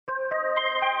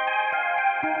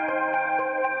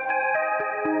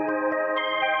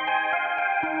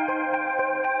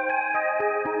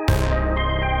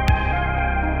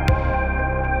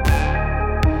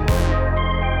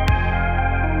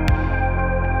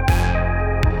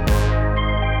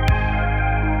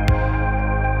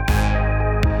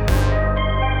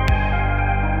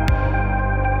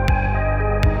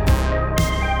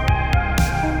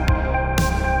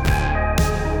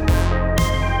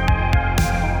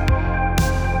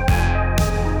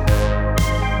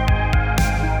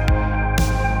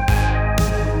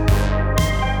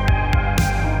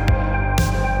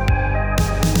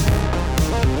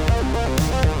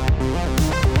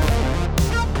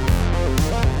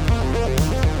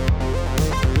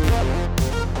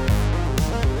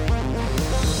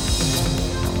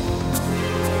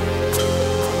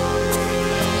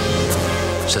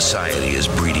Society is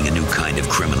breeding a new kind of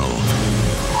criminal.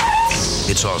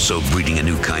 It's also breeding a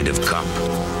new kind of cop.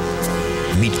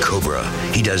 Meet Cobra.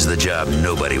 He does the job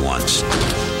nobody wants.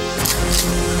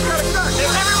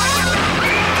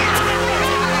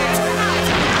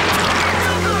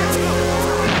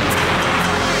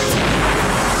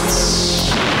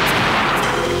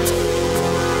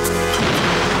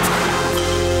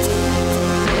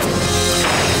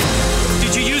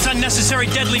 Did you use unnecessary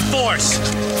deadly force?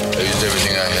 I used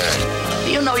everything I had.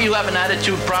 Do you know you have an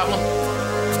attitude problem?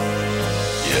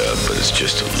 Yeah, but it's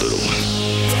just a little one.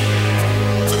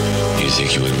 You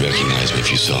think you would recognize me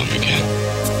if you saw him again?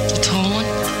 The tall one?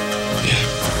 Yeah,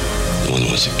 the one that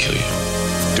wants to kill you.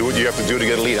 Do what you have to do to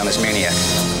get a lead on this maniac.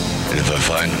 And if I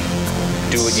find him?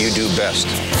 Do what you do best.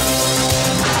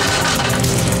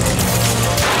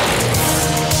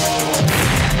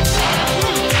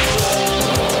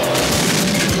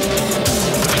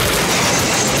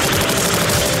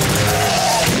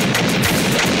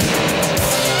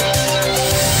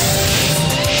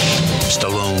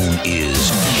 Stallone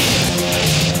is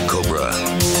Cobra,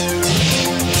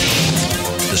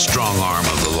 the strong arm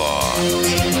of the law.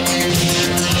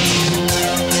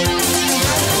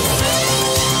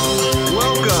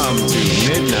 Welcome to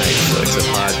Midnight Flicks, a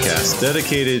podcast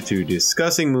dedicated to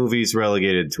discussing movies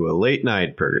relegated to a late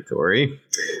night purgatory.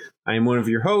 I am one of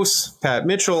your hosts, Pat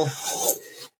Mitchell,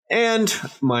 and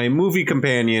my movie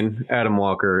companion, Adam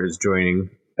Walker, is joining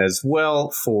as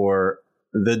well for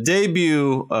the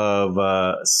debut of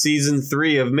season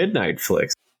 3 of Midnight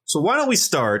Flicks. So why don't we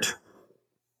start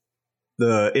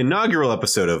the inaugural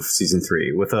episode of season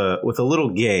 3 with a little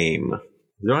game.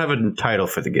 We don't have a title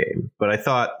for the game, but I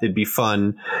thought it'd be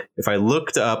fun if I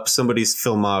looked up somebody's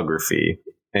filmography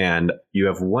and you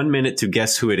have 1 minute to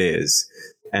guess who it is,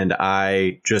 and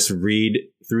I just read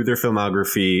through their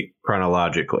filmography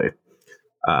chronologically,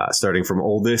 starting from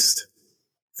oldest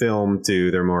film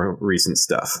to their more recent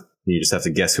stuff. You just have to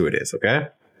guess who it is, okay?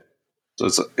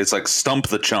 So it's like Stump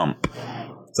the Chump.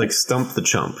 It's like Stump the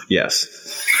Chump,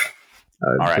 yes.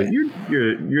 All right.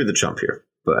 You're the chump here,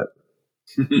 but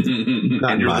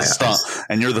not and you're my the stump. eyes.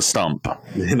 And you're the stump.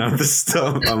 And I'm the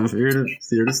stump. I'm here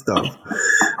to stump.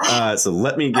 So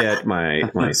let me get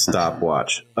my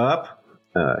stopwatch up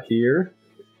here,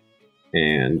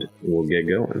 and we'll get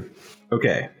going.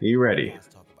 Okay, are you ready?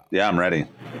 Yeah, I'm ready.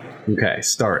 Okay,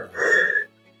 start.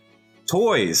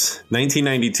 Toys,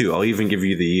 1992. I'll even give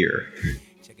you the year.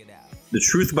 The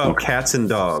Truth About Cats and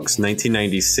Dogs,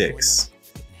 1996.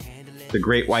 The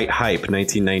Great White Hype,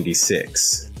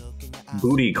 1996.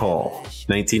 Booty Call,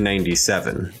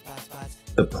 1997.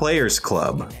 The Players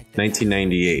Club,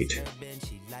 1998.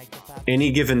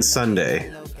 Any Given Sunday,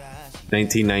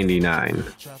 1999.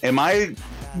 Am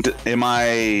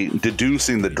I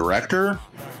deducing the director?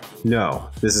 No,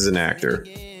 this is an actor.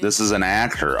 This is an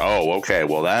actor. Oh, okay.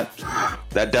 Well, that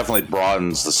definitely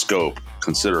broadens the scope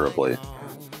considerably.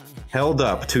 Held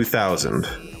Up, 2000.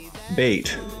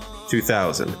 Bait,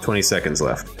 2000. 20 seconds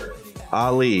left.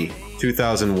 Ali,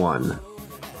 2001.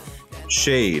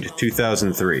 Shade,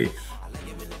 2003.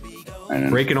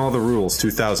 Breaking All the Rules,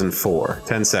 2004.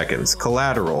 10 seconds.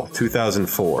 Collateral,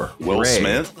 2004. Will Ray,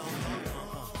 Smith?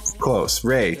 Close.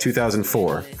 Ray,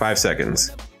 2004. 5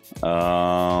 seconds.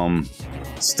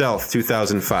 Stealth,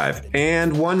 2005.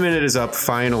 And 1 minute is up.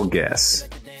 Final guess.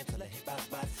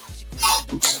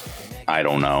 I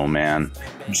don't know, man.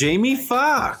 Jamie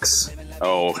Foxx.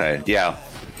 Oh, okay. Yeah.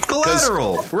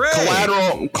 Collateral.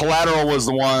 Ray. Collateral was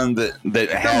the one that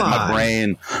had my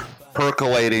brain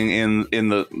percolating in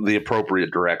the appropriate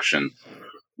direction.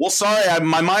 Well, sorry,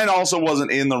 my mind also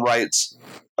wasn't in the right.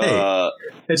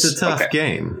 It's a tough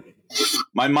game.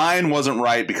 My mind wasn't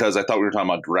right because I thought we were talking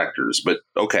about directors, but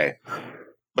okay.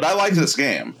 But I like this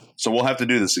game, so we'll have to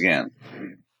do this again.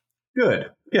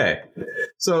 Good. Okay.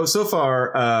 So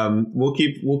far, we'll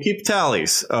keep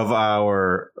tallies of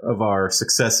our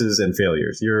successes and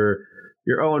failures. You're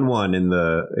 0-1 in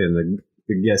the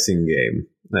guessing game.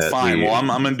 Fine. Well, I'm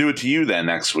going to do it to you then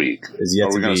next week.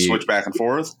 Are we going to switch back and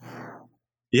forth?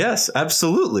 Yes,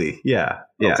 absolutely. Yeah.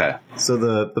 Okay. So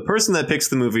the person that picks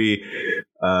the movie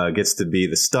gets to be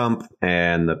the stump,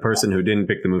 and the person who didn't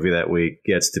pick the movie that week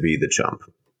gets to be the chump.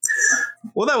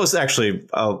 Well, that was actually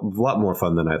a lot more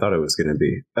fun than I thought it was going to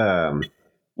be.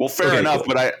 Well, fair enough,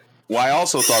 cool. But I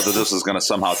also thought that this was going to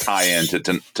somehow tie into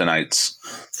tonight's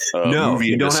movie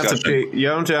you don't discussion. have to. You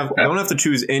don't have to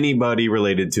choose anybody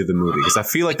related to the movie, because I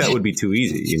feel like that would be too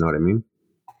easy. You know what I mean?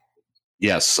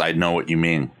 Yes, I know what you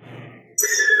mean.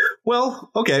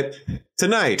 Well, okay.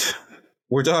 Tonight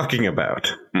we're talking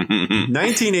about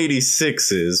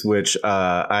 1986's, which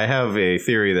I have a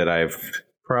theory that I've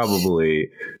probably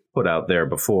put out there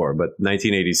before, but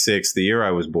 1986, the year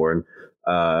I was born,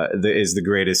 is the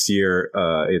greatest year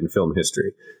in film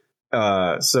history.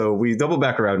 So we double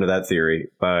back around to that theory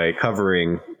by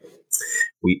covering.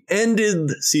 We ended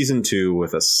season 2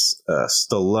 with a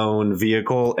Stallone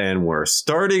vehicle, and we're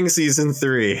starting season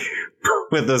 3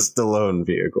 with a Stallone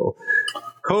vehicle.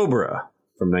 Cobra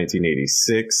from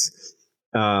 1986.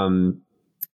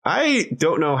 I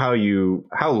don't know how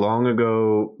long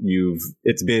ago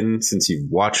it's been since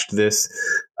you've watched this,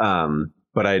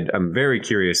 but I'm very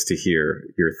curious to hear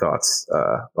your thoughts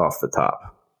off the top.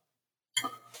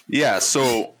 Yeah,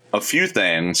 so a few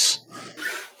things.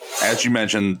 As you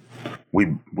mentioned,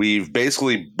 we've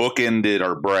basically bookended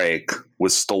our break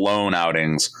with Stallone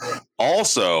outings.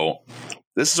 Also,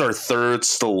 this is our third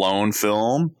Stallone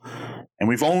film, and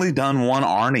we've only done one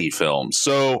Arnie film.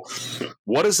 So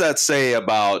what does that say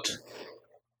about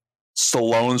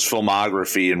Stallone's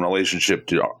filmography in relationship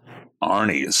to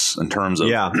Arnie's in terms of...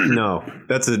 Yeah, no,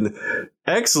 that's an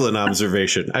excellent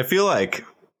observation. I feel like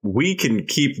we can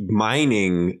keep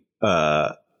mining...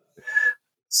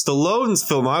 Stallone's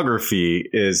filmography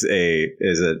is a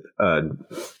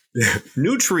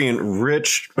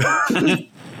nutrient-rich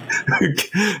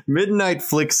Midnight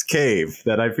Flicks cave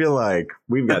that I feel like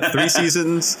we've got 3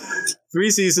 seasons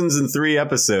and 3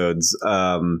 episodes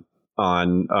on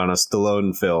a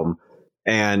Stallone film,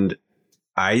 and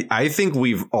I think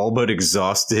we've all but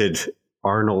exhausted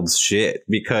Arnold's shit,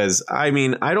 because I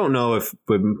mean, I don't know if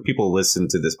when people listen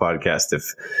to this podcast, if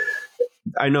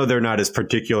I know they're not as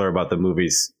particular about the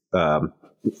movies, that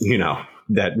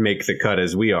make the cut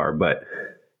as we are, but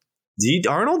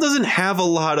Arnold doesn't have a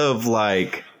lot of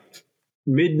like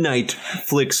Midnight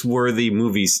Flicks worthy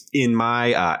movies in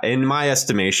my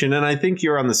estimation, and I think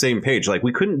you're on the same page. Like,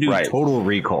 we couldn't do Total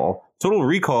Recall. Total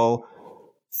Recall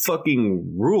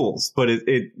fucking rules, but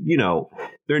it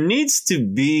there needs to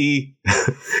be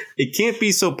it can't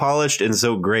be so polished and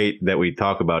so great that we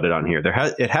talk about it on here.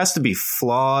 It has to be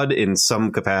flawed in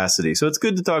some capacity. So it's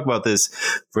good to talk about this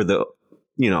for the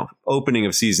opening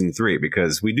of season 3,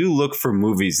 because we do look for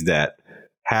movies that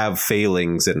have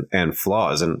failings and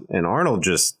flaws, and Arnold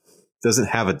just doesn't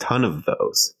have a ton of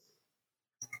those.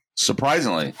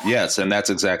 Surprisingly, yes, and that's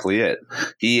exactly it.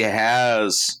 He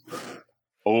has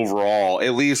overall,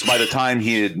 at least by the time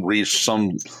he had reached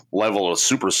some level of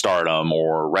superstardom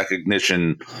or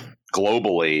recognition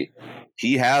globally,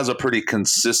 he has a pretty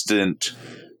consistent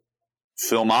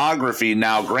filmography.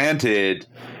 Now, granted,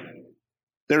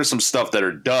 there's some stuff that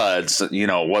are duds,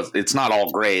 it's not all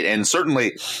great. And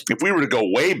certainly if we were to go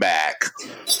way back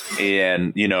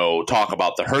and, talk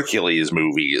about the Hercules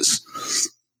movies,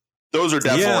 those are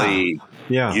definitely,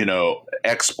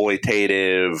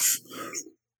 exploitative,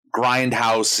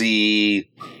 grindhousey,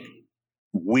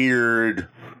 weird,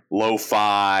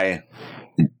 lo-fi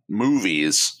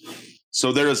movies.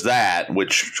 So there's that,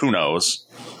 which who knows?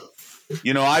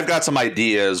 I've got some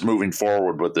ideas moving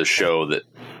forward with this show that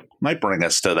might bring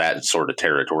us to that sort of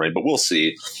territory, but we'll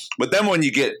see. But then when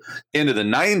you get into the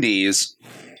 90s,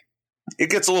 it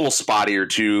gets a little spottier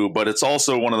too, but it's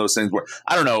also one of those things where,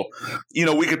 I don't know,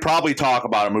 we could probably talk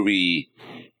about a movie,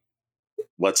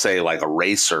 let's say like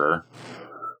Eraser.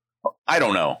 I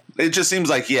don't know. It just seems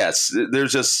like, yes,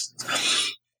 there's just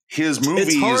his movies.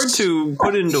 It's hard to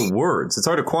put into words. It's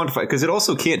hard to quantify, because it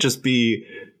also can't just be,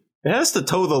 it has to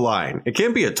toe the line. It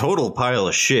can't be a total pile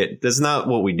of shit. That's not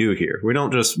what we do here. We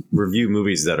don't just review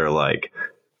movies that are like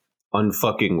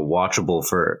unfucking watchable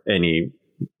for any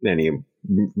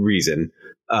reason.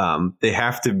 They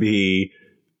have to be,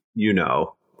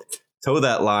 toe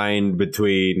that line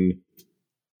between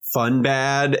fun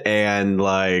bad and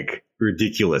like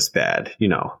ridiculous bad,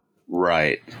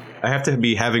 Right. I have to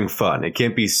be having fun. It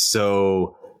can't be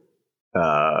so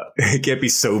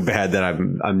bad that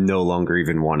I'm no longer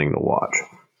even wanting to watch.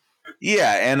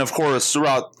 Yeah, and of course,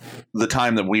 throughout the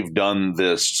time that we've done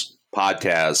this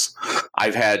podcast,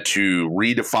 I've had to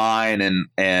redefine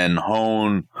and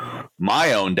hone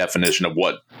my own definition of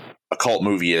what a cult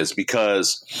movie is,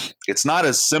 because it's not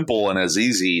as simple and as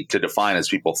easy to define as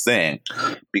people think,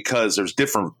 because there's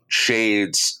different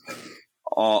shades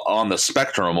on the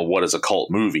spectrum of what is a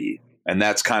cult movie. And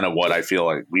that's kind of what I feel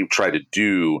like we've tried to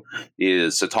do,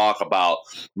 is to talk about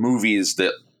movies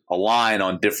that align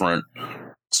on different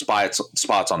spots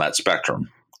on that spectrum.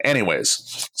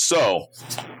 Anyways, so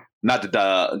not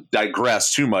to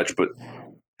digress too much, but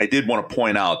I did want to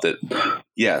point out that,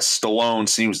 yes, Stallone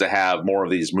seems to have more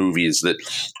of these movies that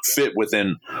fit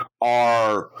within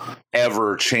our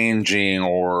ever-changing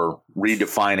or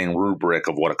redefining rubric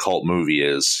of what a cult movie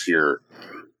is here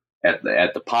at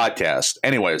the podcast.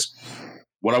 Anyways,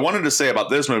 what I wanted to say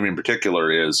about this movie in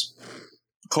particular is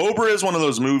Cobra is one of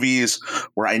those movies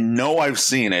where I know I've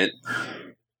seen it,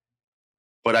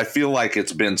 but I feel like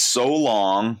it's been so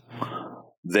long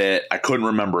that I couldn't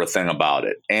remember a thing about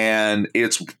it. And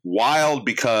it's wild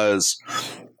because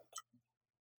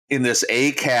in this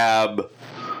ACAB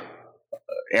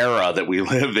era that we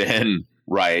live in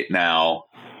right now,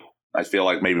 I feel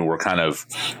like maybe we're kind of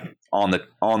on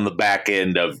the back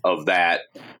end of that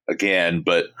again.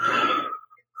 But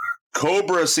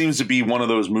Cobra seems to be one of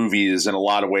those movies in a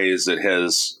lot of ways that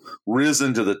has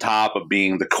risen to the top of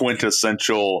being the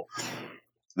quintessential,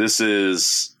 this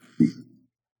is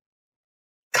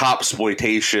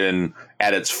copsploitation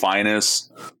at its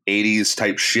finest, 80s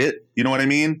type shit. You know what I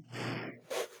mean?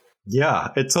 Yeah,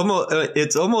 it's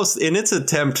almost in its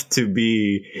attempt to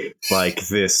be like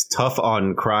this tough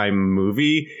on crime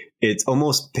movie, it's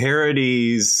almost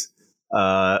parodies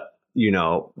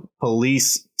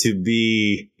police to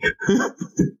be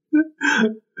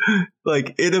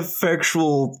like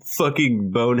ineffectual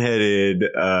fucking boneheaded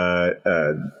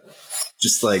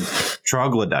just like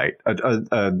troglodyte,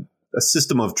 a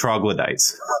system of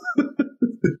troglodytes.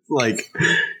 Like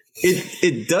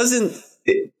it doesn't.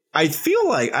 I feel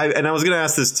like I was going to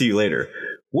ask this to you later.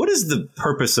 What is the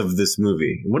purpose of this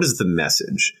movie? What is the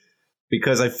message?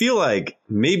 Because I feel like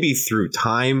maybe through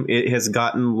time it has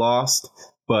gotten lost,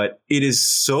 but it is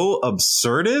so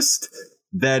absurdist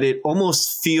that it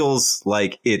almost feels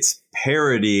like it's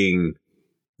parodying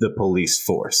the police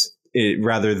force,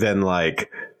 rather than like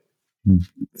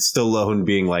Stallone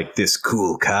being like this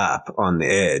cool cop on the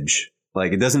edge.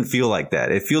 Like, it doesn't feel like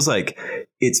that. It feels like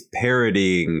it's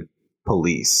parodying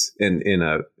police in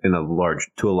a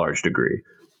large degree.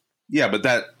 Yeah, but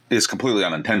that is completely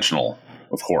unintentional,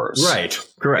 of course. Right.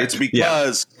 Correct. It's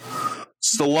because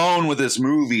Stallone with this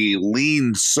movie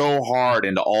leaned so hard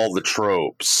into all the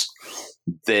tropes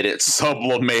that it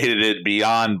sublimated it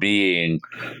beyond being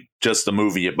just a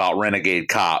movie about renegade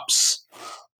cops,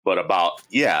 but about,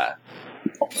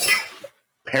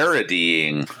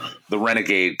 parodying the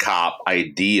renegade cop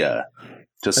idea.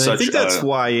 I think that's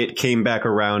why it came back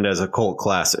around as a cult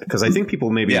classic, because I think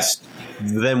people maybe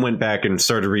then went back and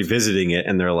started revisiting it,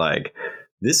 and they're like,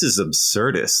 this is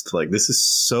absurdist. Like, this is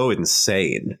so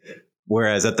insane.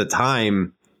 Whereas at the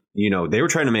time, they were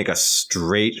trying to make a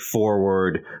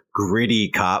straightforward, gritty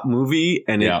cop movie,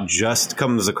 and it just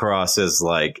comes across as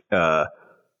like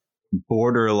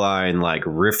borderline, like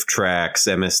Riff Tracks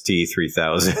MST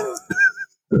 3000.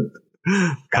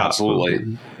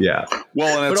 Absolutely. Yeah.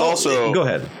 Well, and it's also go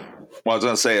ahead. Well, I was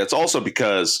going to say, it's also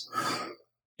because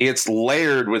it's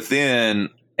layered within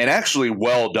an actually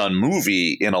well done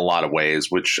movie in a lot of ways,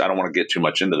 which I don't want to get too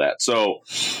much into that. So,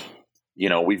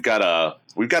 we've got a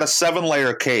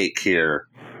 7-layer cake here,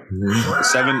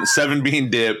 7 bean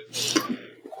dip,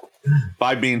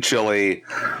 5 bean chili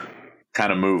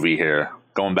kind of movie here.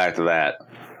 Going back to that.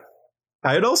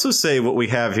 I'd also say what we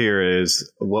have here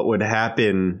is what would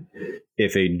happen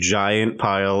if a giant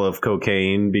pile of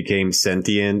cocaine became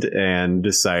sentient and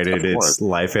decided its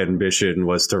life ambition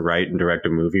was to write and direct a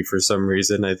movie for some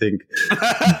reason. I think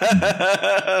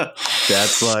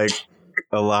that's like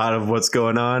a lot of what's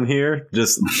going on here.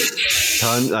 Just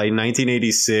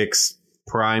 1986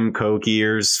 prime coke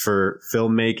years for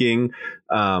filmmaking.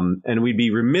 And we'd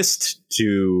be remiss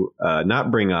to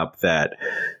not bring up that,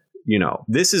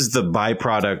 this is the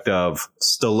byproduct of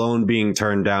Stallone being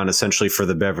turned down essentially for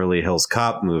the Beverly Hills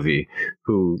Cop movie,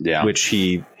 which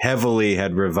he heavily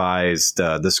had revised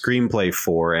the screenplay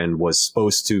for and was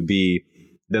supposed to be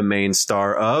the main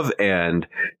star of, and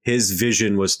his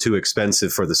vision was too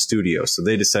expensive for the studio. So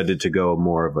they decided to go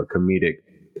more of a comedic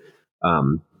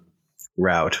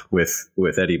route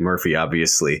with Eddie Murphy,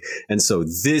 obviously. And so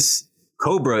this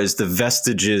Cobra is the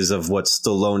vestiges of what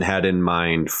Stallone had in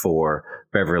mind for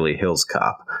Beverly Hills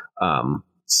Cop.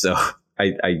 So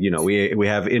we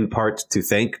have in part to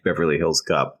thank Beverly Hills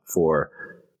Cop for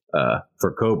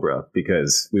Cobra,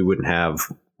 because we wouldn't have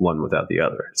one without the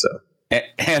other. So.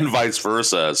 And vice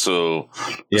versa. So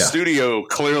the studio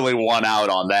clearly won out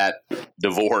on that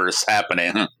divorce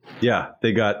happening. Yeah,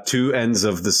 they got two ends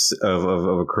of this of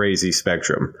a crazy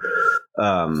spectrum.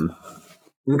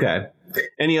 Okay.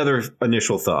 Any other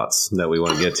initial thoughts that we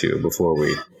want to get to before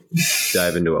we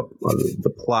dive into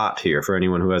the plot here for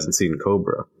anyone who hasn't seen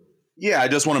Cobra? Yeah, I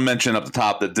just want to mention up the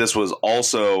top that this was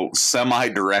also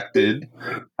semi-directed.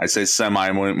 I say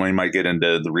semi, we might get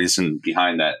into the reason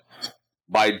behind that.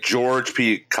 By George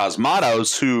P.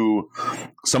 Cosmatos, who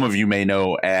some of you may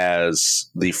know as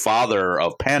the father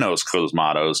of Panos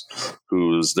Cosmatos,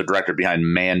 who's the director behind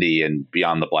Mandy and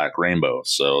Beyond the Black Rainbow.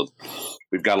 So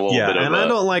we've got a little bit of. And I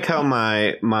don't like how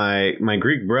my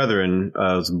Greek brethren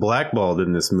was blackballed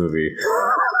in this movie.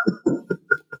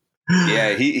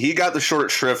 Yeah, he got the short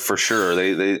shrift for sure.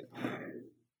 They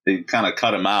kind of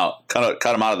cut him out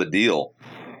of the deal.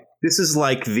 This is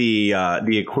like the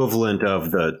equivalent of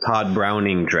the Todd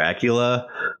Browning Dracula,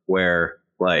 where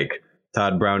like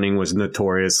Todd Browning was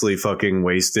notoriously fucking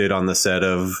wasted on the set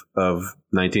of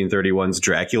 1931's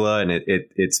Dracula, and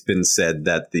it's been said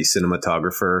that the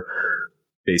cinematographer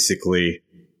basically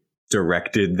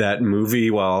directed that movie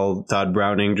while Todd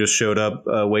Browning just showed up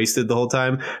wasted the whole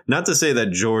time. Not to say that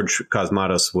George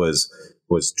Cosmatos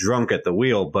was drunk at the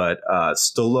wheel, but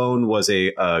Stallone was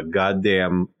a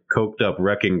goddamn coked up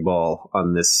wrecking ball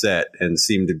on this set and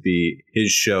seemed to be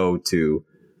his show to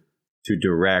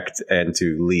direct and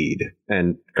to lead.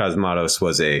 And Cosmatos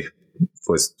was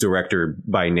director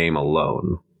by name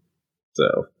alone.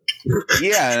 So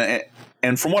yeah,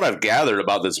 and from what I've gathered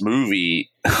about this movie,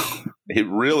 it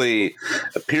really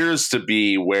appears to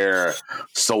be where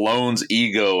Stallone's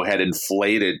ego had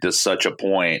inflated to such a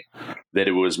point that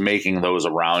it was making those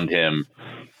around him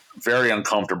very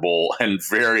uncomfortable and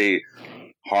very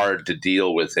hard to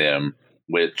deal with him,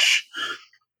 which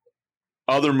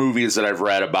other movies that I've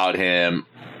read about him,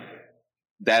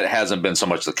 that hasn't been so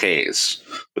much the case.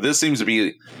 But this seems to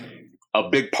be a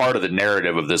big part of the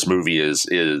narrative of this movie is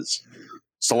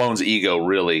Stallone's ego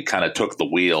really kind of took the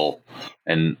wheel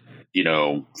and,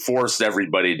 forced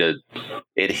everybody to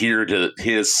adhere to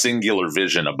his singular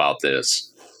vision about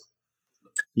this.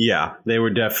 Yeah, they were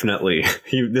definitely,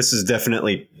 this is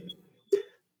definitely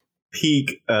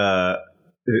peak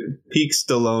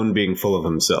Stallone being full of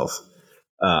himself.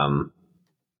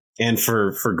 And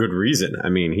for good reason. I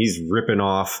mean, he's ripping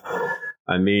off,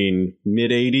 mid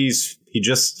 80s.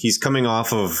 He's coming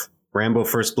off of Rambo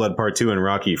First Blood Part 2 and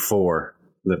Rocky 4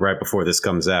 right before this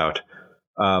comes out.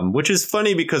 Which is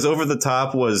funny because Over the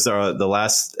Top was the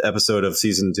last episode of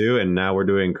season 2, and now we're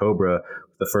doing Cobra,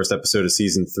 the first episode of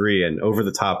season 3, and Over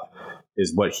the Top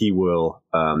is what he will,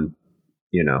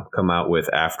 come out with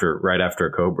right after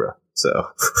Cobra. So,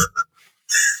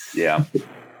 yeah.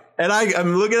 And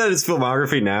I'm looking at his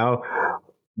filmography now.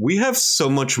 We have so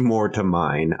much more to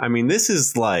mine. I mean, this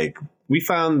is like we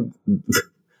opened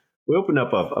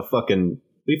up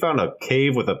we found a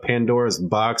cave with a Pandora's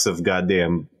box of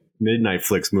goddamn Midnight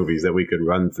Flicks movies that we could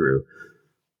run through.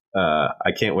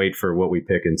 I can't wait for what we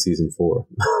pick in season 4.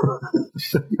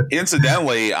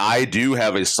 Incidentally, I do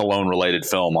have a Stallone related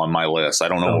film on my list. I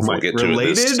don't know if we'll get to it.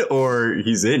 Related or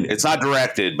he's in it? It's not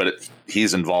directed, but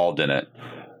he's involved in it.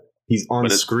 He's on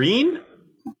screen?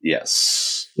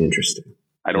 Yes. Interesting.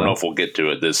 I don't know if we'll get to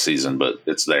it this season, but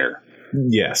it's there.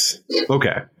 Yes.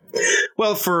 Okay.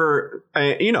 Well,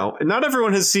 not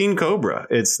everyone has seen Cobra.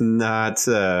 It's not,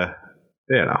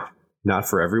 not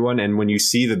for everyone. And when you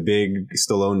see the big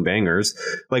Stallone bangers,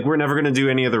 like we're never going to do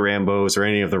any of the Rambos or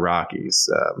any of the Rockies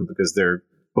because they're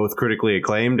both critically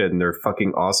acclaimed and they're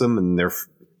fucking awesome and they're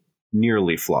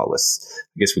nearly flawless.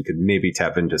 I guess we could maybe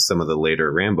tap into some of the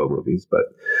later Rambo movies, but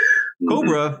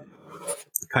Cobra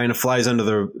kind of flies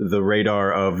under the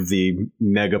radar of the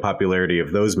mega popularity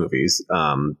of those movies.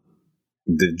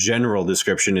 The general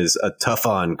description is a tough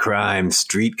on crime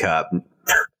street cop.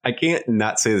 I can't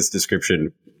not say this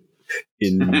description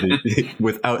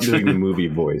without doing the movie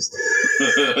voice.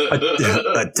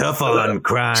 A tough on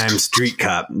crime street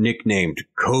cop nicknamed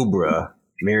Cobra,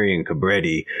 Marion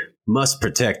Cobretti, must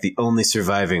protect the only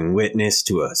surviving witness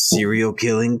to a serial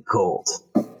killing cult.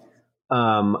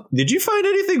 Did you find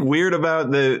anything weird about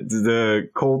the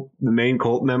cult, the main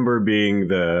cult member being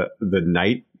the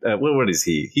knight? What is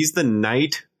he? He's the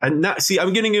knight.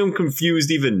 I'm getting him confused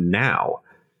even now.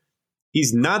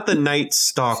 He's not the Night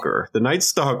Stalker. The Night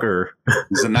Stalker.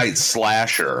 He's the Night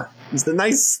Slasher. He's the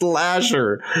Night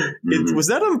Slasher. Was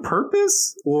that on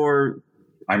purpose or?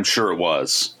 I'm sure it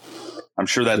was. I'm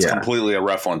sure that's completely a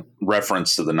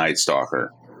reference to the Night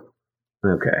Stalker.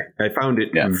 Okay. I found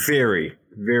it very,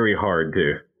 very hard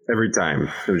to every time.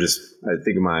 It was just, I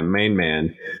think of my main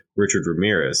man, Richard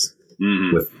Ramirez,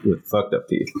 with fucked up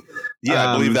teeth.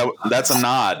 Yeah, I believe that's a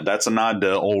nod. That's a nod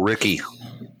to old Ricky.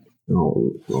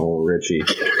 Oh, Richie.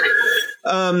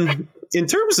 In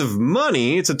terms of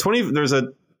money, there's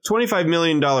a $25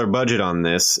 million budget on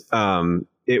this.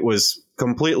 It was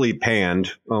completely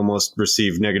panned, almost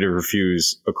received negative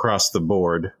reviews across the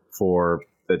board for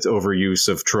its overuse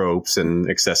of tropes and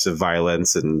excessive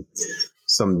violence, and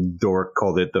some dork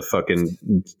called it the fucking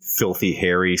Filthy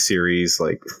Harry series.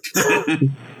 Like,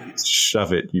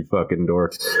 shove it, you fucking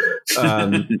dork.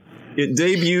 It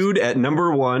debuted at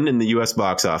number 1 in the U.S.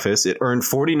 box office. It earned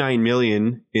 $49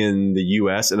 million in the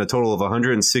U.S. and a total of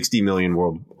 $160 million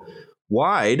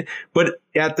worldwide. But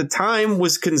at the time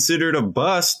was considered a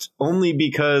bust only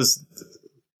because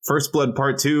First Blood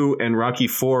Part 2 and Rocky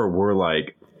IV were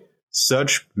like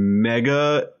such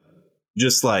mega,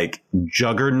 just like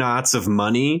juggernauts of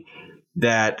money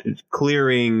that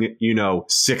clearing,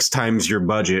 6 times your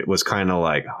budget was kind of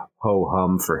like ho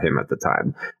hum for him at the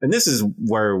time. And this is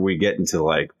where we get into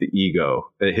like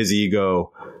his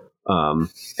ego,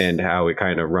 and how it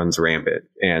kind of runs rampant.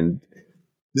 And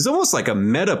there's almost like a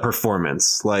meta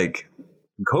performance. Like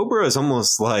Cobra is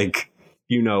almost like,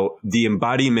 the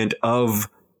embodiment of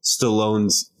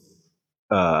Stallone's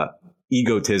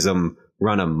egotism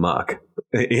run amok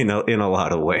in a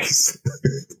lot of ways.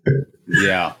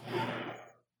 Yeah.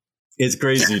 It's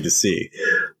crazy to see.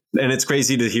 And it's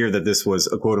crazy to hear that this was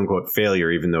a quote unquote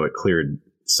failure, even though it cleared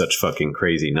such fucking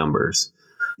crazy numbers.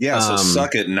 Yeah. So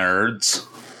suck it, nerds.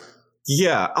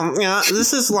 Yeah.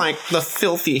 This is like the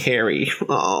Filthy Harry.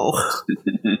 Oh,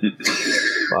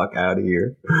 fuck out of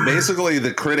here. Basically,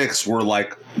 the critics were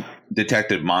like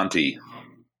Detective Monty.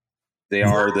 They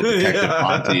are the Detective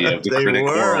Monty of the critic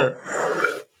world.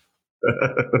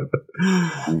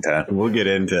 Okay. We'll get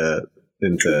into.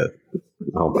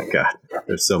 Oh my God,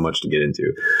 there's so much to get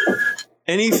into.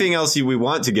 Anything else we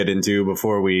want to get into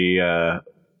before we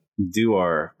do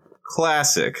our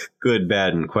classic good,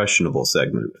 bad, and questionable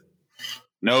segment?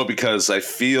 No, because I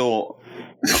feel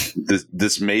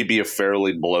this may be a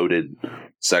fairly bloated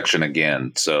section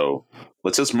again. So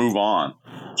let's just move on.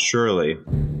 Surely.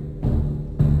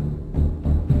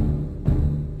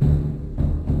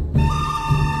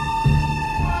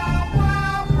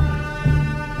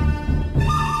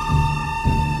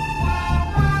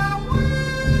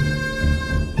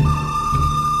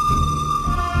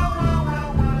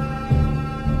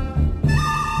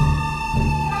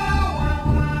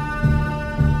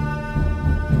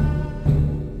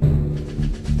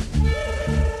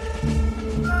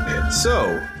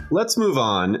 So let's move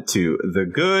on to the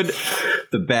good,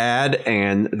 the bad,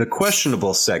 and the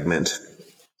questionable segment.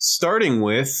 Starting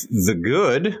with the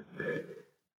good,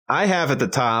 I have at the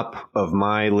top of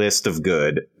my list of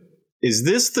good, is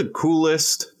this the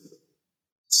coolest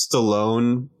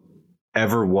Stallone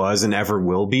ever was and ever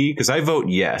will be? Because I vote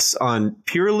yes. On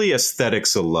purely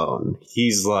aesthetics alone,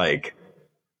 he's like,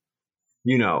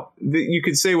 you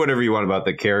could say whatever you want about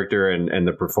the character and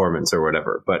the performance or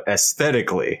whatever, but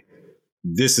aesthetically,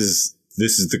 this is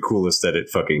the coolest that it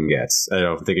fucking gets. I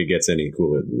don't think it gets any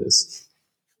cooler than this.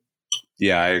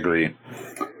 Yeah, I agree.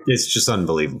 It's just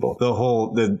unbelievable. The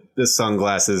whole the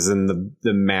sunglasses and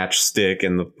the matchstick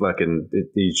and the fucking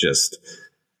he's just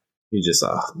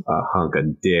a hunk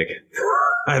of dick.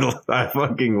 I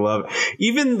fucking love it.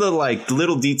 Even the like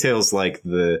little details like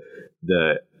the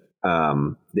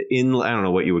inlay, I don't know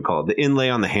what you would call it, the inlay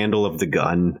on the handle of the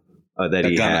gun that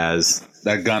he has.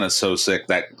 That gun is so sick.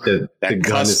 That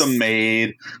custom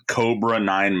made Cobra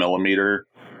 9mm.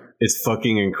 It's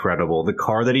fucking incredible. The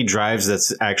car that he drives,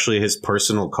 that's actually his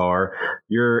personal car.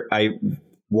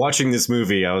 Watching this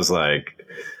movie, I was like,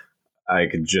 I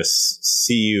could just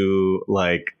see you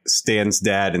like Stan's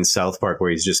dad in South Park, where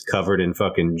he's just covered in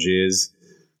fucking jizz,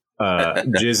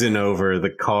 jizzing over the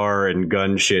car and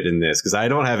gun shit in this. Because I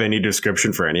don't have any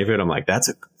description for any of it. I'm like, that's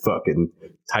a fucking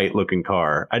tight looking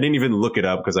car. I didn't even look it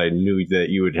up because I knew that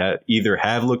you would either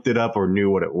have looked it up or knew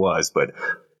what it was. But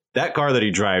that car that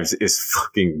he drives is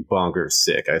fucking bonkers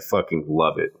sick. I fucking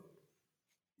love it.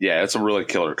 Yeah, it's a really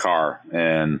killer car.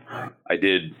 And I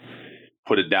did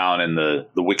put it down in the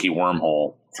wiki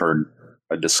wormhole for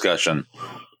a discussion.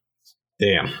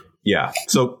 Damn. Yeah.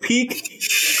 So peak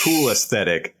cool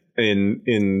aesthetic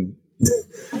in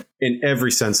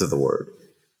every sense of the word.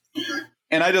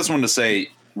 And I just wanted to say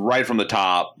right from the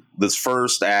top, this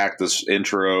first act, this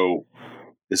intro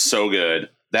is so good.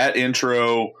 That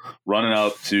intro running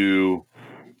up to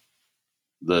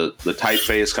the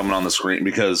typeface coming on the screen,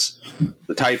 because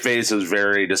the typeface is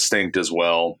very distinct as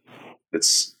well.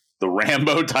 It's the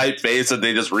Rambo typeface that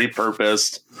they just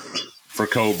repurposed for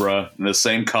Cobra in the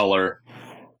same color.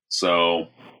 So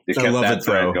it kept that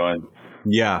thread going.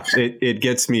 Yeah, it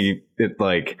gets me. It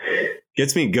like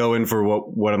gets me going for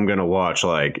what I'm gonna watch.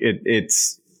 Like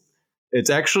it's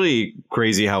actually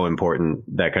crazy how important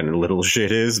that kind of little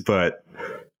shit is. But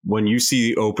when you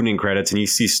see the opening credits and you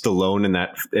see Stallone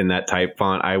in that type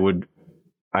font, I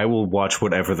will watch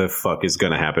whatever the fuck is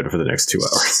gonna happen for the next 2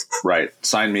 hours. Right,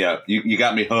 sign me up. You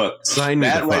got me hooked. Sign me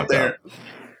that the right fuck there.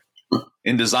 up.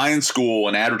 In design school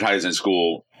and advertising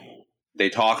school, they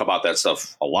talk about that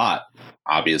stuff a lot.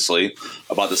 Obviously,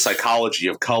 about the psychology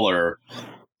of color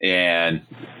and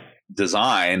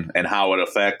design and how it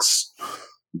affects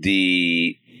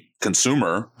the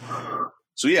consumer.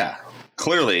 So yeah,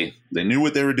 clearly they knew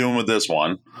what they were doing with this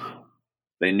one.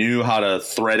 They knew how to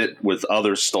thread it with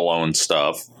other Stallone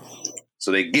stuff.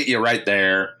 So they get you right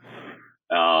there.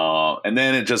 And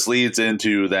then it just leads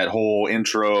into that whole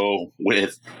intro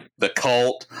with the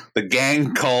cult, the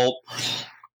gang cult,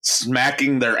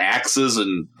 smacking their axes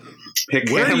and pick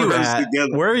hammers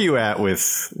together. Where are you at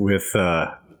with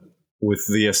the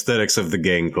aesthetics of the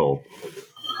gang cult?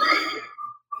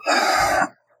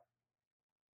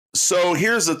 So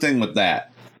here's the thing with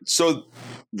that. So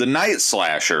the Night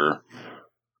Slasher,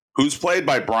 who's played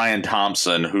by Brian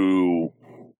Thompson, who,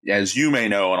 as you may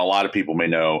know, and a lot of people may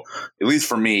know, at least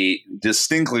for me,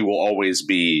 distinctly will always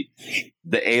be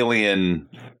the alien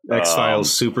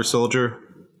X-Files super soldier.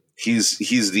 He's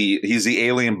the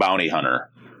alien bounty hunter.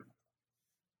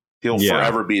 He'll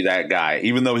forever be that guy,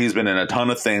 even though he's been in a ton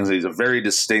of things. He's a very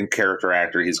distinct character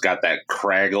actor. He's got that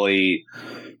craggly,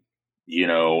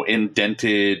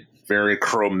 indented, very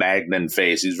Cro-Magnon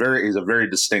face. He's a very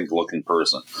distinct looking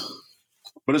person.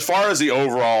 But as far as the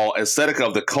overall aesthetic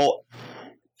of the cult,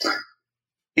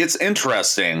 it's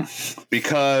interesting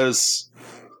because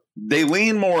they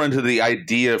lean more into the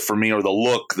idea for me, or the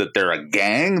look, that they're a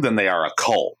gang than they are a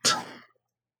cult.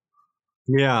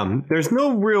 Yeah, there's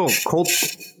no real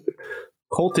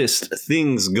cultist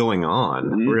things going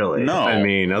on, really. No, I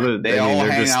mean, they all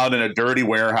hang out in a dirty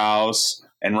warehouse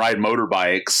and ride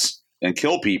motorbikes and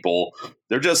kill people.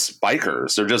 They're just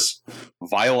bikers. They're just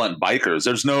violent bikers.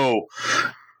 There's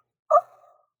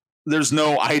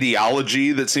no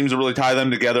ideology that seems to really tie them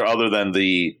together, other than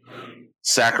the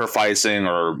sacrificing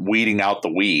or weeding out the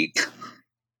weak.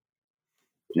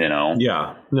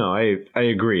 Yeah, no, I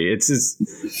agree. It's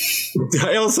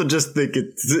I also just think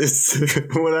it's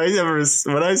when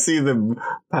I see them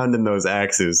pounding those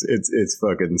axes, it's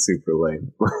fucking super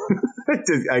lame.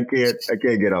 I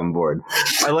can't get on board.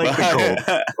 I like the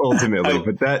cult ultimately,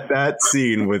 but that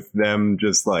scene with them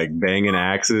just like banging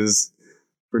axes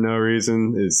for no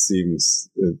reason, it's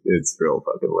real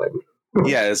fucking lame.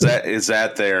 Yeah, is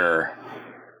that their,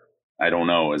 I don't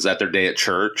know, is that their day at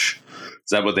church? Is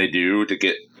that what they do to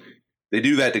get? They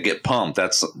do that to get pumped.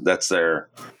 That's their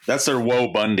Woe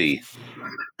Bundy.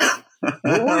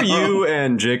 What were you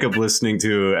and Jacob listening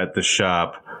to at the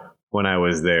shop when I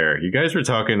was there? You guys were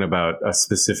talking about a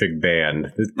specific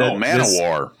band.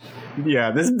 Manowar.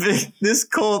 Yeah, this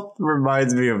cult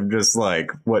reminds me of just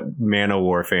like what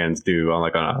Manowar fans do on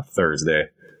a Thursday.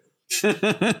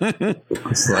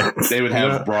 It's like, they would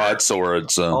have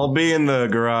broadswords. I'll be in the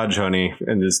garage, honey,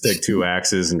 and just take 2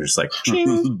 axes and just like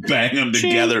bang them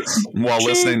together while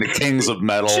listening to Kings of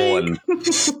Metal. And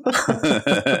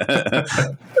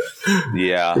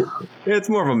yeah, it's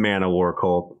more of a Manowar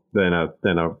cult than a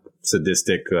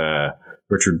sadistic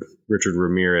Richard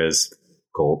Ramirez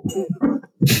cult.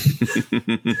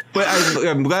 But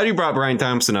I'm glad you brought Brian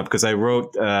Thompson up, because I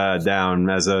wrote down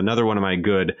as another one of my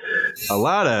good, a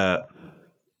lot of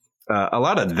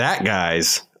that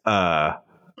guy's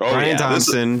Brian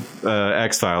Thompson,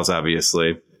 X-Files,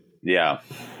 obviously. Yeah.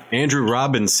 Andrew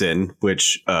Robinson,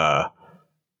 which for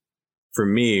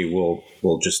me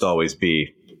will just always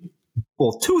be,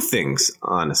 well, 2 things,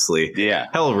 honestly. Yeah.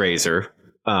 Hellraiser.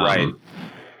 Right.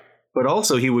 But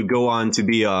also he would go on to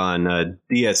be on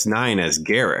DS9 as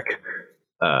Garrick.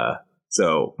 But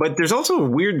there's also a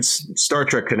weird Star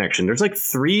Trek connection. There's like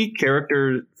 3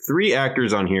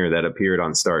 actors on here that appeared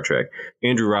on Star Trek.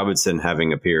 Andrew Robinson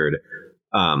having appeared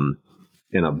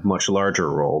in a much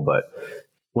larger role. But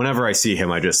whenever I see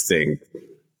him, I just think,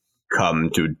 come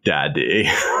to daddy.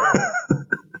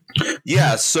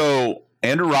 Yeah, so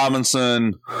Andrew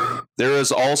Robinson, there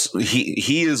is also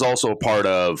he is also a part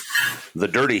of the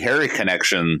Dirty Harry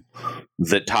connection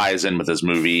that ties in with this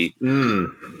movie,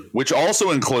 which also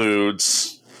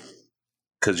includes,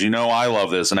 because I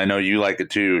love this and I know you like it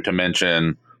too, to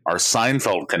mention our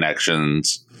Seinfeld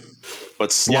connections.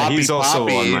 But Sloppy he's also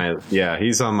Poppy,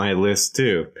 he's on my list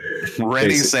too.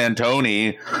 Rennie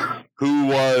Santoni, who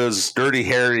was Dirty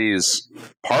Harry's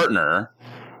partner.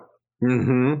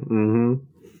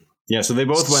 Yeah, so they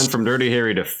both went from Dirty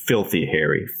Harry to Filthy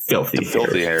Harry.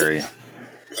 Filthy Harry.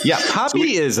 Yeah,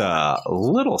 Poppy is a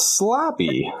little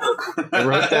sloppy. I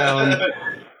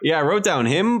wrote down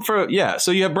him for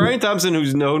so you have Brian Thompson,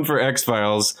 who's known for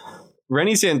X-Files.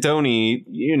 Rennie Santoni,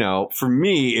 for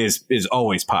me is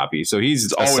always Poppy. So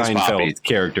he's a Seinfeld Poppy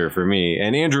character for me.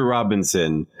 And Andrew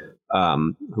Robinson,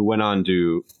 who went on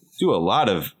to do a lot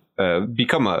of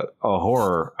become a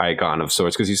horror icon of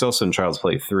sorts, because he's also in Child's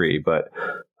Play 3. But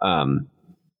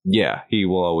he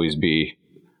will always be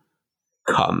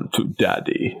come to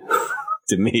daddy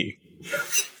to me.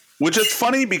 Which is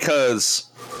funny because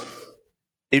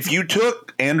if you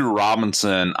took Andrew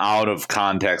Robinson out of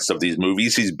context of these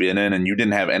movies he's been in and you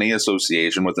didn't have any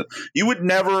association with it, you would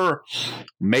never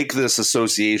make this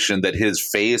association that his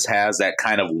face has that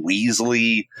kind of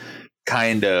Weasley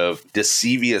kind of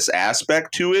deceivious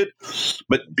aspect to it.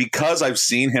 But because I've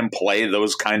seen him play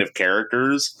those kind of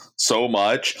characters so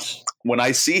much, when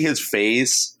I see his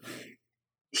face,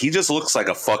 he just looks like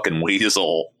a fucking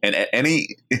weasel. And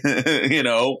he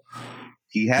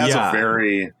has a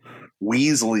very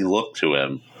Weasley look to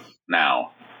him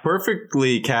now.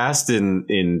 Perfectly cast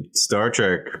in Star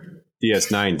Trek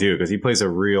DS9 too, because he plays a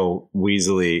real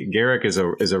Weasley. Garrick is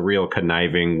a real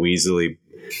conniving Weasley,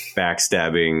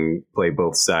 backstabbing, play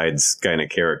both sides kind of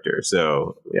character.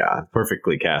 So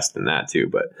perfectly cast in that too.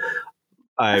 But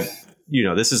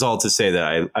this is all to say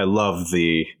that I love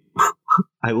the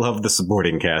I love the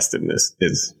supporting cast in this.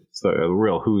 It's a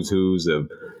real who's of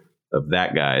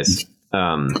that guys.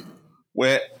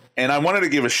 And I wanted to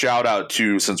give a shout out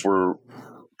to, since we're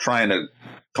trying to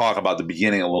talk about the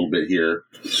beginning a little bit here,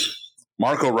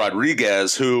 Marco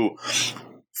Rodriguez, who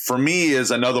for me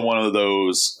is another one of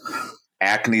those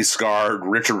acne scarred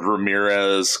Richard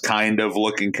Ramirez kind of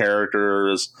looking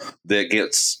characters that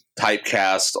gets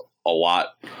typecast a lot.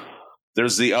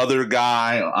 There's the other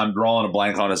guy, I'm drawing a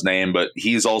blank on his name, but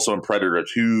he's also in Predator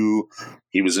 2.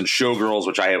 He was in Showgirls,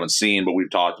 which I haven't seen, but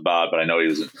we've talked about, but I know he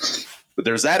was in. But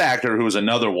there's that actor who is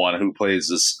another one who plays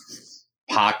this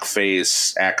pock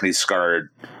face, acne scarred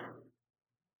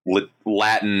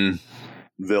Latin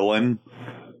villain.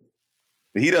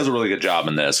 He does a really good job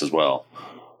in this as well.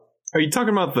 Are you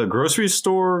talking about the grocery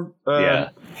store?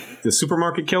 The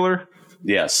supermarket killer?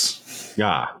 Yes.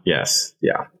 Yes.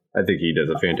 Yeah. I think he does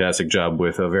a fantastic job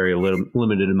with a very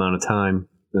limited amount of time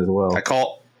as well. I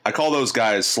call those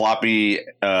guys sloppy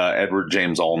Edward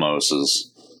James Olmoses.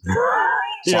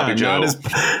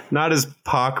 Not as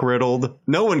pock riddled.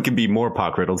 No one can be more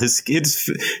pock riddled.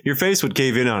 Your face would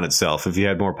cave in on itself if you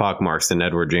had more pock marks than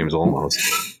Edward James Olmos.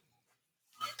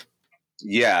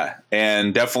 Yeah,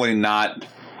 and definitely not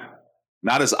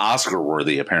as Oscar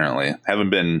worthy. Apparently, haven't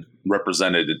been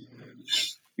represented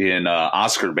in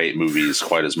Oscar bait movies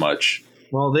quite as much.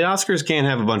 Well, the Oscars can't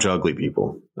have a bunch of ugly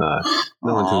people. No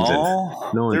one tunes in.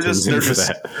 No one tunes in for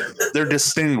that. They're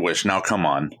distinguished. Now, come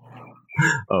on.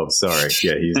 Oh, sorry.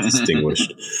 Yeah, he's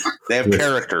distinguished. They have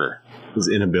character. His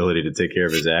inability to take care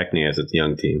of his acne as a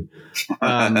young teen.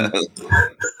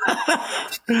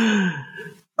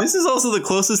 This is also the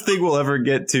closest thing we'll ever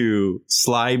get to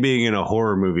Sly being in a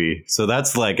horror movie. So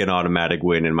that's like an automatic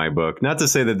win in my book. Not to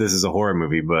say that this is a horror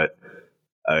movie, but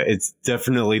it's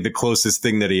definitely the closest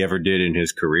thing that he ever did in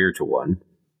his career to one.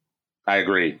 I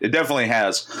agree. It definitely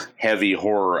has heavy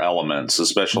horror elements,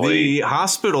 especially. The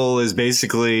hospital is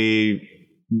basically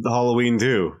Halloween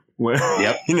 2.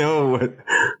 Yep.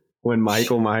 When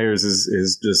Michael Myers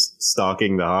is just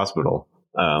stalking the hospital.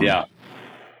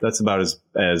 That's about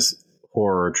as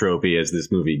horror tropey as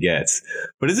this movie gets.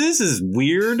 But this is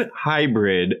weird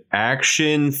hybrid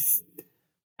action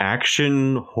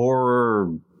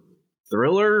horror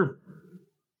thriller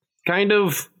kind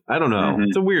of. I don't know. Mm-hmm.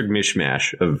 It's a weird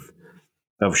mishmash of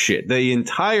shit. The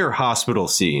entire hospital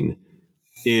scene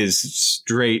is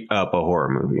straight up a horror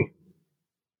movie.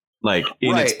 Like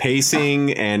in its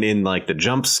pacing and in like the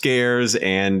jump scares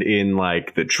and in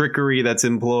like the trickery that's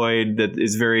employed that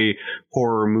is very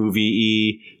horror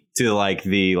movie-y, to like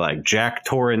the like Jack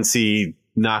Torrance-y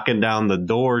knocking down the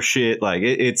door shit. Like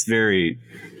it's very,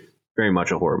 very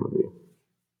much a horror movie.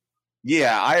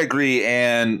 Yeah, I agree.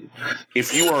 And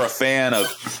if you are a fan of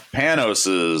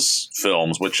Panos's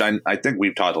films, which I think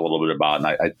we've talked a little bit about,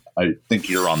 and I think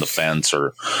you're on the fence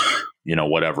or,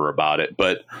 whatever about it,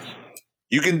 but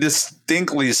you can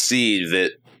distinctly see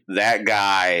that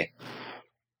guy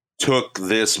took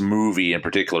this movie in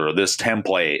particular, this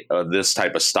template, this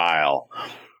type of style,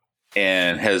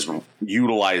 and has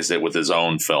utilized it with his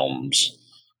own films.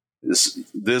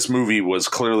 This movie was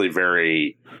clearly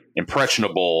very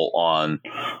impressionable on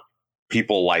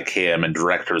people like him and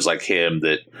directors like him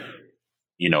that,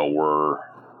 you know, were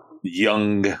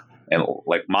young and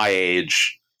like my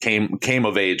age, came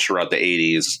of age throughout the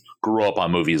 80s, grew up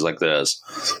on movies like this,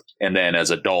 and then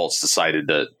as adults decided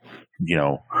to, you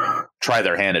know, try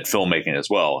their hand at filmmaking as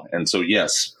well. And so,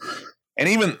 yes. And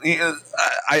even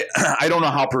I don't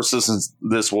know how persistent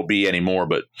this will be anymore,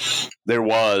 but there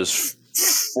was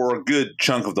for a good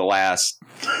chunk of the last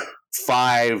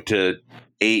 5 to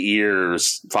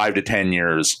 10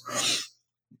 years,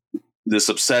 this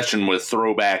obsession with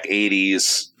throwback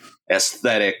 80s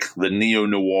aesthetic, the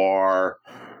neo-noir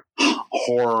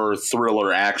horror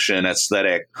thriller action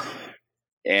aesthetic.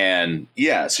 And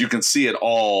yes, you can see it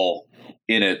all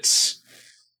in its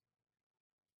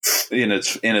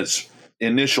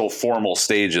initial formal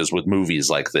stages with movies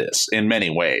like this in many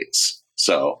ways.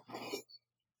 So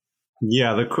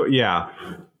yeah,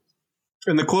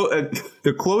 and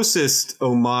the closest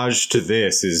homage to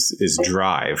this is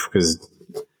Drive, because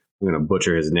I'm going to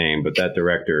butcher his name, but that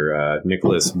director,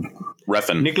 Nicholas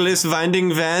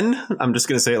Winding Ven. I'm just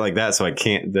going to say it like that, so I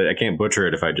can't butcher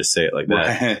it if I just say it like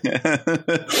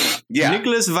that. Yeah,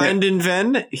 Nicholas Winding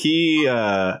Ven. He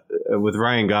with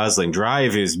Ryan Gosling,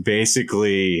 Drive is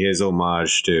basically his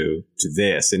homage to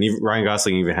this, and Ryan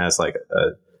Gosling even has like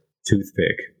a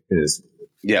toothpick in his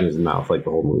mouth, like the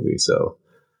whole movie. So,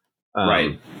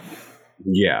 right.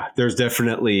 Yeah, there's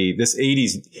definitely this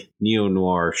 80s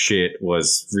neo-noir shit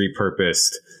was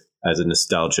repurposed as a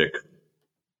nostalgic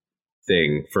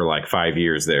thing for like 5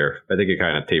 years there. I think it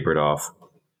kind of tapered off.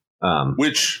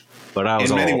 But I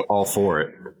was all for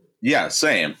it. Yeah,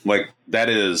 same. Like that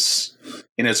is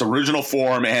in its original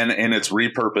form and in its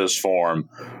repurposed form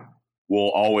will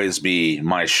always be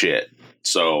my shit.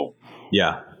 So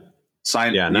yeah.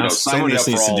 Sign now me someone up just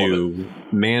for needs to all do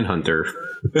Manhunter.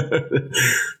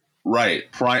 Right.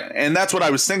 And that's what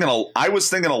I was thinking. I was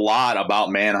thinking a lot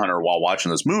about Manhunter while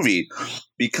watching this movie,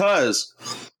 because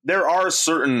there are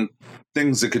certain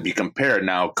things that could be compared.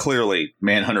 Now, clearly,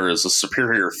 Manhunter is a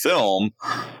superior film.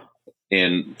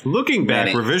 In looking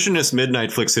back, revisionist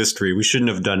Midnight Flicks history, we should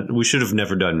have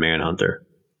never done Manhunter.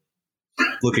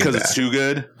 Because it's too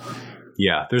good.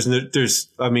 Yeah,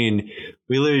 I mean,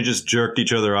 we literally just jerked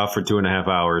each other off for 2.5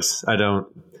 hours.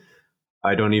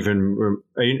 I don't even.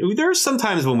 There's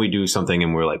sometimes when we do something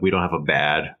and we're like, we don't have a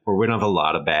bad, or we don't have a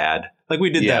lot of bad. Like we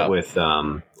did that with,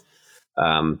 the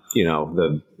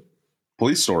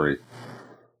Police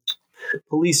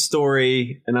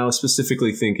Story, and I was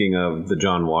specifically thinking of the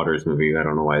John Waters movie. I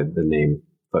don't know why the name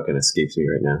fucking escapes me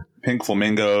right now. Pink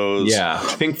Flamingos. Yeah,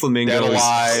 Pink Flamingos. Dead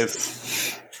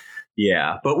Alive.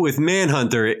 Yeah, but with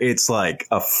Manhunter, it's like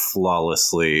a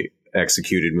flawlessly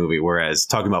executed movie, whereas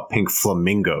talking about Pink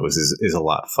Flamingos is a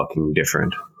lot fucking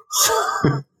different.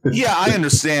 Yeah, I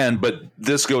understand, but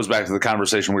this goes back to the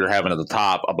conversation we were having at the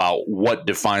top about what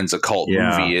defines a cult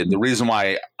movie. And the reason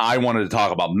why I wanted to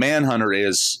talk about Manhunter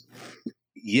is,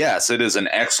 yes, it is an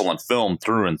excellent film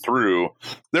through and through.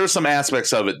 There's some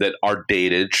aspects of it that are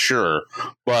dated, sure,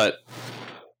 but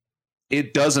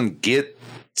it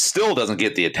still doesn't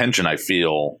get the attention I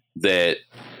feel that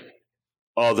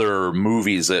other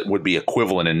movies that would be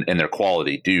equivalent in their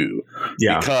quality do.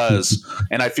 Yeah. Because,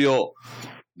 and I feel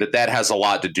that has a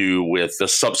lot to do with the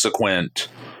subsequent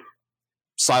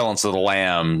Silence of the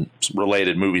Lambs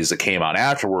related movies that came out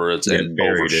afterwards and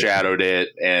overshadowed it.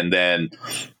 And then,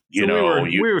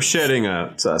 we were shedding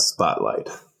a spotlight.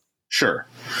 Sure.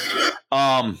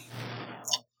 But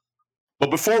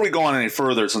before we go on any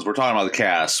further, since we're talking about the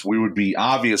cast, we would be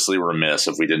obviously remiss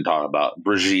if we didn't talk about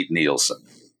Brigitte Nielsen.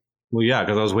 Well, yeah,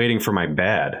 because I was waiting for my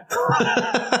bad.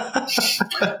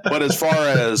 But as far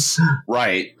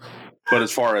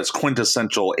as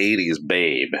quintessential 80s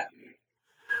babe.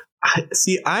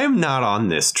 I am not on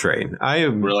this train.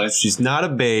 Really? She's not a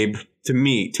babe to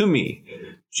me.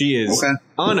 She is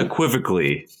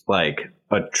unequivocally like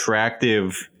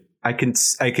attractive. I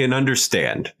can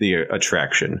understand the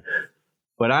attraction.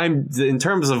 But in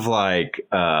terms of like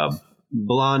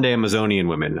blonde Amazonian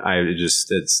women,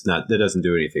 that doesn't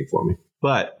do anything for me.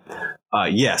 But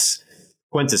yes,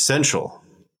 quintessential,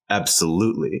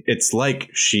 absolutely. It's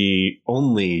like she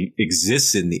only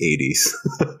exists in the 80s.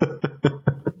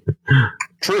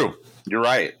 True, you're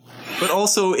right. But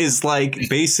also is like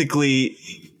basically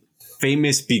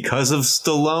famous because of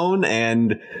Stallone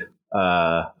and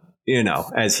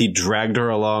as he dragged her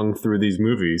along through these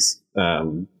movies.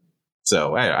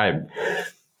 So what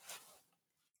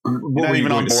were you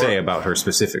going to say about her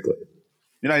specifically?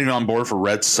 You're not even on board for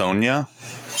Red Sonja?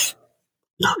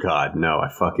 Oh God, no! I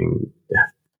fucking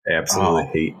absolutely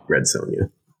hate Red Sonja.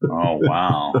 Oh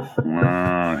wow!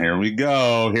 Here we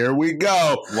go.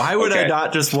 Why would I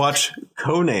not just watch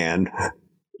Conan?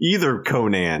 Either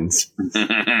Conans.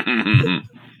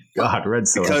 God, Red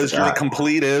Sonja. Because you're a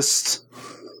completist.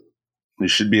 You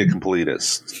should be a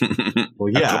completist.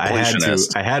 Well, yeah,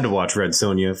 I had to watch Red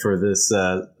Sonja for this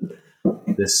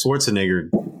Schwarzenegger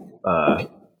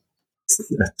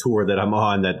tour that I'm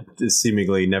on that is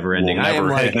seemingly never ending. I am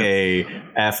like a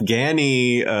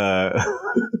Afghani.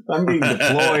 I'm being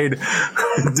deployed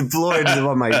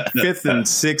on my 5th and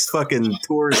 6th fucking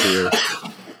tours here.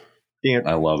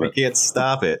 I love it. I can't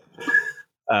stop it.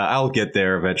 I'll get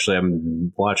there eventually.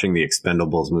 I'm watching the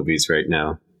Expendables movies right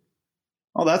now.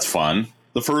 Oh, that's fun.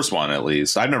 The first one, at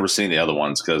least. I've never seen the other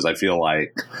ones because I feel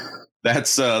like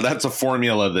that's a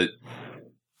formula that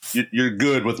you're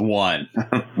good with one.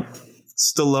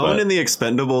 Stallone in the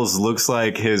Expendables looks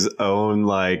like his own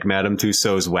like Madame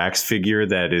Tussauds wax figure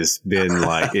that has been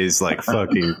like is like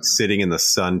fucking sitting in the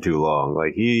sun too long.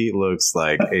 Like he looks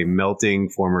like a melting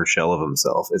former shell of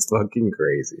himself. It's fucking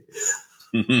crazy.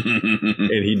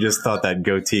 And he just thought that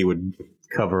goatee would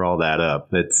cover all that up.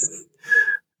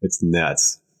 It's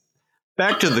nuts.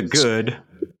 Back to the good.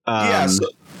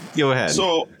 Go ahead.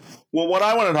 So, what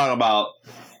I want to talk about,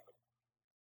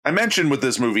 I mentioned with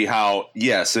this movie how,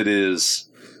 yes, it is.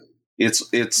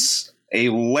 It's a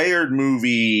layered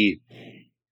movie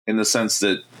in the sense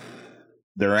that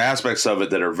there are aspects of it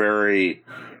that are very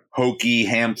hokey,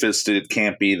 ham-fisted,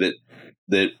 campy,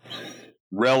 that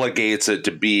relegates it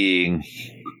to being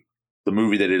the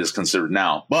movie that it is considered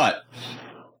now. But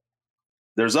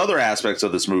there's other aspects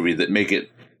of this movie that make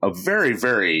it a very,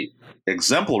 very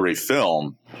exemplary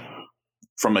film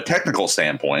from a technical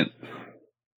standpoint.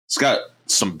 It's got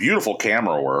some beautiful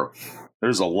camera work.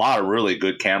 There's a lot of really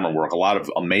good camera work, a lot of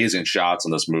amazing shots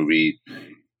in this movie.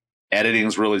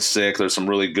 Editing's really sick. There's some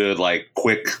really good, like,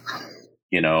 quick,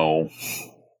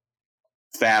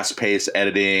 fast-paced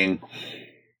editing.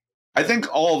 I think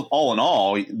all in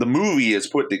all, the movie is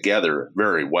put together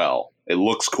very well. It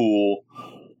looks cool.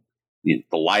 The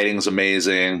lighting's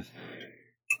amazing.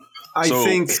 I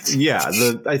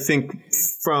think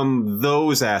from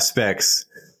those aspects,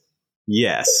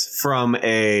 yes. From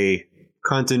a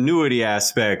continuity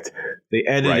aspect, they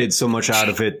edited so much out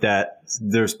of it that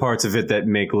there's parts of it that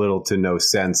make little to no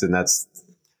sense, and that's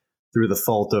through the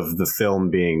fault of the film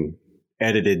being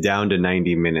edited down to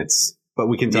 90 minutes. But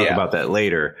we can talk about that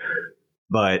later.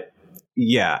 But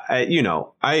yeah,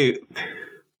 I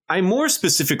more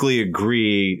specifically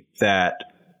agree that.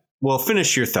 Well,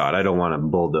 finish your thought. I don't want to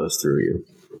bulldoze through you.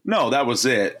 No, that was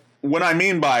it. What I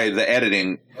mean by the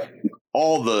editing,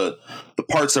 all the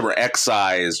parts that were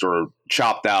excised or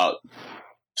chopped out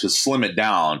to slim it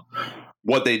down,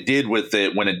 what they did with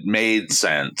it when it made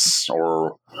sense,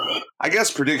 or I guess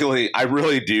particularly, I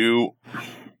really do.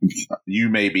 You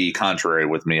may be contrary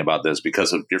with me about this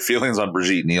because of your feelings on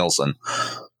Brigitte Nielsen,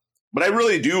 but I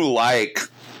really do like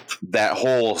that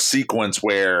whole sequence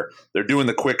where they're doing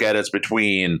the quick edits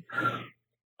between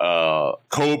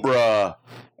Cobra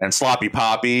and Sloppy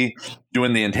Poppy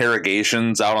doing the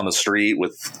interrogations out on the street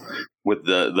with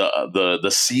the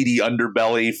seedy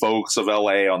underbelly folks of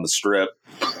LA on the strip.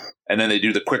 And then they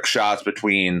do the quick shots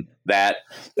between that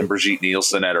and Brigitte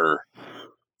Nielsen at her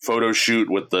photo shoot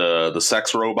with the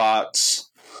sex robots.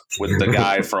 With the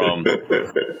guy from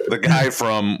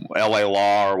LA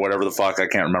Law or whatever the fuck, I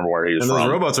can't remember where he was from. And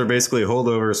those robots are basically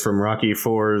holdovers from Rocky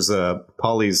IV's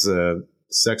Polly's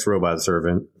sex robot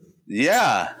servant.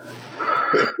 Yeah.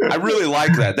 I really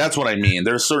like that. That's what I mean.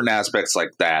 There's certain aspects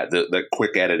like that, the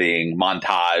quick editing,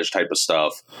 montage type of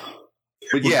stuff.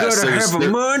 But yes, gotta have a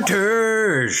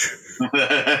montage.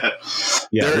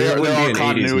 There are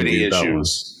continuity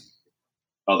issues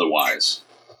otherwise.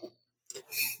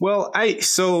 Well, I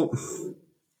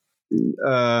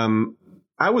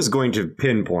was going to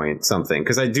pinpoint something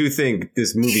because I do think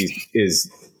this movie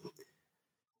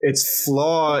its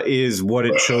flaw is what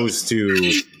it chose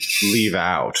to leave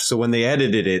out. So when they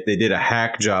edited it, they did a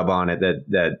hack job on it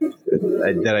that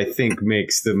I think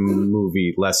makes the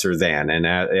movie lesser than and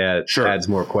adds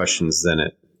more questions than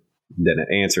it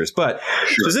answers. But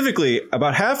specifically,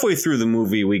 about halfway through the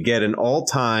movie, we get an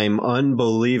all-time,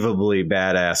 unbelievably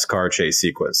badass car chase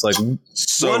sequence. Like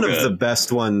one of the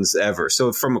best ones ever.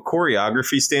 So from a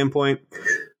choreography standpoint,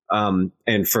 and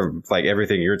from like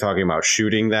everything you're talking about,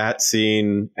 shooting that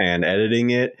scene and editing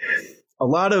it, a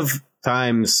lot of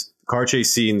times car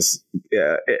chase scenes,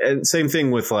 and same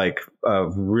thing with like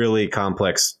really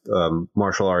complex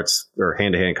martial arts or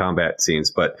hand-to-hand combat scenes,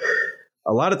 but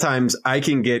a lot of times I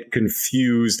can get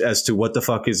confused as to what the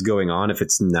fuck is going on if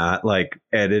it's not like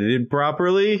edited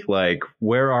properly. Like,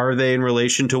 where are they in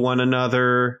relation to one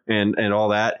another and all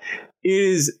that? It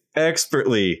is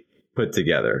expertly put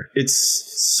together.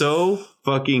 It's so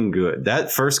fucking good.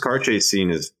 That first car chase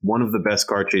scene is one of the best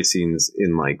car chase scenes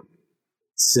in like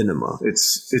cinema.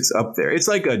 It's up there. It's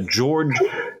like a George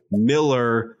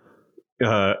Miller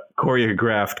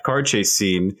choreographed car chase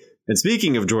scene. And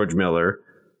speaking of George Miller,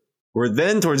 we're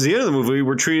then towards the end of the movie,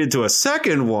 we're treated to a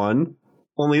second one.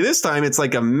 Only this time it's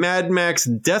like a Mad Max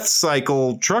death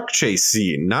cycle truck chase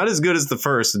scene. Not as good as the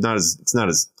first. It's not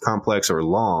as complex or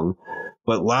long,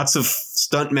 but lots of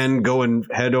stuntmen going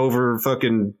head over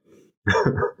the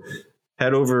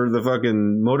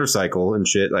fucking motorcycle and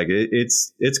shit. Like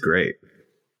it's great.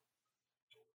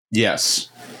 Yes,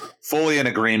 fully in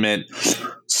agreement.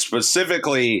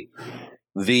 Specifically,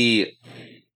 the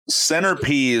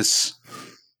centerpiece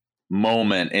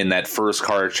moment in that first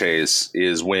car chase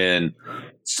is when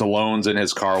Stallone's in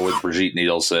his car with Brigitte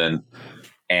Nielsen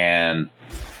and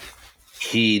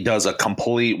he does a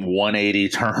complete 180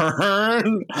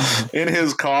 turn in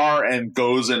his car and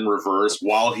goes in reverse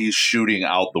while he's shooting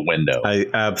out the window. I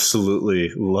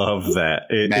absolutely love that.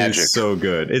 It is so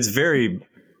good. It's very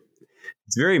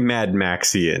Mad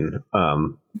Maxian,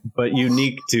 but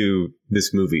unique to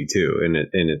this movie too, in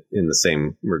the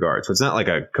same regard. So it's not like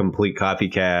a complete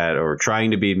copycat or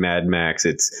trying to be Mad Max.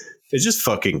 It's just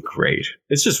fucking great.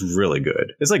 It's just really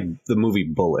good. It's like the movie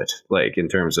Bullet, like in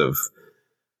terms of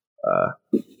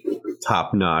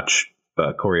top notch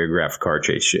choreographed car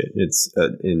chase shit. It's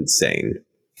insane.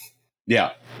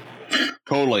 Yeah,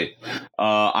 totally.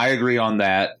 I agree on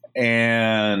that.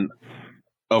 And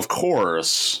of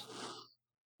course,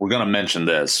 we're going to mention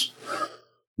this.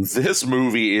 This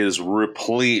movie is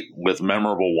replete with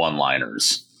memorable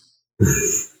one-liners. The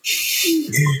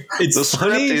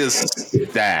script is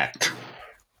stacked.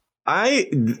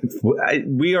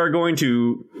 We are going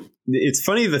to. It's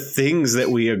funny the things that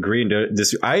we agree to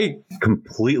disagree. I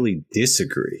completely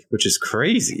disagree, which is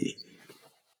crazy.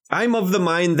 I'm of the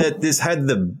mind that this had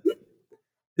the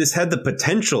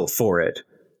potential for it.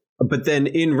 But then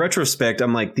in retrospect,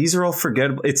 I'm like, these are all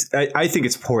forgettable. I think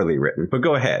it's poorly written, but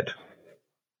go ahead.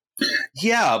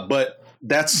 Yeah, but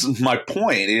that's my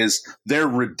point is they're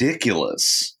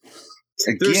ridiculous.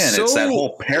 Again, it's that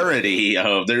whole parody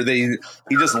of he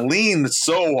just leaned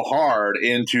so hard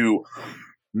into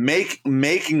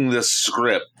making this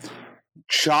script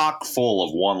chock full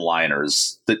of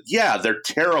one-liners that, yeah, they're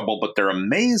terrible, but they're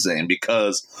amazing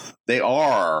because they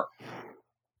are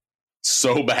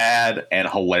so bad and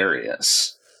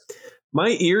hilarious.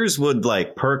 My ears would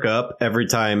like perk up every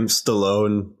time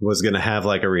Stallone was going to have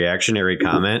like a reactionary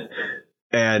comment.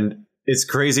 And it's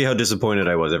crazy how disappointed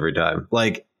I was every time.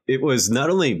 Like, it was not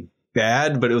only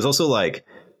bad, but it was also like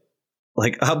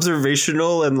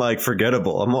observational and like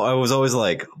forgettable. I was always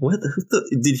like, what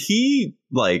did he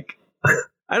like?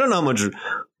 I don't know how much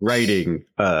writing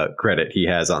credit he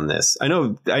has on this. I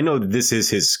know this is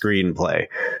his screenplay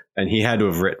and he had to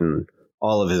have written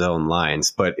all of his own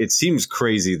lines, but it seems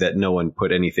crazy that no one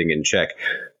put anything in check.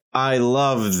 I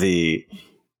love the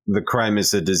crime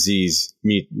is a disease,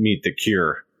 meet the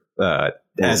cure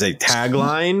as a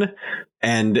tagline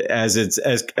and as it's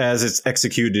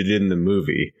executed in the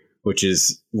movie, which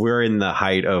is we're in the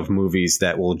height of movies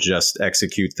that will just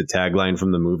execute the tagline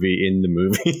from the movie in the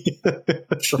movie.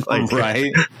 Like,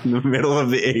 right in the middle of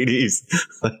the 80s.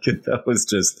 Like that was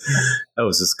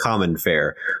just common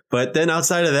fare. But then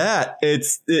outside of that,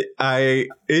 it's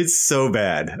so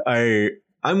bad.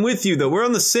 I'm with you though. We're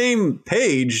on the same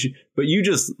page, but you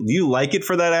like it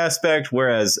for that aspect,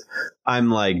 whereas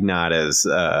I'm like not as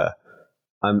I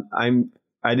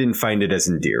didn't find it as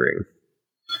endearing.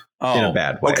 In a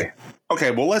bad way.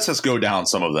 Okay, well, let's just go down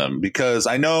some of them because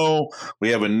I know we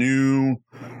have a new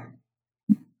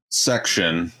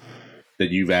section that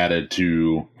you've added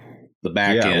to the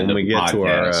back end of the podcast. When we get to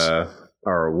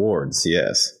our awards,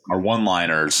 yes. Our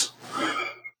one-liners.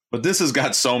 But this has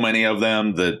got so many of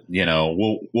them that, you know,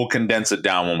 we'll condense it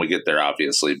down when we get there,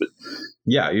 obviously. But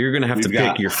yeah, you're going to have to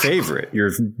pick your favorite.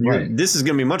 Right. This is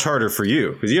going to be much harder for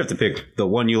you because you have to pick the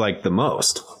one you like the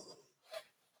most.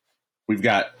 We've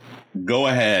got Go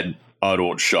Ahead, I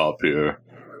Don't Shop Here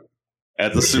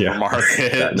at the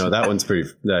supermarket. Yeah. That one's pretty.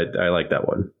 I like that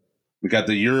one. We got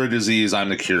the You're a Disease, I'm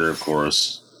the Cure, of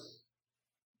course,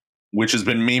 which has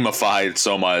been memified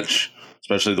so much,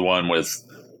 especially the one with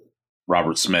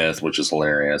Robert Smith, which is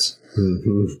hilarious.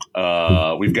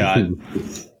 Mm-hmm. We've got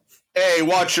Hey,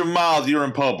 watch your mouth, you're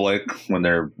in public, when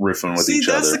they're riffing with each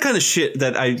other. That's the kind of shit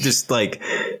that I just like.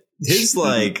 His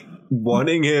like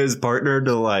wanting his partner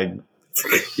to like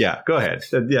Yeah, go ahead.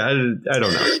 Yeah, I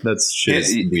don't know. That's shit.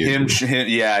 Him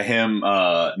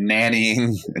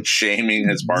nannying and shaming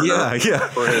his partner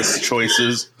for his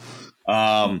choices.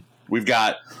 We've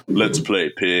got Let's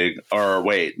Play Pig. Or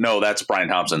wait, no, that's Brian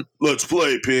Thompson. Let's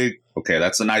Play Pig. Okay,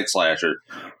 that's the Night Slasher.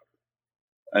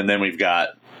 And then we've got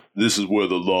This Is Where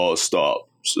the Law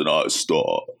Stops and I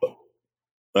Stop.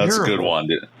 That's a good one,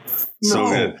 dude. So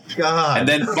good. God. And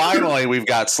then finally, we've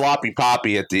got Sloppy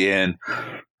Poppy at the end,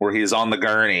 where he's on the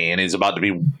gurney and he's about to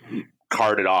be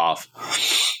carted off.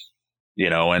 You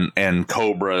know, and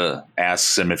Cobra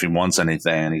asks him if he wants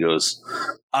anything, and he goes,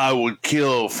 "I would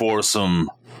kill for some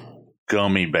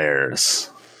gummy bears."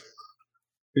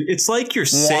 It's like you're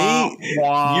saying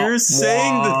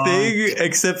the thing,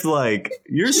 except like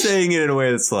you're saying it in a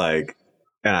way that's like,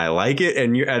 and I like it,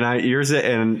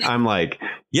 and I'm like,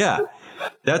 yeah,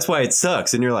 that's why it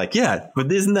sucks, and you're like, yeah,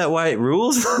 but isn't that why it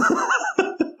rules?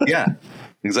 Yeah,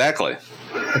 exactly.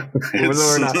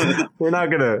 We're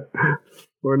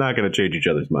not gonna change each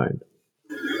other's mind.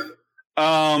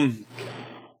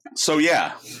 So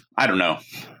yeah, I don't know.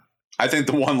 I think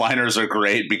the one-liners are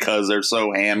great because they're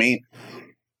so hammy.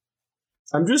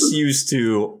 I'm just used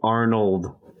to Arnold.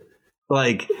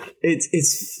 Like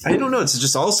it's I don't know. It's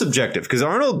just all subjective because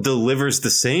Arnold delivers the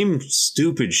same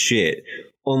stupid shit.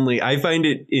 Only I find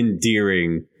it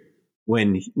endearing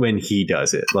when he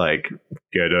does it. Like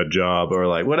get a job or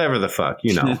like whatever the fuck,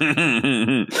 you know.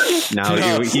 Now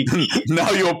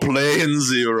you're playing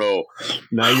zero.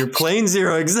 Now you're playing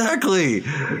zero. Exactly.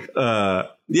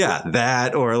 Yeah,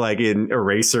 that or like in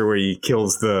Eraser where he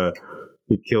kills the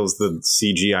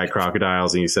CGI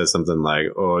crocodiles and he says something like,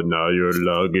 "Oh, now your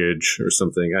luggage" or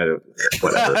something. I don't,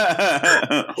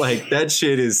 whatever. Like that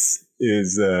shit is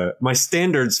my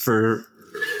standards for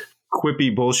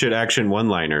quippy bullshit action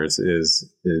one-liners is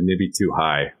maybe too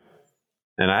high,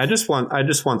 and I just want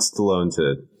Stallone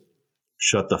to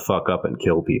shut the fuck up and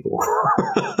kill people.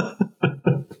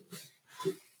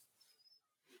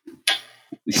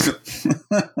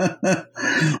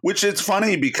 Which is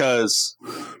funny because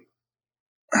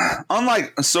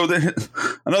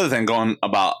another thing going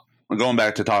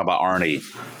back to talk about Arnie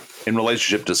in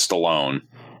relationship to Stallone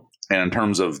and in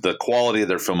terms of the quality of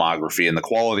their filmography and the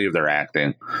quality of their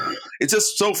acting, it's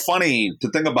just so funny to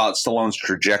think about Stallone's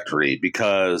trajectory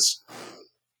because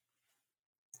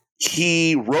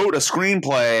he wrote a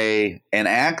screenplay and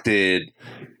acted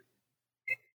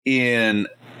in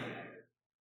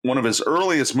one of his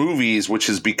earliest movies, which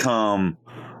has become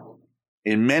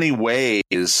in many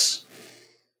ways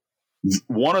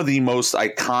one of the most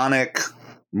iconic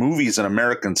movies in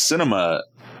American cinema,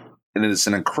 and it's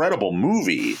an incredible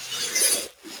movie.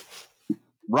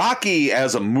 Rocky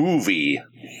as a movie,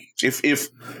 if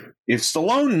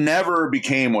Stallone never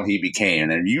became what he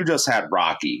became, and you just had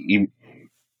Rocky,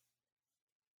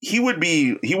 he would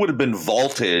have been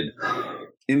vaulted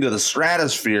into the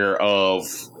stratosphere of,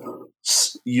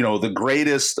 you know, the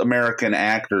greatest American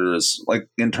actors, like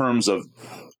in terms of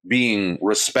being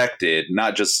respected,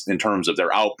 not just in terms of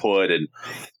their output and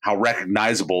how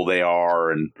recognizable they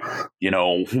are and, you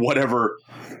know, whatever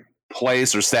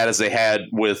place or status they had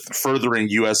with furthering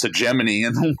U.S. hegemony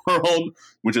in the world,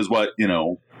 which is what, you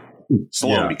know,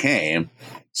 Stallone became.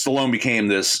 Stallone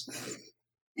became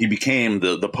he became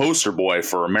the poster boy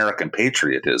for American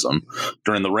patriotism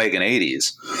during the Reagan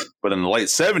 80s. But in the late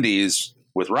 70s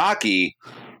with Rocky,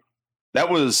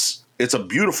 it's a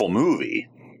beautiful movie.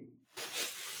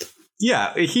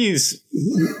 Yeah, he's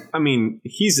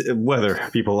whether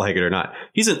people like it or not,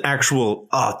 he's an actual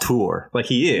auteur. Like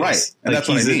he is. Right. And like that's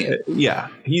what I mean.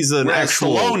 He's an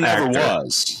actual Stallone never actor.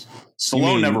 was.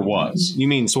 Stallone never was. You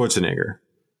mean Schwarzenegger?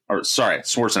 Or sorry,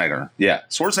 Schwarzenegger. Yeah,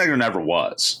 Schwarzenegger never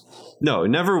was. No, it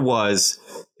never was.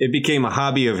 It became a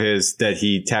hobby of his that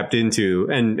he tapped into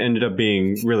and ended up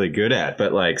being really good at.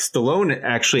 But like Stallone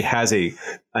actually has a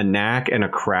knack and a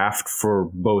craft for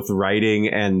both writing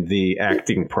and the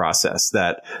acting process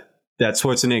that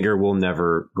Schwarzenegger will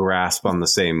never grasp on the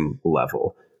same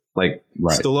level. Like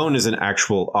Stallone is an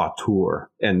actual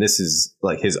auteur, and this is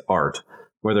like his art.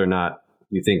 Whether or not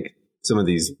you think some of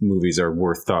these movies are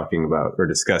worth talking about or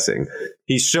discussing,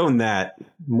 he's shown that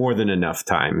more than enough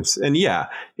times. And yeah,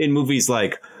 in movies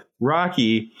like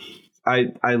Rocky, I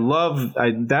love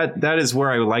that is where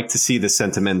I would like to see the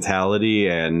sentimentality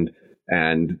and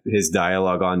his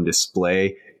dialogue on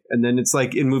display. And then it's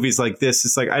like in movies like this,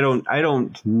 it's like I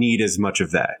don't need as much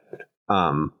of that.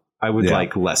 I would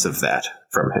like less of that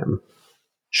from him.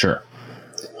 Sure.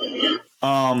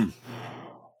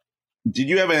 Did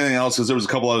you have anything else? Because there was a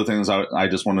couple other things I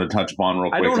just wanted to touch upon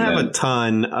real quick. I don't have a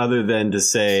ton other than to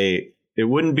say it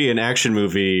wouldn't be an action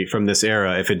movie from this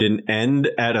era if it didn't end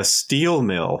at a steel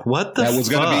mill. What the fuck? That was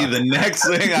going to be the next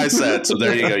thing I said. So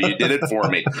there you go. You did it for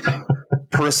me.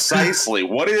 Precisely.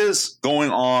 What is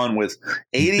going on with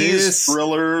 80s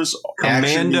thrillers,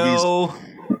 action movies? Commando,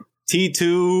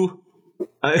 T2.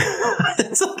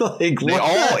 It's like, they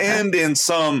all end in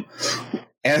some,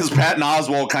 as Patton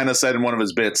Oswalt kind of said in one of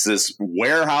his bits, this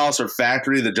warehouse or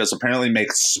factory that just apparently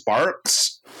makes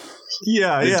sparks.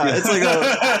 Yeah.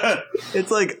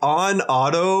 It's like on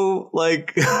auto,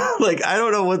 like I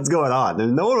don't know what's going on.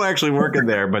 There's no one actually working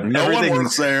there, but no one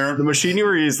works there. The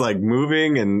machinery is like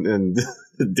moving and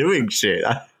doing shit.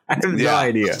 I have no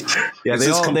idea. Yeah,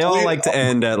 they all like to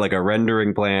end at like a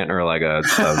rendering plant or like a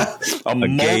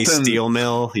gay steel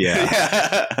mill.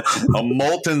 Yeah. A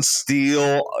molten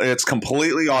steel. It's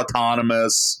completely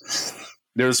autonomous.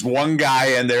 There's one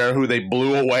guy in there who they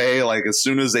blew away like as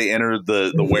soon as they entered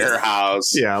the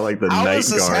warehouse. Yeah, like the How night is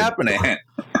this guard. happening?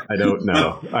 I don't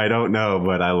know,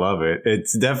 but I love it.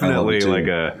 It's definitely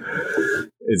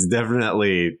it's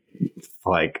definitely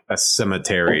like a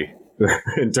cemetery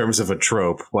in terms of a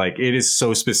trope. Like, it is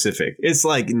so specific. It's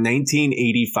like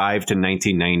 1985 to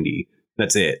 1990.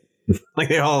 That's it. Like,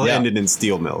 they all ended in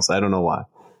steel mills. I don't know why.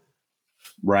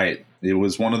 Right. It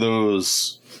was one of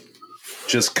those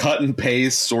just cut and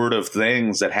paste sort of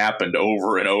things that happened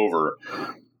over and over.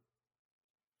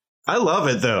 I love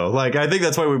it though. Like, I think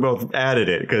that's why we both added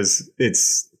it, because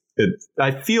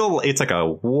I feel it's like a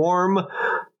warm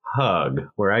hug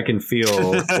where I can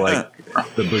feel like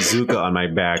the bazooka on my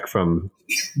back from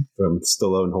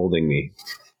Stallone holding me.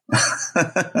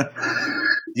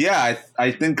 Yeah,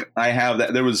 I think I have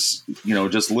that. There was,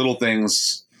 just little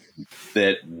things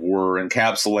that were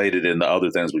encapsulated in the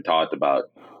other things we talked about.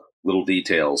 Little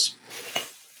details.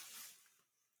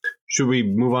 Should we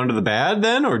move on to the bad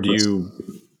then, or do you?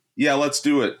 Yeah, let's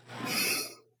do it.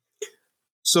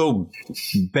 So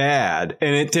bad,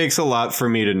 and it takes a lot for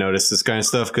me to notice this kind of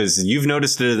stuff because you've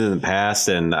noticed it in the past,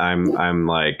 and I'm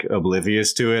like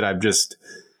oblivious to it. I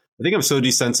think I'm so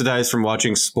desensitized from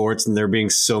watching sports and there being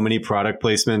so many product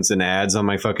placements and ads on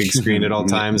my fucking screen at all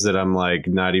times that I'm like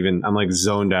I'm like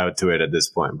zoned out to it at this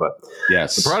point. But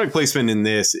yes, the product placement in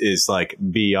this is like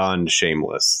beyond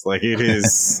shameless. Like, it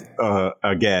is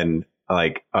again,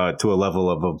 like to a level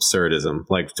of absurdism,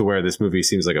 like to where this movie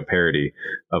seems like a parody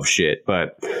of shit.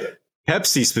 But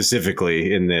Pepsi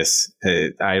specifically in this,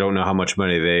 I don't know how much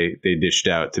money they dished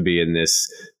out to be in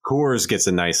this. Coors gets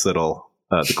a nice little.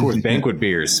 The Coors Banquet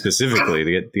beers specifically,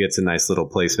 gets a nice little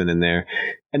placement in there.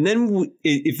 And then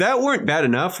if that weren't bad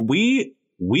enough, we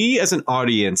as an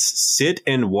audience sit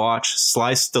and watch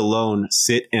Sly Stallone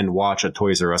sit and watch a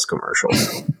Toys R Us commercial.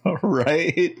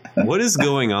 Right. What is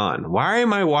going on? Why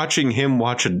am I watching him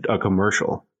watch a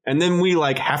commercial? And then we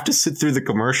like have to sit through the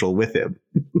commercial with him.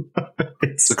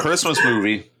 It's a Christmas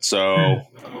movie, so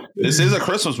this is a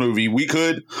Christmas movie. We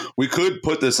could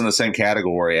put this in the same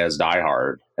category as Die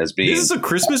Hard as being. This is a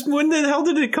Christmas. When the hell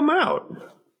did it come out?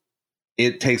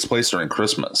 It takes place during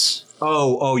Christmas.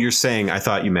 Oh, you're saying? I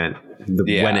thought you meant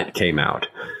when it came out.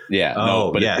 Yeah,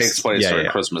 but it takes place during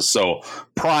Christmas. So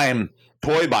prime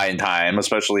toy buying time,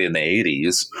 especially in the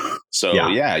 80s. So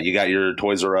yeah, you got your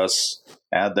Toys R Us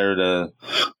ad there to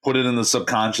put it in the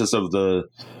subconscious of the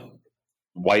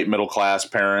white middle class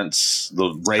parents.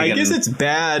 The Reagan, I guess it's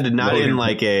bad, not in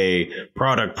like a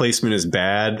product placement is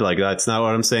bad. Like, that's not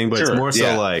what I'm saying, but it's more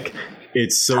so like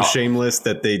it's so shameless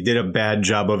that they did a bad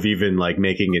job of even like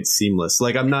making it seamless.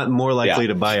 Like, I'm not more likely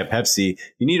to buy a Pepsi.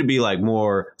 You need to be like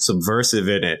more subversive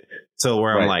in it. So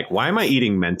where I'm like, why am I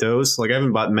eating Mentos? Like, I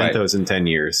haven't bought Mentos in 10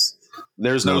 years.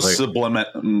 There's no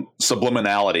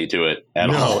subliminality to it at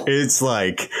all. No, it's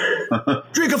like,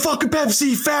 drink a fucking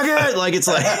Pepsi, faggot. Like, it's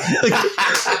like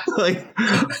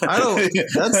I don't.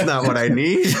 That's not what I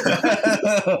need.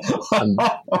 I'm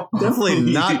definitely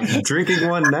not drinking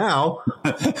one now.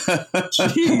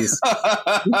 Jeez.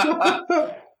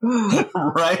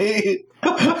 Right?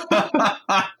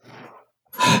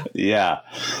 Yeah,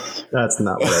 that's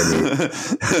not what I need.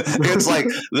 It's like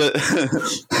the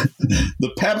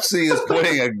Pepsi is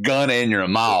putting a gun in your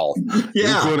mouth.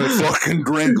 Yeah, you're gonna fucking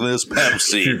drink this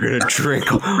Pepsi. You're gonna drink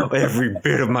every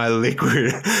bit of my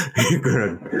liquid. You're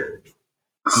gonna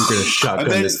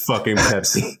shotgun this fucking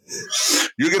Pepsi.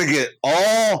 You're gonna get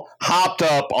all hopped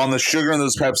up on the sugar in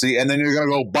this Pepsi, and then you're gonna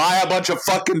go buy a bunch of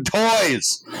fucking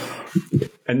toys.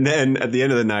 And then at the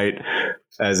end of the night,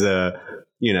 as a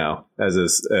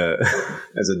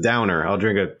downer, I'll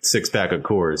drink a 6-pack of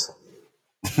Coors.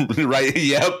 Right?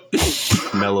 Yep.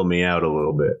 Mellow me out a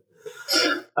little bit.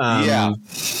 Yeah.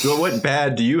 So what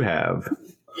bad do you have?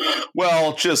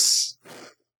 Well, just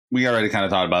we already kind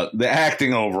of talked about the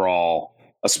acting overall,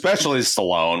 especially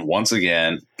Stallone. Once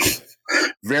again,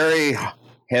 very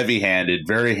heavy-handed,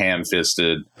 very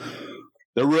ham-fisted.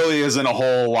 There really isn't a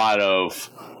whole lot of.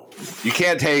 You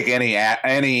can't take any.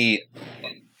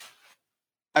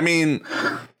 I mean,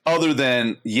 other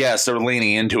than yes, they're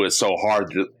leaning into it so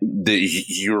hard that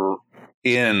you're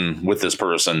in with this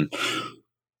person,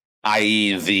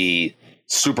 i.e., the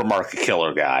supermarket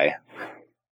killer guy.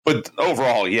 But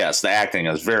overall, yes, the acting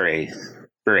is very,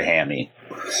 very hammy.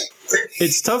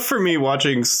 It's tough for me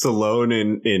watching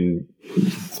Stallone in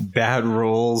bad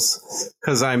roles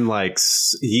because I'm like,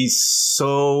 he's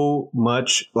so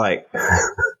much like.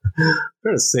 I'm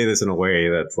trying to say this in a way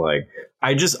that's like,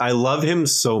 I love him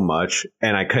so much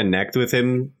and I connect with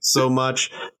him so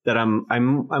much that I'm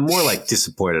more like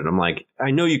disappointed. I'm like,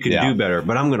 I know you could do better,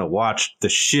 but I'm gonna watch the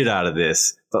shit out of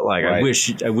this. But like, right.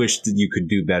 I wish that you could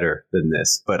do better than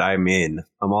this. But I'm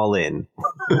all in.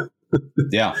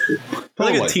 Yeah,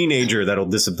 totally. Like a teenager that'll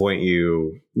disappoint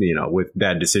you, with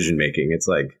bad decision making. It's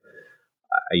like,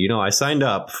 I signed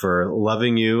up for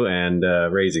loving you and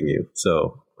raising you,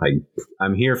 so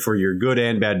I'm here for your good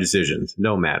and bad decisions,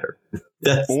 no matter.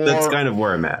 That's kind of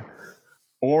where I'm at.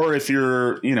 Or if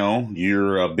you're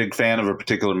a big fan of a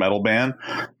particular metal band,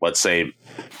 let's say,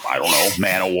 I don't know,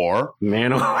 Manowar.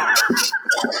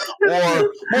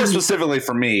 Or more specifically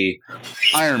for me,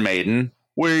 Iron Maiden,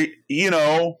 where,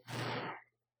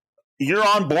 you're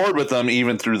on board with them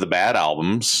even through the bad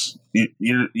albums.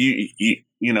 You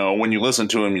when you listen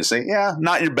to them, you say, yeah,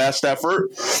 not your best effort,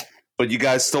 but you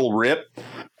guys still rip,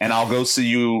 and I'll go see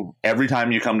you every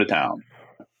time you come to town.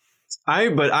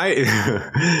 In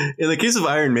the case of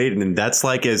Iron Maiden, that's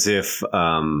like as if,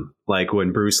 like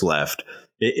when Bruce left,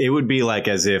 it would be like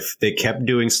as if they kept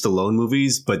doing Stallone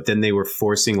movies, but then they were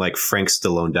forcing like Frank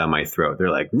Stallone down my throat.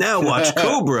 They're like, now watch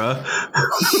Cobra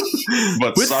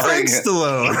but with Frank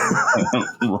Stallone.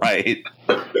 Right.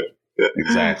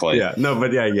 Exactly. Yeah. No,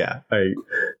 but yeah. I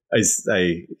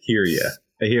hear you.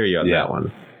 I hear you on that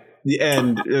one.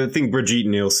 And I think Brigitte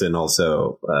Nielsen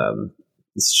also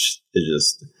is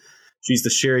just. She's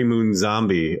the Sherry Moon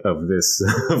Zombie of this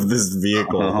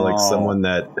vehicle, like someone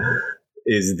that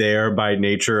is there by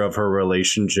nature of her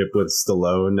relationship with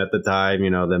Stallone at the time,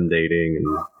 them dating and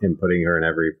him putting her in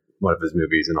every one of his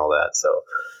movies and all that. So,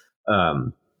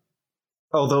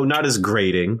 although not as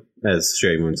grating as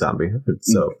Sherry Moon Zombie,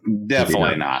 so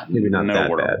definitely not. Maybe not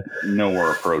that bad.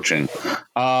 Nowhere approaching.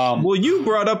 Well, you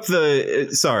brought up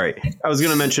sorry, I was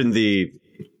going to mention the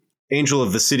Angel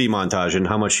of the City montage and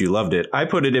how much you loved it. I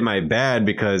put it in my bad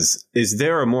because is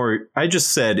there a more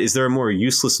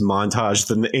useless montage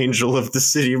than the Angel of the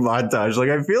City montage? Like,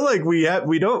 I feel like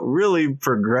we don't really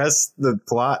progress the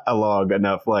plot along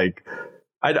enough. Like,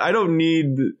 I don't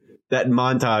need that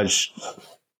montage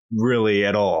really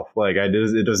at all. Like,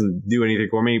 it doesn't do anything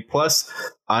for me. Plus,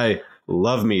 I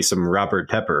love me some Robert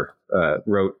Tepper.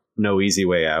 Wrote No Easy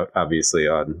Way Out, obviously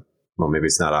maybe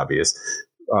it's not obvious.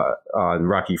 On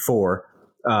Rocky IV.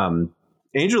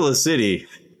 Angel of the City,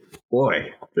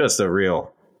 boy, just a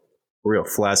real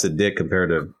flaccid dick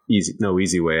compared to No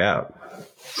Easy Way Out.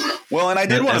 Well, and I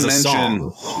did want to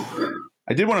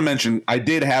mention I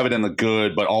did have it in the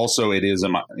good, but also it is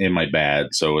in my bad,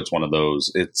 so it's one of those.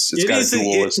 It's got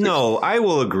dualistic. No, I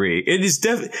will agree. It is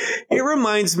it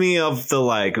reminds me of the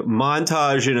like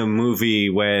montage in a movie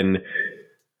when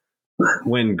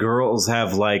girls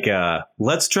have like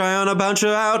let's try on a bunch of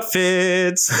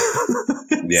outfits.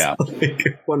 Yeah.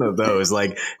 Like one of those,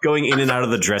 like going in and out of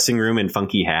the dressing room in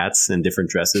funky hats and different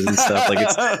dresses and stuff. Like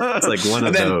it's like one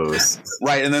of those.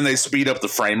 Right. And then they speed up the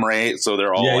frame rate. So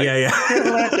they're all yeah. Yeah.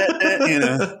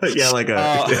 Like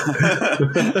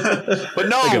but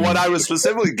no, like what I was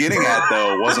specifically getting at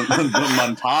though, wasn't the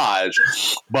montage,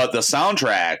 but the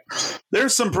soundtrack.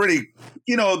 There's some pretty,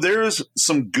 there's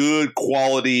some good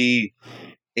quality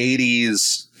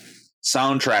 80s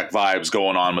soundtrack vibes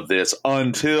going on with this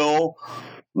until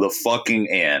the fucking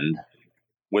end,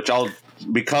 which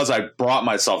because I brought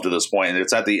myself to this point, and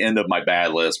it's at the end of my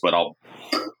bad list, but we're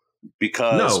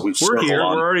here. We're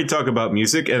already talking about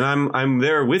music, and I'm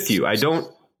there with you.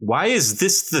 Why is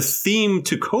this the theme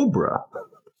to Cobra?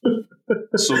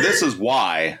 So this is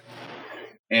why.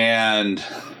 And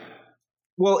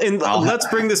well, let's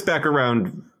bring this back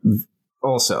around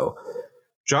also.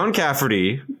 John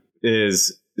Cafferty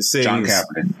sings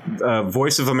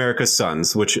Voice of America's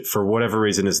Sons, which for whatever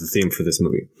reason is the theme for this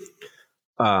movie.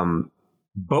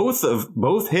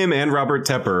 Both him and Robert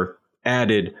Tepper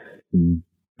added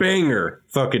banger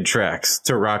fucking tracks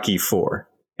to Rocky IV.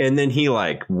 And then he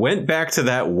like went back to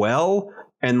that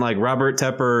and like Robert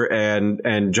Tepper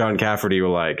and John Cafferty were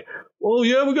like, well,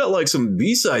 yeah, we got like some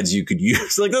B-sides you could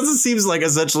use. Like, that seems like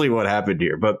essentially what happened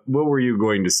here. But what were you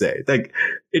going to say? Like,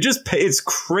 it's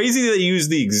crazy that they use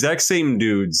the exact same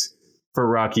dudes for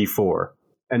Rocky 4,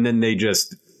 and then they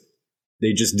just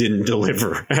didn't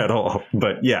deliver at all.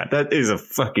 But yeah, that is a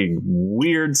fucking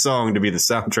weird song to be the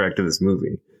soundtrack to this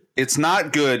movie. It's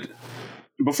not good.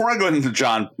 Before I go into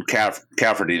John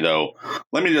Cafferty, though,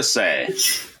 let me just say,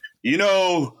 you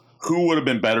know who would have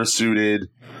been better suited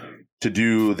to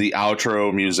do the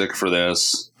outro music for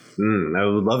this? I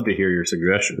would love to hear your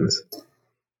suggestions.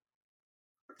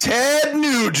 Ted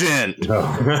Nugent. No.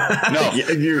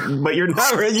 But you're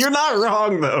not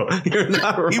wrong, though. You're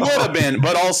not wrong. He would have been,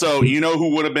 but also, you know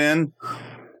who would have been?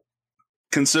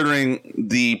 Considering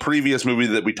the previous movie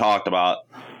that we talked about,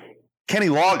 Kenny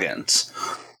Loggins.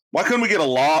 Why couldn't we get a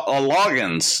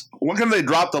Loggins? Why couldn't they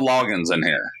drop the Loggins in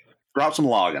here? Drop some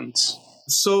Loggins.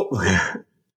 So,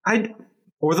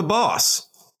 or the Boss,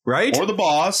 right? Or the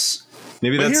Boss.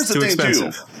 Maybe but that's too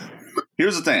expensive.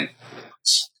 Here's the thing.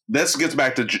 This gets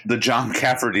back to the John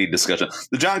Cafferty discussion.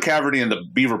 The John Cafferty and the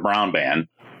Beaver Brown Band,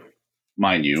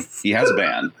 mind you, he has a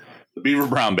band. The Beaver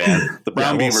Brown Band, the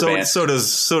Brown Beaver Band. So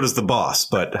does the Boss,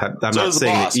 but I'm not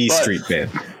saying the E Street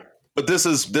Band. But this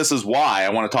is why I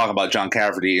want to talk about John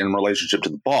Cafferty in relationship to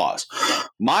the Boss.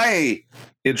 My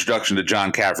introduction to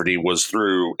John Cafferty was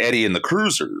through Eddie and the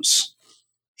Cruisers.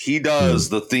 He does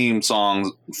the theme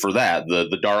song for that,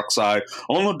 the Dark Side.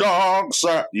 On the Dark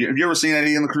Side. Have you ever seen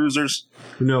Eddie and the Cruisers?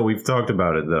 No, we've talked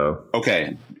about it, though.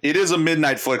 Okay. It is a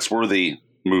Midnight Flicks worthy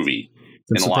movie.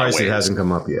 I'm surprised it hasn't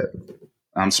come up yet.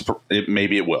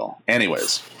 Maybe it will.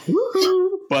 Anyways.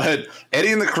 But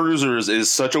Eddie and the Cruisers is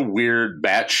such a weird,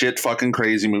 batshit fucking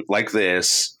crazy movie like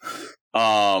this,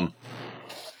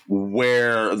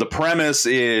 where the premise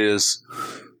is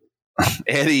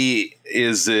Eddie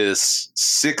is this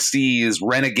 60s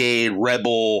renegade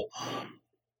rebel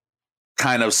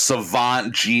kind of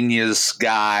savant genius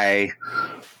guy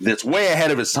that's way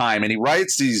ahead of his time, and he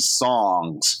writes these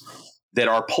songs that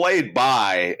are played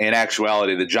by, in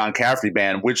actuality, the John Cafferty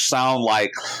Band, which sound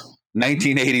like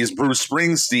 1980s Bruce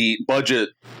Springsteen budget,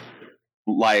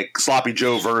 like Sloppy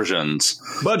Joe versions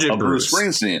budget of Bruce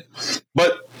Springsteen.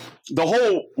 But the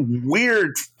whole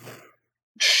weird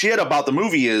shit about the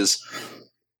movie is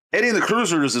Eddie and the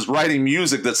Cruisers is writing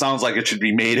music that sounds like it should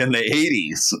be made in the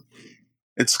 80s.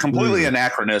 It's completely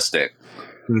anachronistic.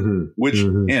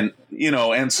 And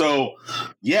so,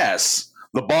 yes,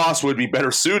 the Boss would be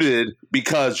better suited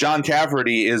because John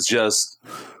Cafferty is just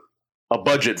a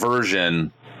budget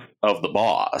version of the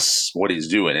Boss, what he's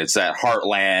doing. It's that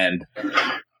heartland,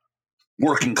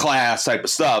 working class type of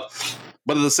stuff.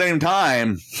 But at the same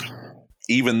time,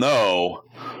 even though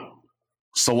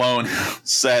Stallone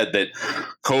said that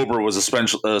Cobra was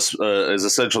is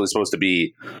essentially supposed to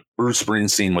be Bruce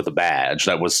Springsteen with a badge,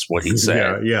 that was what he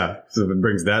said. Yeah. So it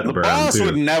brings that the Boss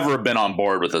would never have been on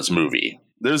board with this movie.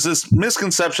 There's this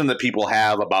misconception that people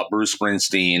have about Bruce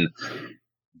Springsteen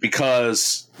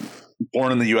because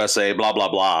born in the USA, blah, blah,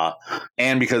 blah,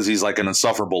 and because he's like an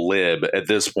insufferable lib at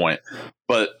this point.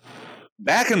 But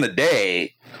back in the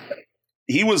day,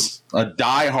 he was a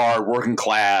diehard working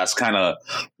class kind of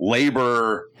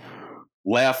labor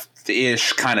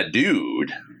left-ish kind of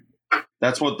dude.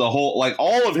 That's what the whole, like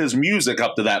all of his music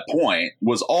up to that point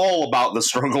was all about the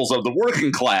struggles of the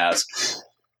working class.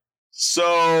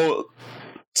 So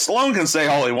Stallone can say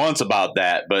all he wants about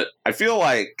that, but I feel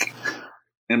like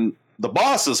in the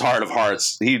Boss's heart of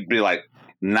hearts, he'd be like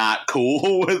not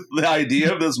cool with the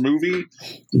idea of this movie.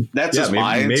 That's just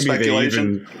my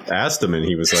speculation. They even asked him, and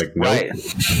he was like, "Nope." Right.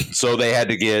 So they had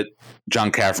to get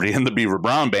John Cafferty and the Beaver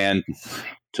Brown Band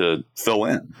to fill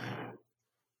in.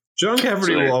 John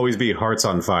Cafferty will always be Hearts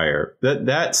on Fire.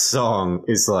 That song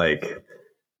is like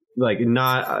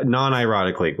not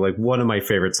non-ironically like one of my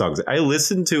favorite songs. I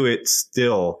listen to it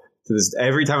still to this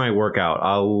every time I work out.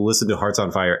 I'll listen to Hearts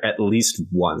on Fire at least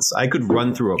once. I could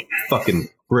run through a fucking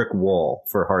brick wall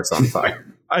for Hearts on Fire.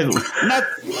 I'm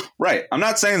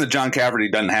not saying that John Cafferty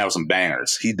doesn't have some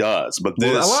bangers. He does, but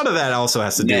a lot of that also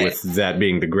has to do with that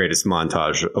being the greatest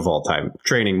montage of all time,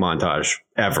 training montage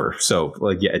ever. So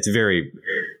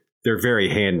they're very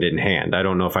hand in hand. I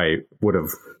don't know if I would have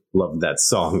loved that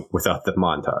song without the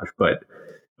montage, but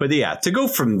yeah, to go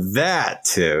from that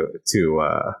to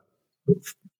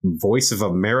Voice of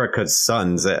America's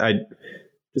Sons, I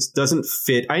just doesn't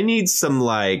fit. I need some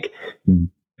like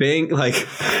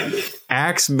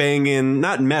axe banging,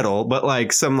 not metal, but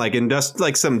like some like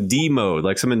some D mode,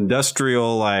 like some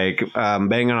industrial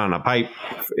banging on a pipe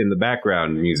in the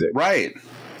background music. Right.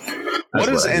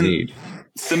 That's what I need.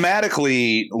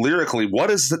 Thematically, lyrically, what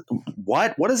does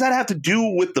that have to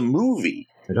do with the movie?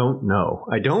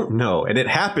 I don't know. And it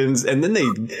happens, and then they,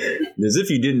 as if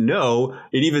you didn't know,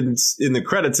 it even in the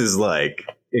credits is like,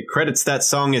 it credits that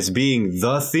song as being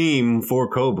the theme for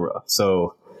Cobra.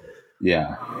 So,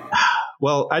 yeah.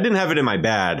 Well, I didn't have it in my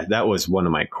bad. That was one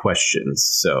of my questions.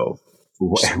 So,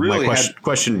 really my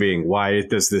question being, why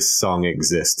does this song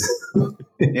exist?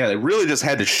 Yeah, they really just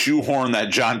had to shoehorn that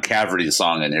John Cafferty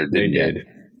song in here, didn't they? Did.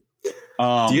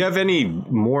 Do you have any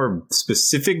more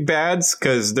specific bads?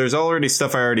 Because there's already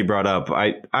stuff I already brought up.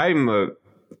 I'm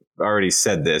already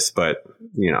said this, but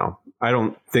I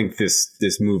don't think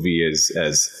this movie is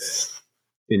as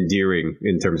endearing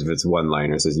in terms of its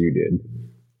one-liners as you did.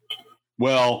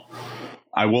 Well,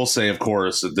 I will say, of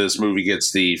course, that this movie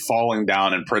gets the Falling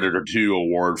Down in Predator 2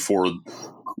 award for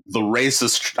the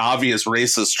obvious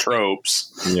racist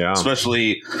tropes,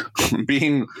 especially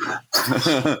being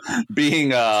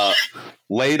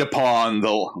laid upon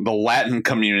the Latin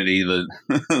community, the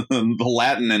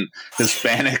Latin and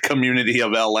Hispanic community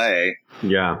of LA.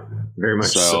 Yeah, very much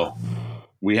so.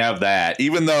 We have that,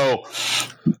 even though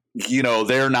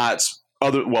they're not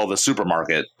the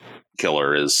supermarket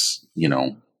killer is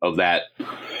of that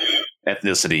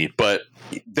ethnicity, but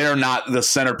they're not the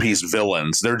centerpiece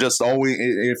villains. They're just always,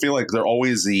 I feel like they're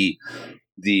always the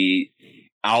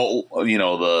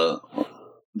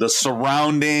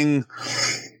surrounding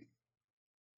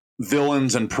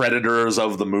villains and predators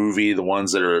of the movie, the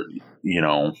ones that are,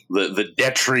 the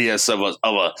detritus of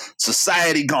a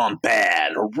society gone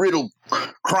bad, a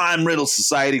crime riddled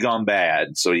society gone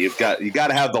bad. So you got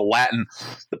to have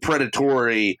the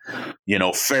predatory,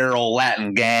 feral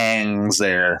Latin gangs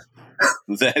there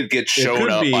that get showed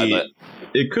up by the.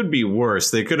 It could be worse.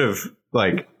 They could have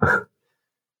at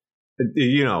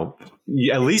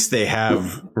least they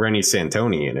have Rennie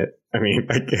Santoni in it. I mean,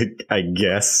 I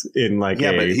guess in but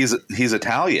he's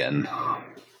Italian.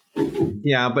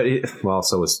 Yeah, but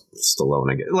so was Stallone.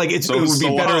 I guess it would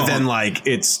be better than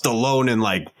it's Stallone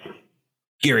and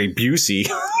Gary Busey.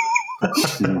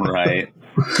 Right.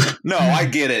 No, I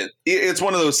get it. It's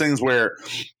one of those things where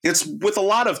it's with a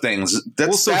lot of things.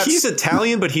 He's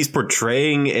Italian, but he's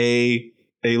portraying a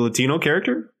Latino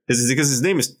character. Because his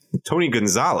name is Tony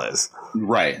Gonzalez.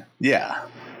 Right. Yeah.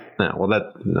 No, well,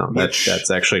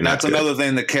 that's actually not. That's good. Another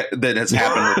thing that has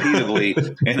happened repeatedly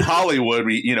in Hollywood.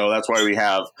 That's why we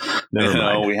have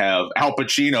we have Al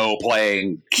Pacino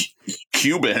playing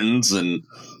Cubans and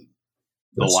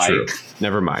the like. True.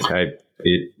 Never mind.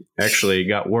 It actually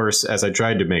got worse as I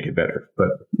tried to make it better, but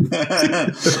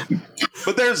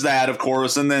but there's that, of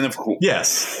course, and then of course,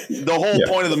 yes, the whole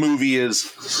point of the movie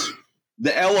is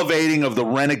the elevating of the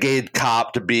renegade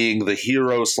cop to being the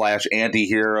hero /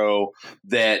 anti-hero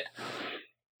that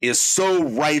is so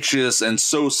righteous and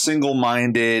so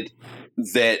single-minded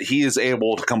that he is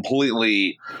able to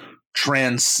completely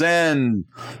transcend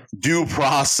due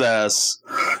process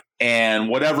and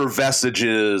whatever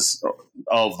vestiges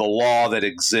of the law that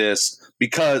exists,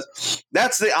 because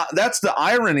that's the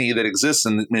irony that exists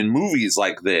in movies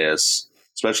like this,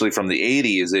 especially from the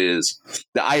 80s, is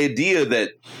the idea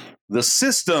that the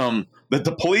system that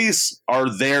the police are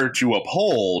there to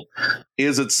uphold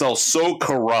is itself so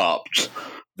corrupt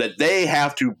that they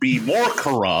have to be more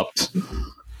corrupt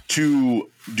to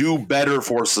do better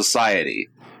for society.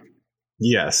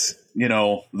 Yes.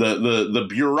 The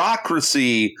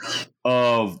bureaucracy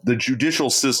of the judicial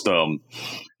system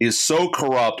is so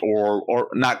corrupt or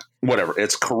not, whatever.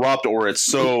 It's corrupt or it's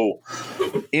so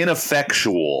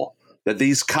ineffectual that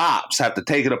these cops have to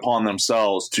take it upon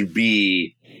themselves to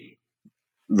be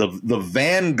the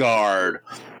vanguard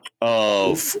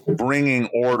of bringing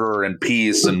order and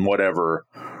peace and whatever.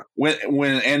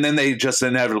 And then they just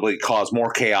inevitably cause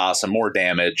more chaos and more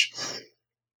damage,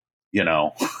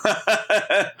 and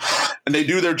they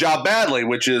do their job badly,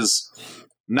 which is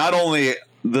not only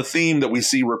the theme that we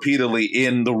see repeatedly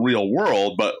in the real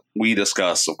world, but we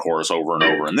discuss, of course, over and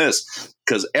over in this,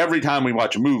 because every time we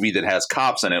watch a movie that has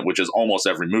cops in it, which is almost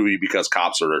every movie because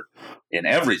cops are in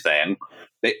everything,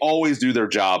 they always do their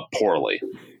job poorly.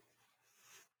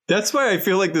 That's why I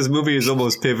feel like this movie is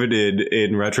almost pivoted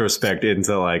in retrospect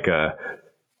into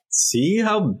see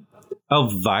how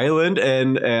violent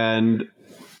and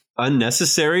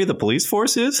unnecessary the police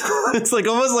force is. It's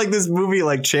almost like this movie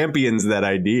champions that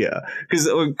idea, because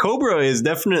Cobra is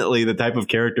definitely the type of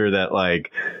character that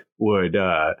would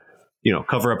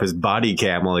cover up his body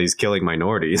cam while he's killing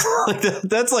minorities.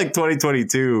 That's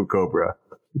 2022 Cobra.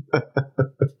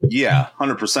 Yeah,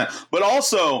 100%. But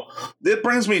also, it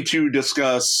brings me to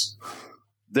discuss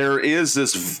there is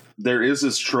this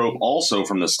trope also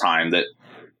from this time that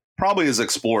probably is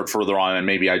explored further on, and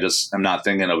maybe I just am not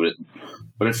thinking of it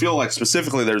But I feel like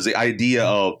specifically there's the idea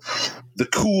of the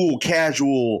cool,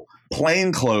 casual,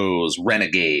 plainclothes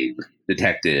renegade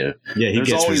detective. Yeah, he There's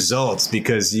gets always- results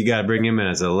because you got to bring him in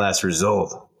as a last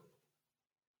result.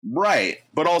 Right.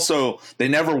 But also, they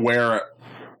never wear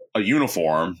a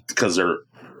uniform because they're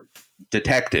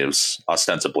detectives,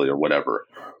 ostensibly, or whatever.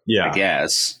 Yeah. I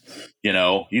guess. You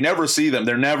know, you never see them.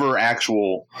 They're never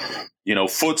actual, you know,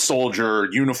 foot soldier,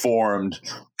 uniformed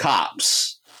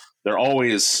cops. They're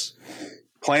always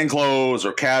plainclothes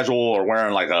or casual or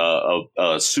wearing like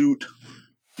a suit.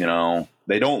 You know,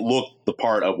 they don't look the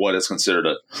part of what is considered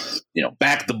a, you know,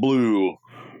 back the blue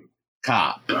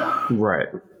cop. Right.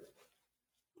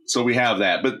 So we have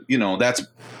that. But, you know, that's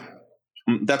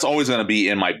always going to be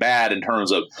in my bad in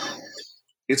terms of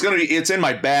it's in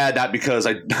my bad, not because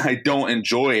I don't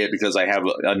enjoy it, because I have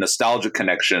a nostalgic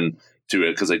connection to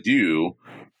it, because I do.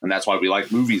 And that's why we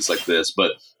like movies like this.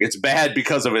 But it's bad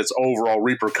because of its overall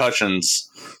repercussions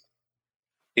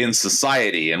in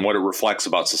society and what it reflects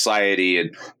about society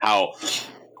and how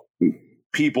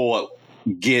people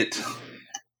get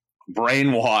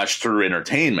brainwashed through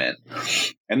entertainment.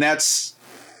 And that's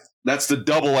the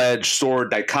double-edged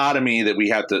sword dichotomy that we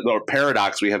have to, or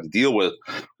paradox we have to deal with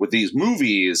these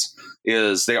movies,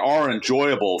 is they are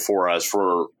enjoyable for us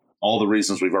for all the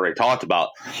reasons we've already talked about,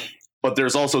 but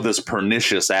there's also this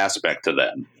pernicious aspect to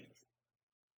them,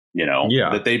 you know,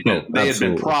 that they had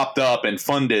been propped up and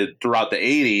funded throughout the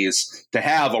 80s to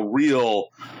have a real,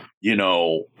 you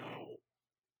know,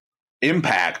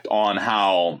 impact on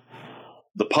how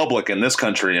the public in this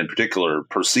country in particular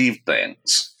perceived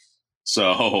things.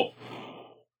 So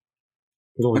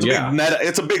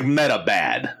it's a big meta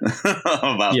bad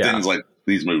about things like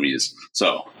these movies.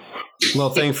 So,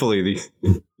 well, thankfully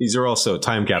these are also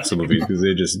time capsule movies, because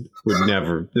they just would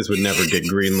never get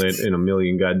greenlit in a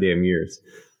million goddamn years.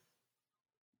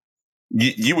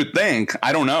 You would think.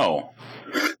 I don't know.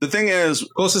 The thing is,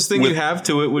 closest thing you have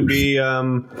to it would be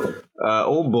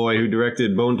Old Boy, who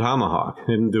directed Bone Tomahawk,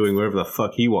 him doing whatever the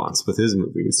fuck he wants with his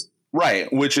movies.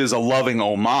 Right, which is a loving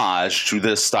homage to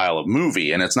this style of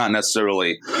movie. And it's not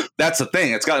necessarily, that's the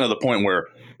thing. It's gotten to the point where,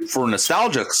 for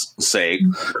nostalgic's sake,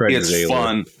 it's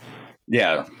fun.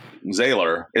 Yeah,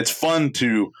 Zahler. It's fun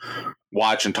to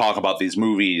watch and talk about these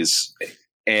movies.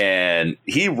 And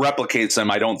he replicates them,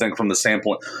 I don't think, from the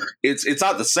standpoint. It's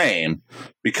not the same,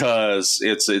 because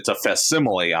it's a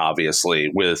facsimile, obviously,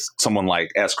 with someone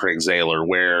like S. Craig Zahler,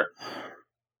 where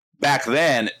back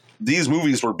then, these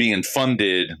movies were being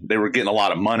funded. They were getting a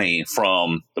lot of money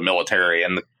from the military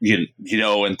and you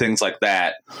know, and things like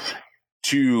that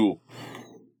to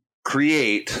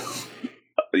create,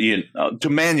 to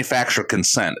manufacture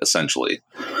consent, essentially.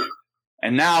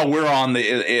 And now we're on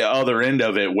the other end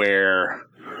of it, where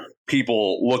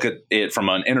people look at it from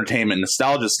an entertainment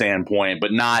nostalgia standpoint,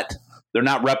 but they're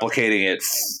not replicating it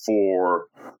for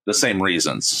the same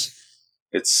reasons.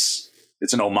 It's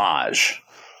an homage.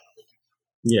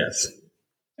 Yes.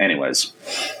 Anyways,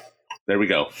 there we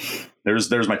go.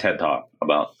 There's my TED Talk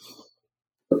about.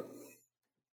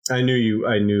 I knew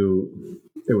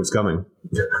it was coming.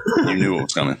 You knew it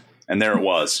was coming, and there it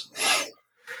was.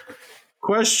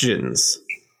 Questions.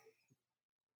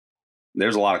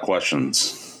 There's a lot of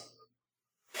questions.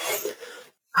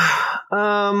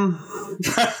 I'm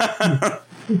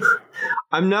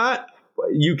not.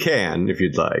 You can, if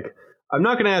you'd like. I'm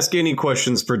not going to ask any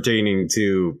questions pertaining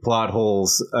to plot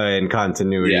holes and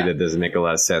continuity that doesn't make a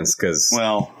lot of sense, because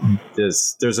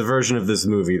there's a version of this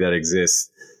movie that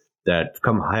exists that,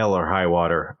 come hell or high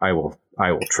water, I will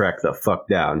track the fuck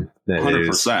down.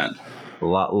 100%. A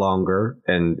lot longer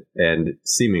and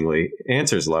seemingly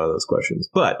answers a lot of those questions.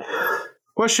 But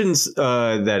questions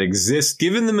that exist,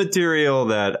 given the material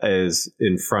that is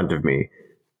in front of me,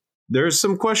 there's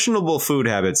some questionable food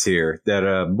habits here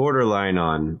that borderline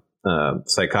on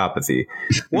psychopathy.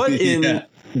 What in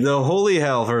the holy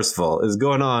hell, first of all, is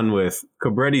going on with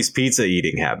Cobretti's pizza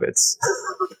eating habits?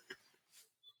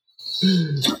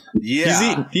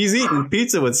 Yeah, he's eating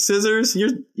pizza with scissors. You're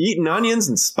eating onions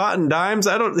and spotting dimes.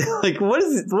 I don't like what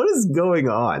is going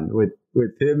on with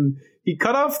him. He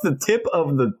cut off the tip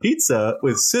of the pizza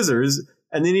with scissors,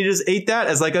 and then he just ate that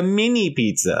as like a mini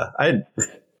pizza. I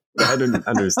didn't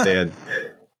understand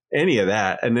any of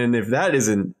that. And then if that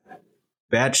isn't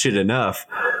batshit enough,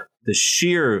 the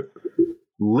sheer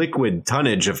liquid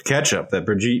tonnage of ketchup that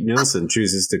Brigitte Nielsen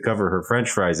chooses to cover her French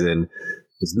fries in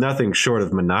is nothing short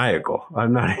of maniacal.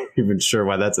 I'm not even sure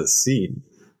why that's a scene.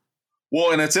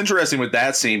 Well, and it's interesting with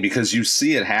that scene because you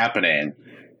see it happening,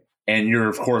 and you're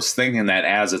of course thinking that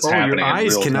as it's happening. Your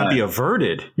eyes cannot be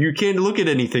averted. You can't look at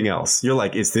anything else. You're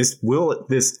like, will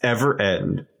this ever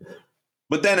end?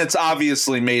 But then it's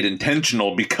obviously made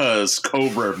intentional because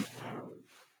Cobra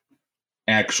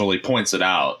actually points it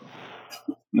out.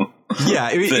 Yeah.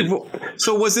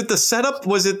 So was it the setup?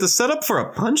 Was it the setup for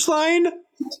a punchline?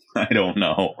 I don't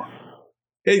know.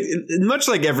 Much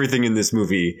like everything in this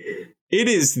movie,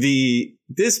 this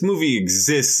movie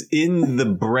exists in the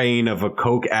brain of a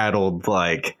coke-addled,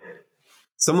 like,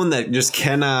 someone that just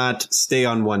cannot stay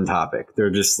on one topic. They're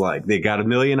just like, they got a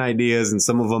million ideas, and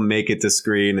some of them make it to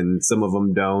screen and some of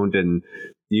them don't, and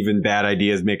even bad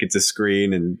ideas make it to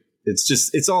screen, and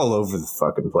it's all over the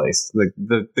fucking place. Like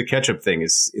the ketchup thing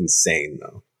is insane,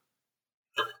 though.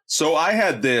 So I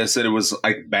had this, and it was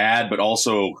like bad, but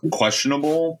also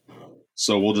questionable.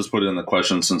 So we'll just put it in the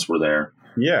question since we're there.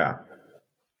 Yeah.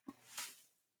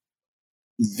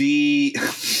 The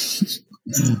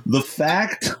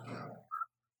fact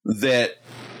that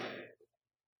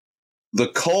the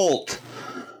cult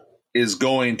is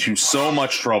going to so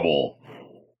much trouble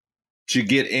to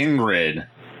get Ingrid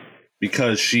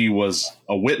because she was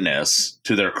a witness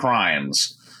to their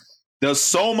crimes does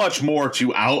so much more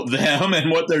to out them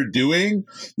and what they're doing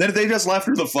than if they just left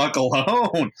her the fuck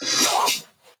alone.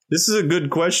 This is a good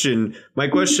question. My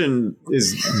question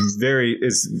is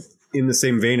in the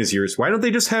same vein as yours. Why don't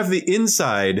they just have the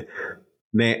inside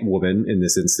woman in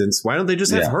this instance? Why don't they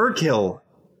just have her kill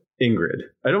Ingrid?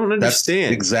 I don't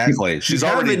understand. Exactly. She's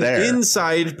already there. An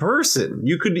inside person.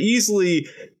 You could easily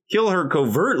kill her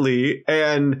covertly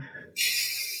and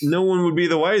no one would be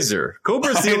the wiser.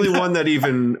 Cobra's the only one that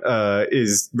even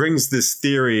brings this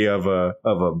theory of a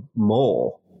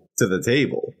mole to the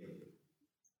table.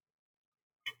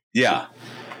 Yeah.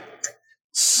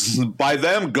 By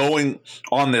them going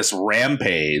on this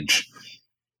rampage,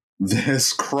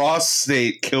 this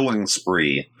cross-state killing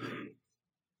spree,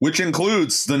 which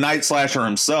includes the Night Slasher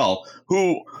himself,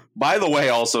 who, by the way,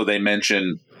 also they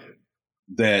mention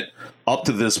that up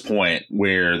to this point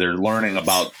where they're learning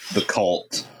about the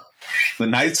cult, the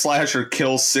Night Slasher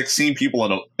kills 16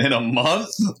 people in a month,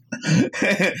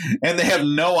 and they have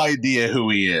no idea who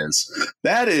he is.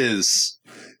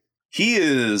 He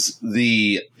is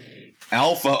the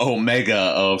alpha omega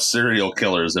of serial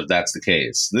killers, if that's the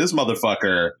case. This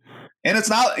motherfucker, and it's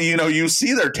not, you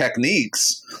see their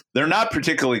techniques. They're not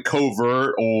particularly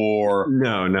covert or...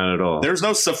 No, not at all. There's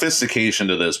no sophistication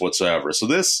to this whatsoever. So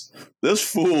this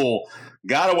fool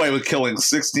got away with killing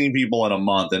 16 people in a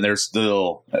month, and they're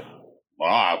still...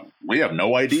 we have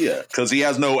no idea because he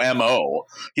has no MO.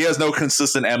 He has no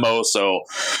consistent MO. So,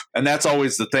 and that's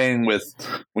always the thing with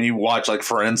when you watch like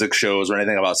forensic shows or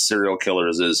anything about serial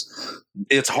killers is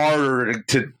it's harder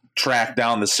to track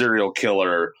down the serial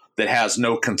killer that has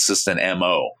no consistent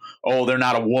MO. Oh, they're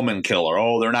not a woman killer.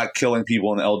 Oh, they're not killing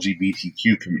people in the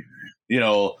LGBTQ community.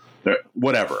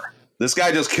 Whatever. This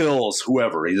guy just kills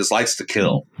whoever. He just likes to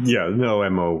kill. Yeah, no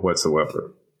MO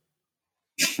whatsoever.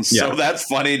 So that's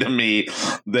funny to me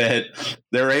that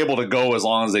they're able to go as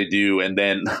long as they do, and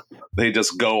then they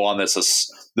just go on this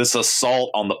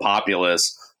assault on the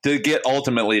populace to get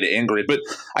ultimately to Ingrid. But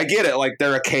I get it, like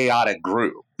they're a chaotic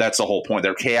group. That's the whole point.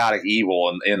 They're chaotic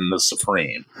evil in the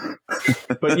Supreme.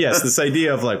 But yes, this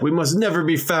idea of like we must never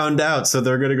be found out, so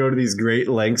they're going to go to these great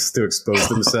lengths to expose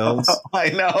themselves. I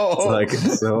know, it's like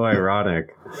so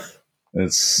ironic.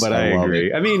 I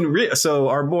agree. It. I mean, so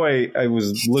our boy, I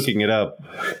was looking it up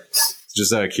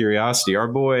just out of curiosity. Our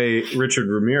boy Richard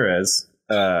Ramirez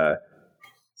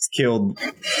killed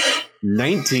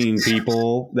 19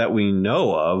 people that we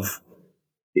know of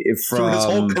from his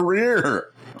whole career.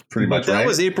 Pretty much, that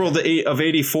was April of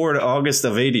 84 to August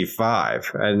of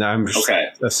 85, and I'm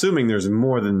assuming there's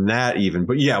more than that even.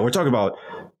 But yeah, we're talking about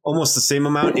almost the same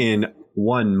amount in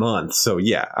 1 month. So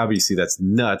yeah, obviously that's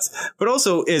nuts. But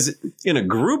also, is in a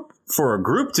group, for a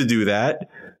group to do that,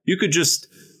 you could just,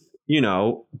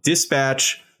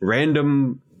 dispatch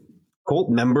random cult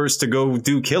members to go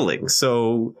do killing.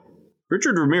 So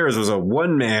Richard Ramirez was a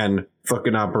one-man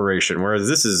fucking operation, whereas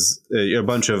this is a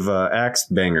bunch of axe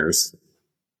bangers.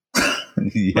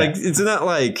 Yeah. Like, it's not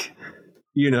like,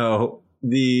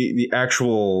 the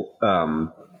actual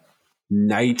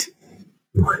night.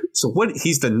 So what?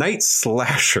 He's the Night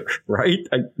Slasher, right?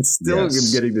 I still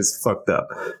am getting this fucked up.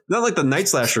 Not like the Night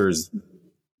Slasher is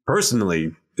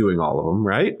personally doing all of them,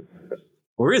 right?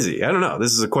 Or is he? I don't know.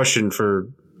 This is a question for...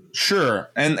 Sure.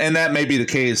 And that may be the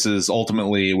case, is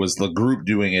ultimately it was the group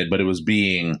doing it, but it was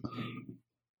being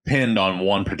pinned on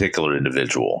one particular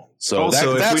individual. So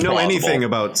also, that's if we know plausible. anything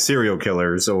about serial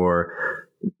killers or,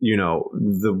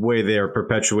 the way they are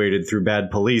perpetuated through bad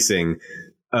policing,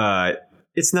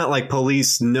 it's not like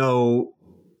police know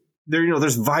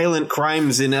there's violent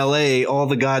crimes in LA all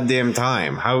the goddamn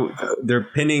time. How they're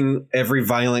pinning every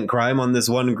violent crime on this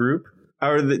one group?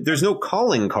 There's no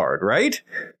calling card, right?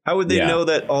 How would they know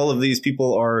that all of these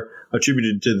people are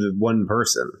attributed to the one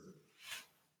person?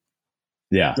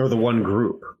 Yeah. Or the one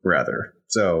group, rather.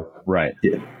 So, right.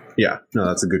 Yeah. No,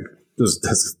 that's an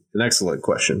excellent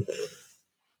question.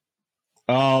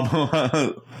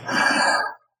 Can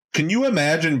you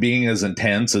imagine being as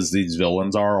intense as these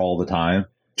villains are all the time?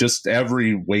 Just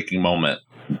every waking moment.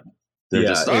 They're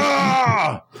just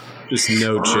no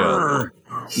chill.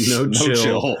 No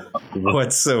chill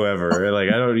whatsoever. Like,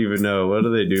 I don't even know. What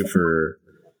do they do for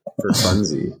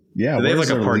funzy? Yeah. Do they have like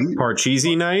a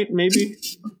Parcheesi night, maybe?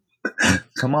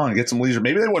 Come on, get some leisure.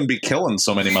 Maybe they wouldn't be killing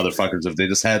so many motherfuckers if they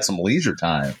just had some leisure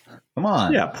time. Come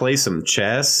on. Yeah, play some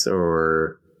chess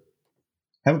or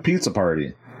have a pizza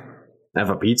party. Have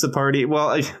a pizza party? Well,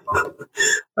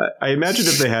 I imagine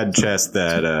if they had chess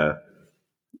that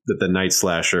the Night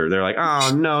Slasher, they're like,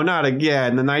 oh no, not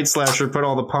again. The Night Slasher put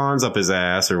all the pawns up his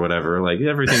ass or whatever. Like,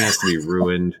 everything has to be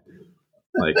ruined.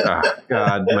 Like,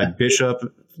 God, my bishop.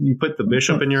 You put the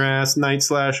bishop in your ass, Night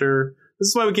Slasher. This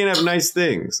is why we can't have nice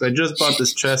things. I just bought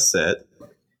this chess set.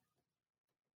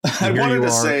 I wanted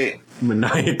to say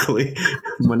maniacally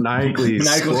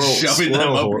shoving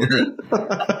them up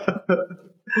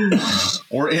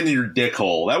or into your dick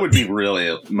hole. That would be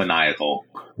really maniacal.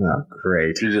 Oh,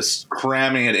 great! You're just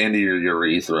cramming it into your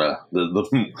urethra.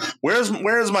 Where's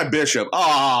my bishop?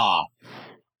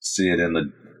 See it in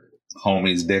the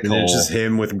homie's dick hole. It's just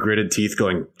him with gritted teeth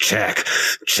going check,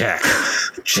 check,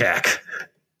 check.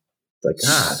 Like,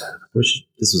 God, I wish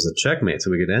this was a checkmate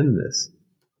so we could end this.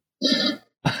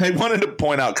 I wanted to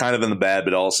point out, kind of in the bad,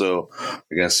 but also,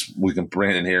 I guess we can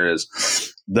bring it in here,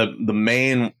 is the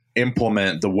main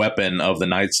implement, the weapon of the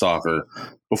Night Stalker.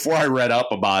 Before I read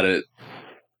up about it,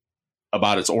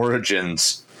 about its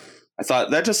origins, I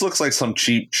thought that just looks like some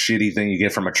cheap, shitty thing you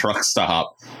get from a truck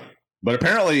stop. But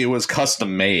apparently it was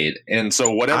custom made. And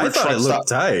so whatever I thought it looked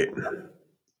tight.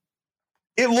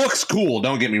 It looks cool,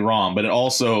 don't get me wrong, but it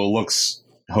also looks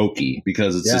hokey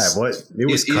because it's it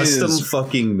was custom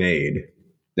fucking made.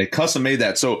 They custom made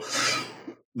that. So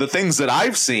the things that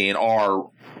I've seen are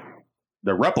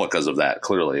the replicas of that.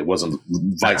 Clearly, it wasn't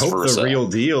vice versa. The real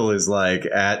deal is like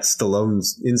in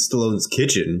Stallone's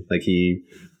kitchen. Like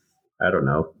I don't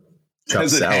know.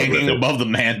 Is it hanging above the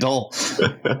mantle?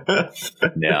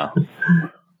 Yeah.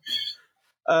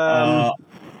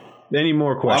 Any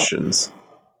more questions?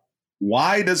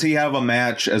 Why does he have a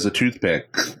match as a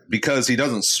toothpick? Because he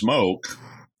doesn't smoke.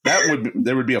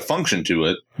 There would be a function to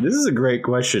it. This is a great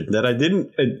question that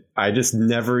I just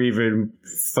never even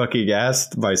fucking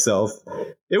asked myself.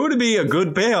 It would be a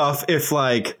good payoff if,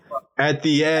 like, at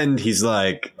the end he's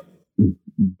like,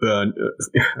 burn.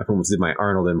 I almost did my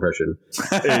Arnold impression.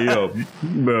 Hey, yo,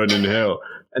 burn in hell.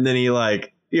 And then he,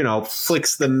 like,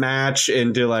 flicks the match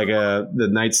into like the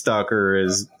Night Stalker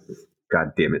is.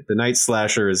 God damn it. The Night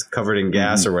Slasher is covered in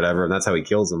gas or whatever, and that's how he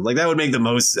kills him. Like, that would make the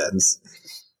most sense.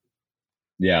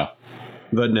 Yeah.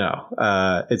 But no,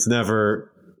 it's never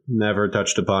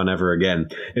touched upon ever again.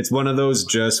 It's one of those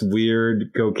just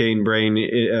weird cocaine brain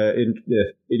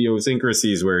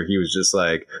idiosyncrasies where he was just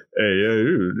like, hey,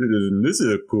 this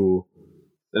is cool.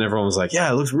 And everyone was like,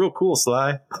 yeah, it looks real cool,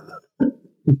 Sly.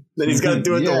 Then he's got to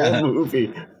do it the whole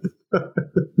movie.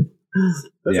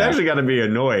 That's actually got to be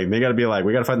annoying. They got to be like,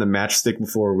 we got to find the matchstick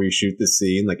before we shoot the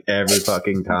scene, like every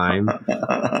fucking time.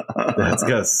 That's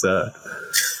gonna suck.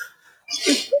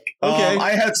 Okay,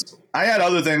 I had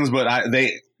other things, but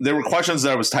there were questions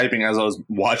that I was typing as I was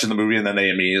watching the movie, and then they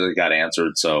immediately got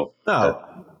answered. So, all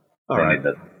right, need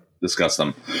to discuss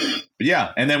them. But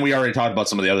yeah, and then we already talked about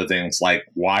some of the other things, like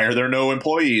why are there no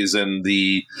employees in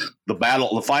the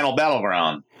final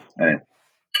battleground? Hey,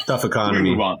 tough economy.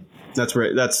 Move on. That's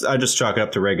right. I just chalk it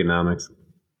up to Reaganomics.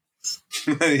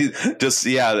 They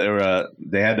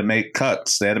had to make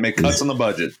cuts. They had to make cuts on the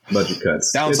budget. Budget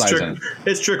cuts. Downsizing.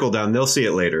 It's trickle down. They'll see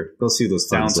it later. They'll see those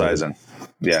funds downsizing. Later.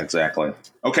 Yeah, exactly.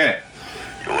 Okay.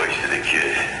 You wasted a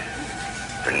kid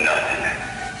for nothing.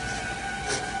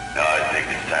 Now I think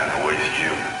it's time to waste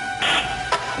you.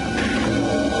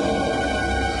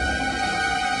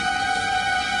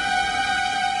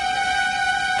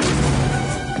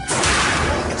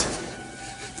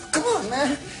 Come on,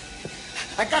 man.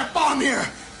 I got a bomb here.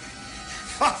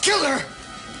 I'll kill her.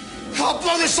 I'll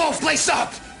blow this whole place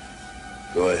up.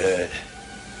 Go ahead.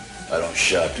 I don't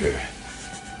shop here.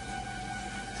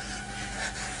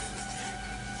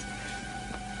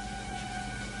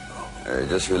 Hey,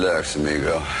 just relax,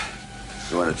 amigo.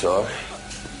 You want to talk?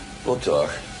 We'll talk.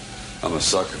 I'm a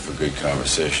sucker for good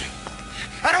conversation.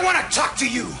 I don't want to talk to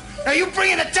you. Now you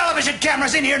bring in the television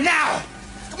cameras in here now.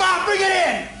 Come on, bring it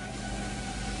in.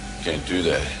 Can't do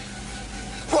that.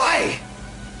 Why?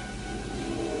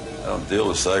 I don't deal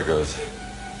with psychos.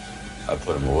 I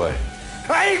put them away.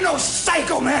 I ain't no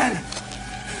psycho, man.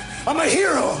 I'm a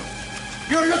hero.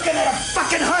 You're looking at a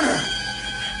fucking hunter.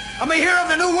 I'm a hero of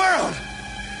the new world.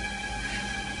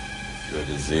 You're a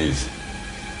disease,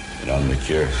 and I'm the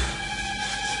cure.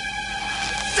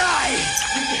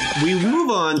 Die! We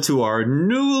move on to our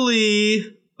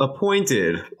newly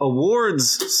appointed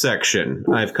awards section.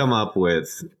 I've come up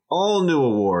with all new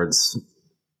awards.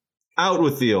 Out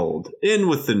with the old, in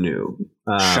with the new.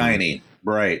 Shiny,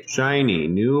 bright. Shiny,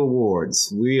 new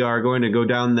awards. We are going to go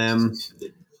down them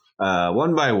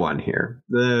one by one here.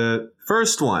 The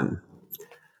first one,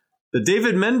 the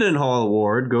David Mendenhall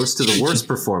Award, goes to the worst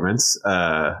performance.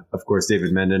 Of course,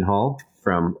 David Mendenhall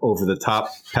from Over the Top,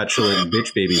 Petulant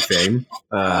Bitch Baby fame.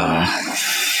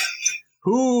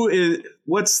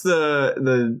 What's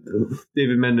the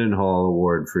David Mendenhall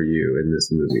Award for you in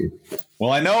this movie?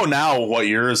 Well, I know now what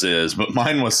yours is, but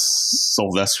mine was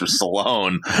Sylvester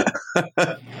Stallone.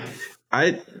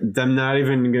 I'm not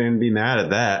even going to be mad at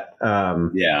that.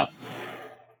 Yeah.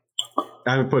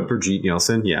 I would put Brigitte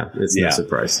Nielsen. Yeah, it's no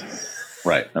surprise.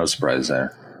 Right. No surprise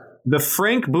there. The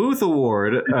Frank Booth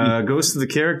Award goes to the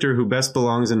character who best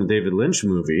belongs in a David Lynch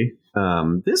movie.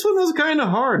 This one was kind of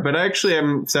hard, but actually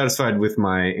I'm satisfied with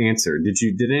my answer.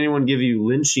 Did anyone give you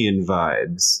Lynchian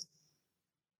vibes?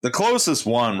 The closest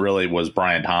one really was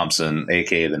Brian Thompson,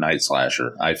 a.k.a. the Night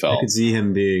Slasher, I felt. I could see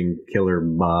him being Killer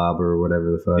Bob or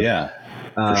whatever the fuck. Yeah,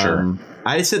 for sure.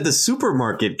 I said the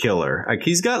Supermarket Killer. Like,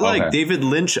 he's got David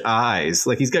Lynch eyes.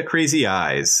 Like, he's got crazy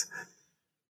eyes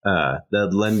that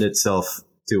lend itself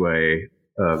to a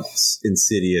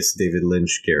insidious David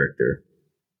Lynch character.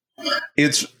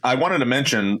 I wanted to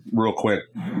mention real quick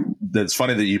that it's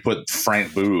funny that you put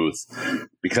Frank Booth,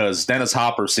 because Dennis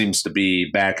Hopper seems to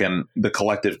be back in the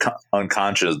collective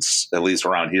unconscious, at least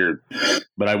around here.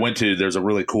 But there's a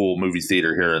really cool movie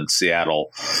theater here in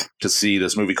Seattle to see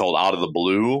this movie called Out of the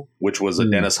Blue, which was a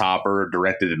Dennis Hopper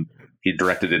directed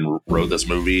and wrote this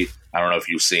movie. I don't know if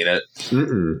you've seen it,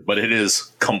 but it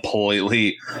is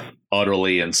completely,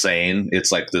 utterly insane.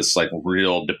 It's like this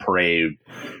real depraved,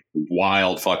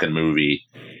 wild fucking movie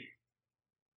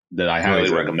that I highly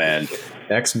recommend.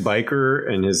 Ex-biker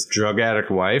and his drug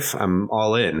addict wife. I'm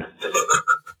all in.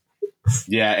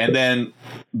 Yeah, and then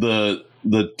the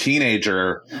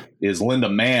teenager is Linda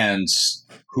Manns,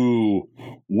 who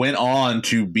went on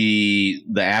to be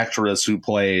the actress who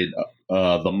played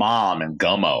the mom in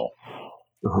Gummo.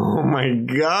 Oh my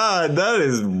god, that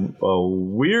is a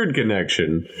weird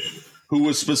connection. Who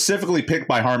was specifically picked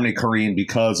by Harmony Korine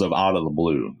because of Out of the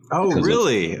Blue. Oh,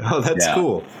 really? That's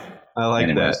cool. I like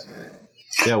that.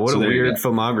 Yeah, what a weird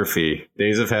filmography.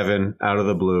 Days of Heaven, Out of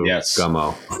the Blue,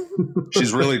 Gummo.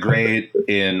 She's really great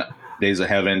in Days of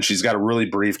Heaven. She's got a really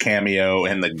brief cameo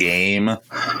in The Game.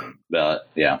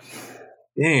 Yeah.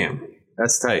 Damn,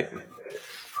 that's tight.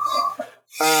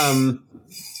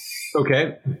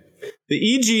 Okay. The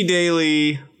E.G.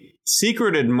 Daily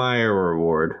Secret Admirer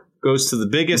Award goes to the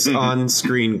biggest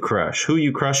on-screen crush. Who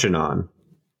you crushing on?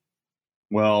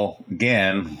 Well,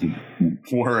 again,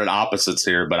 we're at opposites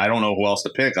here, but I don't know who else to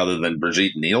pick other than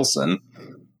Brigitte Nielsen.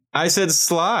 I said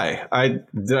Sly. I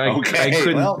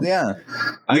couldn't. Well, yeah.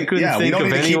 I couldn't think of anyone. We don't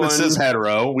need to keep it cis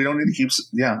hetero. We don't need to keep.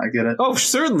 Yeah, I get it. Oh,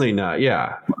 certainly not.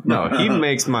 Yeah, no. He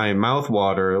makes my mouth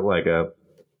water like a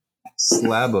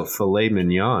slab of filet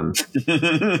mignon.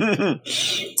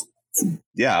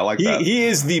 Yeah, I like that. He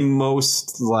is the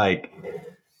most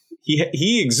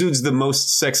he exudes the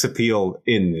most sex appeal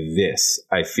in this,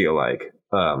 I feel like.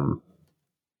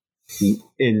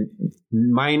 In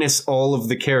minus all of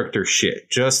the character shit.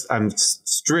 Just I'm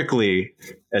strictly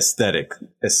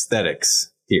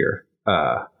aesthetics here.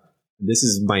 This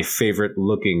is my favorite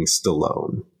looking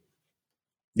Stallone.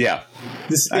 Yeah.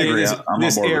 This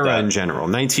era in general,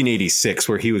 1986,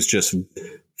 where he was just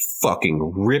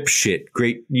fucking rip shit.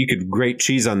 Great, you could grate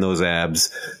cheese on those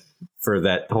abs for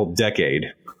that whole decade.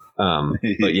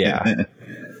 But yeah.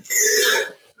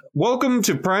 Welcome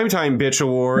to Primetime Bitch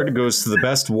Award goes to the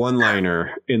best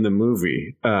one-liner in the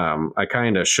movie. I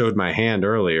kind of showed my hand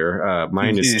earlier.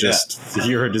 Mine is just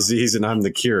 "You're a disease and I'm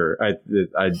the cure."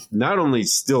 I not only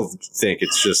still think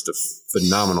it's just a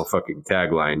phenomenal fucking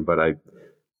tagline, but I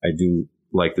do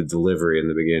like the delivery in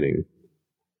the beginning.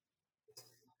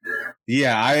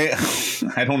 Yeah,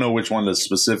 I don't know which one to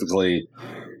specifically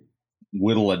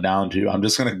whittle it down to. I'm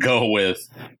just going to go with,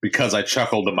 because I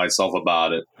chuckled to myself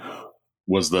about it,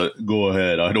 was the "Go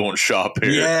ahead, I don't shop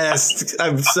here." Yes,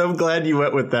 I'm so glad you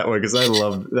went with that one because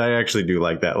I actually do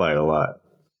like that line a lot.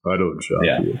 I don't shop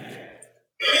here.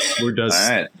 Where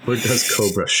does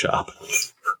Cobra shop?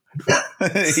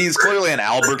 He's clearly an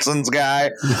Albertsons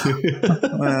guy.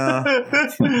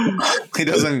 He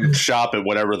doesn't shop at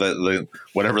whatever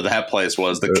that place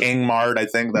was. The King Mart, I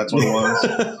think that's what it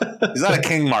was. He's not a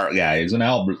King Mart guy. He's an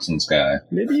Albertsons guy.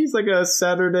 Maybe he's like a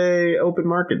Saturday open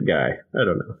market guy. I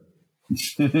don't know.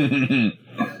 Who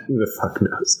the fuck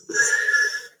knows?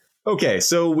 Okay,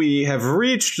 so we have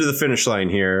reached the finish line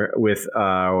here with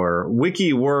our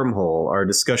wiki wormhole, our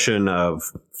discussion of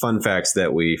fun facts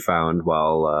that we found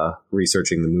while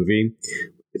researching the movie.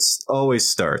 It always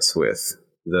starts with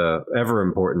the ever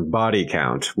important body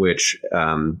count, which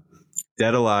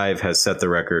Dead Alive has set the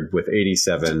record with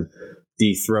 87,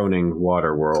 dethroning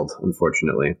Waterworld,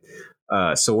 unfortunately.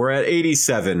 So we're at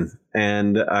 87,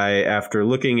 and after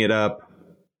looking it up,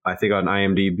 I think on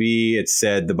IMDb, it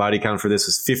said the body count for this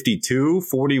was 52,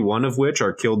 41 of which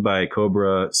are killed by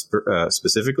Cobra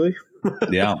specifically.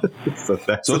 Yeah.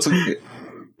 So it's a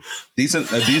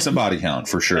decent body count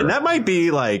for sure. And that might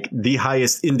be like the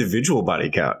highest individual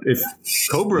body count. If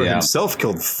Cobra himself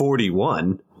killed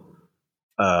 41,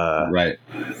 right.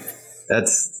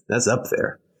 That's up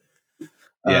there.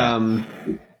 Yeah.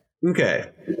 Okay.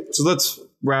 So let's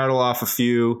rattle off a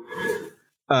few.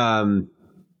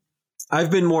 I've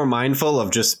been more mindful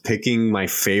of just picking my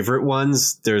favorite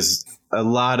ones. There's a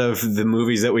lot of the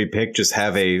movies that we pick just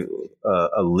have a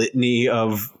litany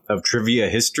of trivia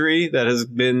history that has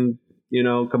been,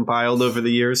 compiled over the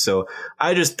years. So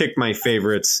I just picked my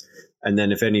favorites. And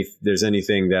then if there's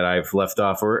anything that I've left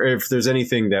off, or if there's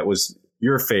anything that was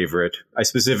your favorite, I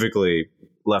specifically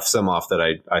left some off that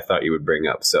I thought you would bring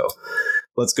up. So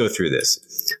let's go through this.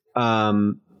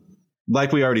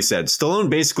 Like we already said, Stallone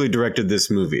basically directed this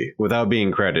movie without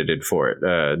being credited for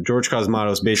it. George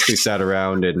Cosmatos basically sat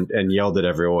around and yelled at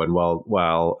everyone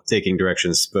while taking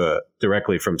directions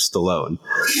directly from Stallone.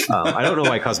 I don't know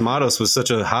why Cosmatos was such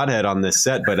a hothead on this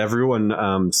set, but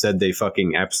everyone said they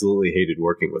fucking absolutely hated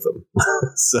working with him.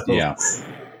 So,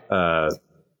 yeah.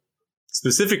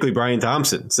 Specifically, Brian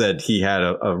Thompson said he had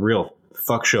a real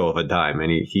fuck show of a time,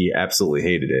 and he absolutely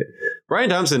hated it. Brian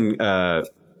Thompson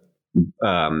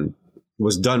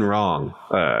was done wrong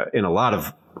in a lot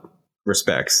of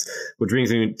respects, which brings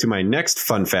me to my next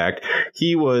fun fact.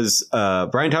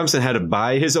 Brian Thompson had to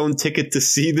buy his own ticket to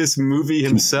see this movie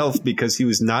himself because he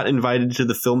was not invited to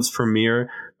the film's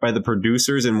premiere by the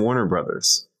producers and Warner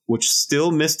Brothers, which still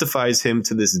mystifies him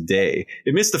to this day.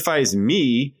 It mystifies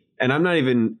me, and I'm not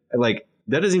even like,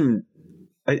 that doesn't even,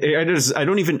 I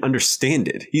don't even understand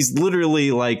it. He's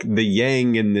literally like the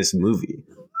Yang in this movie.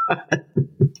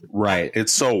 Right.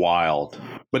 It's so wild.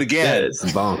 But again, it's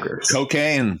bonkers.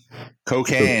 Cocaine.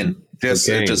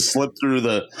 It just slipped through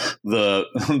the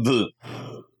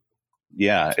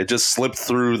it just slipped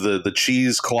through the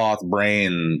cheesecloth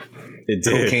brain,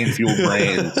 cocaine fueled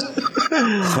brains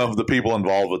of the people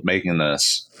involved with making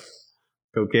this.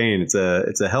 Cocaine. It's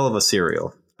a hell of a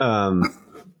cereal.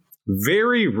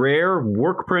 Very rare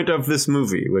work print of this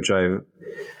movie, which I've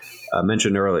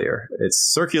mentioned earlier. It's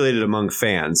circulated among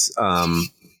fans.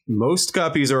 Most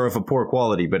copies are of a poor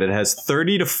quality, but it has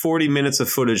 30 to 40 minutes of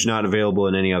footage not available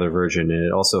in any other version. And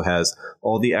it also has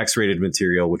all the X-rated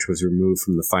material, which was removed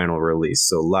from the final release.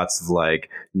 So lots of like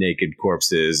naked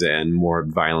corpses and more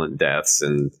violent deaths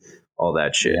and all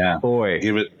that shit. Yeah. Boy,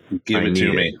 give it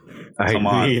to me. Come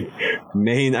on.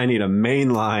 I need a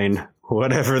mainline,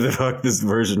 whatever the fuck this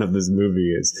version of this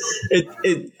movie is.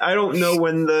 I don't know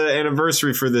when the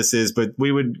anniversary for this is, but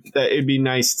it'd be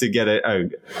nice to get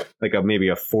maybe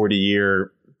a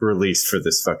 40-year release for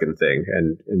this fucking thing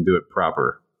and do it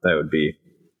proper. That'd be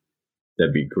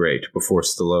great before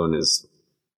Stallone is,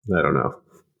 I don't know,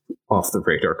 off the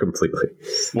radar completely.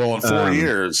 Well, in 4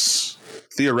 years,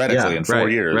 theoretically, in 4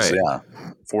 years, right.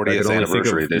 40th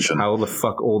anniversary edition. How the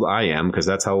fuck old I am, because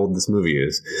that's how old this movie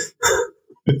is.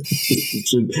 It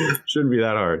shouldn't be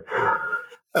that hard.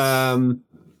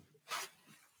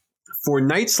 For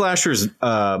Night Slasher's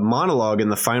monologue in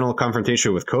the final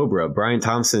confrontation with Cobra, Brian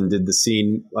Thompson did the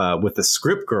scene with the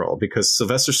script girl because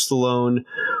Sylvester Stallone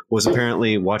was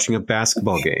apparently watching a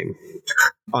basketball game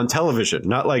on television.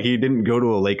 Not like he didn't go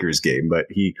to a Lakers game, but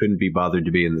he couldn't be bothered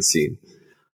to be in the scene.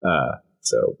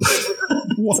 So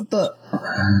what the?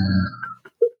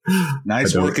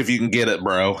 Nice work if you can get it,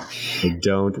 bro. I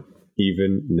don't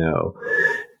even know.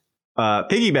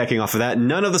 Piggybacking off of that,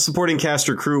 none of the supporting cast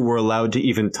or crew were allowed to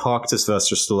even talk to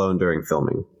Sylvester Stallone during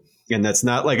filming. And that's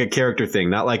not like a character thing,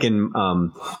 not like in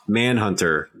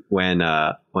Manhunter when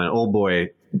Old Boy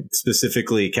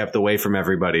specifically kept away from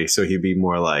everybody, so he'd be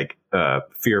more like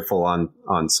fearful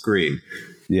on screen.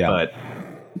 Yeah, but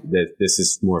this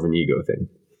is more of an ego thing.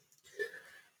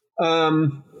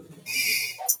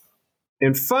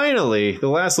 And finally, the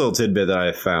last little tidbit that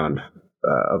I found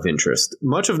of interest.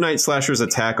 Much of Night Slasher's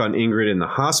attack on Ingrid in the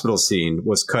hospital scene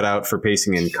was cut out for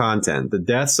pacing and content. The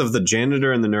deaths of the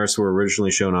janitor and the nurse were originally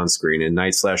shown on screen, and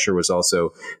Night Slasher was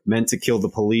also meant to kill the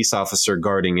police officer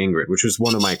guarding Ingrid, which was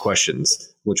one of my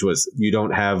questions, which was, you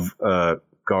don't have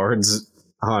guards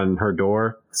on her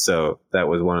door? So that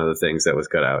was one of the things that was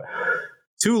cut out.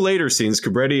 Two later scenes,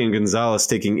 Cabretti and Gonzalez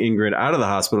taking Ingrid out of the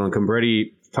hospital and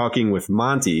Cabretti talking with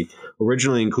Monty,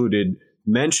 originally included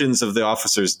mentions of the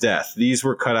officer's death. These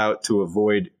were cut out to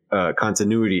avoid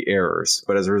continuity errors,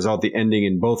 but as a result, the ending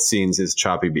in both scenes is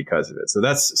choppy because of it. So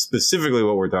that's specifically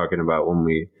what we're talking about when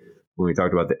we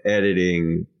talked about the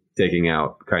editing, taking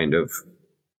out kind of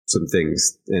some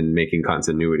things and making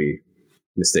continuity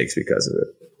mistakes because of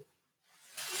it.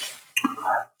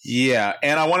 Yeah,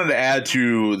 and I wanted to add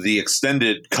to the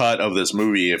extended cut of this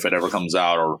movie, if it ever comes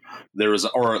out, or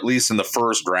at least in the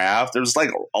first draft, there's like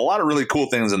a lot of really cool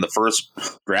things in the first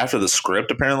draft of the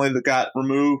script apparently that got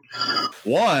removed.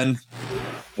 One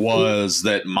was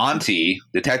that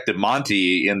Detective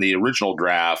Monty in the original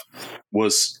draft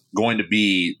was going to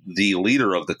be the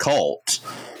leader of the cult.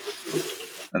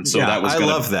 And so that was I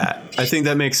love that. I think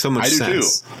that makes so much sense. I do too.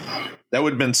 That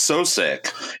would have been so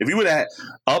sick if you would have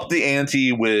upped the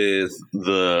ante with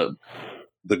the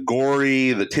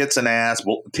gory, the tits,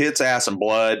 ass, and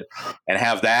blood, and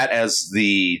have that as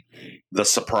the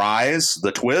surprise,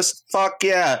 the twist. Fuck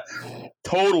yeah,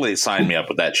 totally sign me up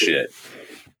with that shit.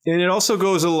 And it also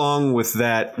goes along with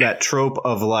that trope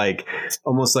of like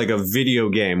almost like a video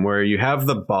game where you have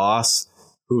the boss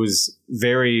who's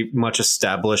very much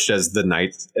established as the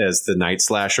night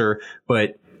slasher,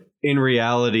 but in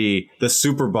reality, the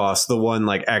super boss, the one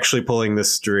like actually pulling the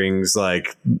strings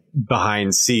like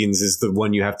behind scenes, is the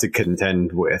one you have to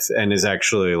contend with and is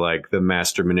actually like the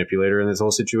master manipulator in this whole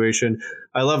situation.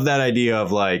 I love that idea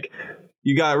of like,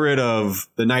 you got rid of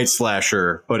the night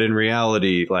slasher, but in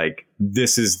reality, like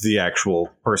this is the actual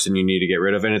person you need to get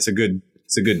rid of. And it's a good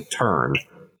turn.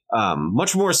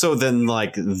 Much more so than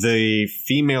like the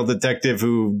female detective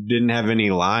who didn't have any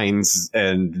lines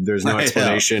and there's no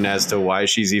explanation as to why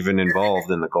she's even involved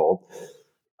in the cult.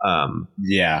 No,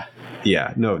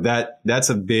 that's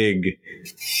a big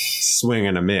swing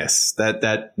and a miss.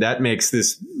 That makes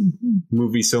this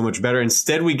movie so much better.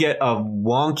 Instead, we get a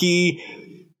wonky,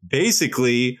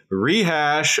 basically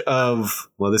rehash of,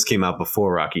 well, this came out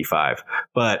before Rocky V,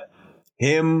 but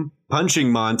him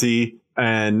punching Monty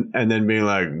and then being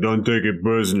like, don't take it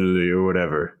personally or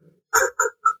whatever.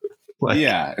 Like,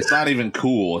 yeah, it's not even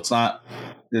cool.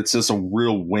 It's just a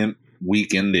real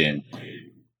weak ending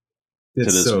to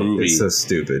this movie. It's so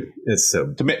stupid. It's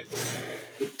so...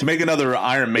 To make another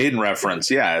Iron Maiden reference,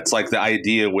 yeah, it's like the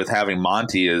idea with having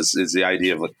Monty is the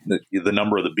idea of the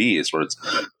number of the beast, where it's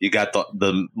you got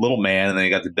the little man and then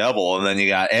you got the devil and then you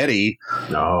got Eddie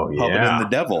puppet in the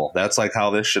devil. That's like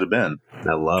how this should have been.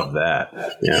 I love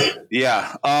that.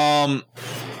 Yeah.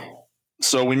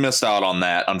 So we missed out on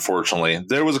that, unfortunately.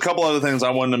 There was a couple other things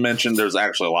I wanted to mention. There's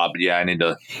actually a lot, but yeah, I need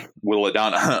to whittle it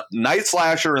down. Night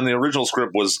Slasher in the original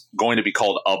script was going to be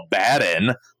called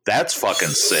Abaddon. That's fucking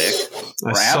sick.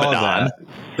 I saw that.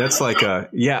 That's like a...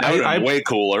 Yeah, I'm way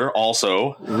cooler,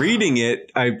 also. Reading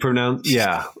it, I pronounce...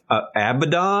 Yeah.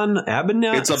 Abaddon? Abaddon?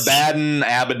 It's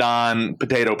Abaddon,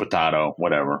 potato,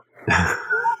 whatever.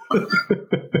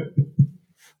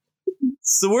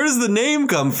 So where does the name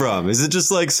come from? Is it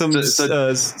just like some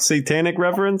satanic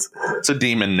reference? It's a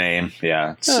demon name,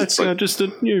 yeah. It's like, just a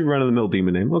run-of-the-mill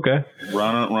demon name. Okay.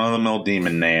 Run-of-the-mill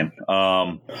demon name.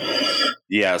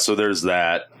 Yeah, so there's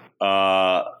that.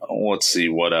 Let's see,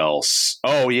 what else?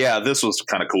 Oh, yeah, this was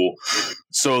kind of cool.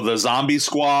 So the Zombie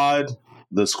Squad,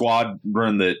 the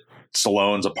squadron that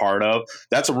Stallone's a part of,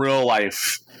 that's a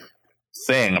real-life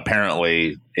thing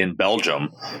apparently in Belgium,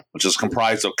 which is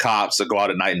comprised of cops that go out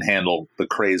at night and handle the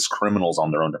crazed criminals on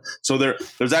their own. So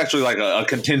there's actually like a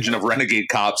contingent of renegade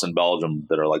cops in Belgium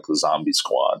that are like the Zombie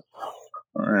Squad.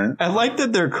 All right. I like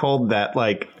that they're called that.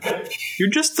 Like,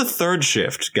 you're just the third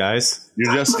shift, guys.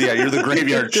 You're the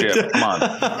graveyard shift. Come on,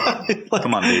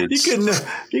 come on, dudes.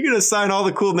 You can assign all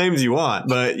the cool names you want,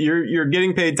 but you're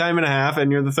getting paid time and a half,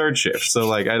 and you're the third shift. So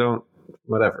like,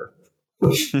 whatever.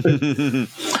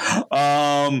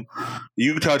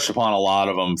 You touched upon a lot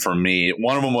of them for me.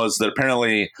 One of them was that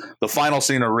apparently the final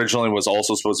scene originally was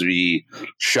also supposed to be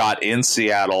shot in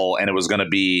Seattle, and it was going to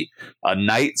be a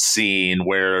night scene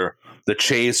where the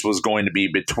chase was going to be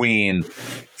between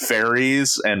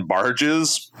ferries and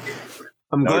barges.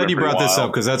 I'm glad you brought this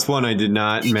up because that's one I did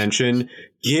not mention.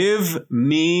 Give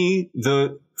me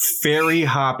the ferry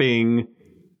hopping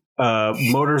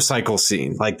motorcycle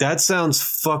scene. Like, that sounds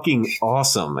fucking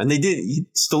awesome. And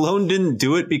Stallone didn't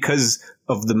do it because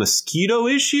of the mosquito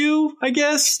issue, I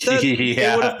guess, that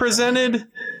they would have presented.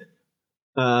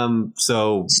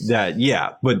 So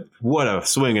that, but what a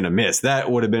swing and a miss.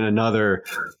 That would have been another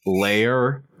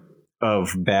layer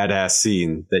of badass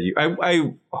scene that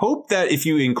I hope that if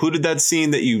you included that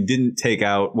scene that you didn't take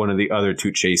out one of the other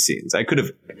two chase scenes. I could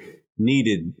have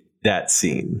needed that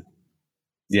scene.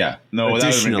 Yeah. No,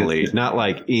 additionally, not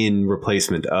like in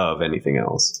replacement of anything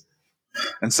else.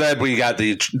 Instead, we got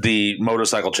the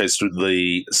motorcycle chase through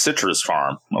the citrus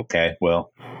farm. Okay,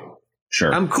 well,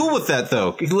 sure. I'm cool with that,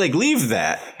 though. Like, leave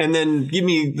that, and then give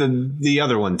me the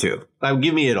other one, too.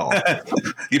 Give me it all.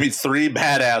 Give me 3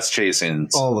 badass chasings.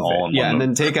 All of it. Yeah, and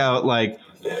then take out, like,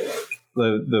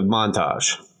 the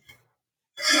montage.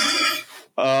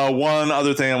 One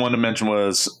other thing I wanted to mention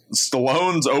was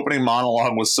Stallone's opening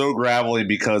monologue was so gravelly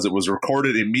because it was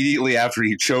recorded immediately after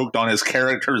he choked on his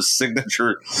character's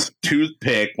signature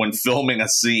toothpick when filming a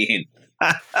scene.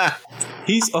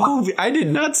 I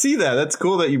did not see that. That's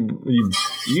cool that you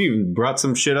even brought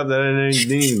some shit up that I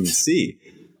didn't even see.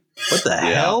 What the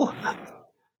hell?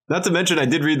 Not to mention, I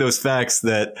did read those facts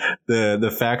that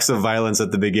the facts of violence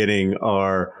at the beginning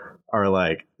are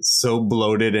like so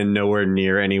bloated and nowhere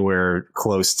near anywhere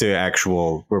close to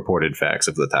actual reported facts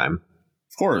of the time.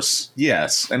 Of course,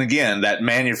 yes. And again, that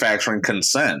manufacturing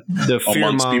consent, the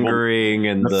fear mongering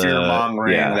and the fear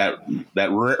mongering, that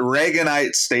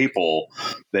Reaganite staple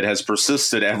that has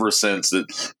persisted ever since. That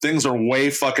things are way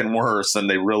fucking worse than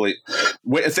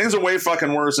things are way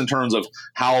fucking worse in terms of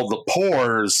how the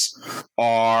poors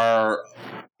are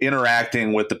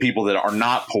interacting with the people that are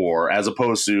not poor, as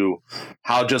opposed to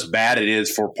how just bad it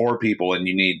is for poor people, and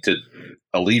you need to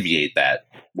alleviate that.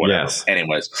 Whatever. Yes.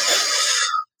 Anyways,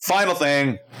 final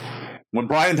thing. When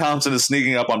Brian Thompson is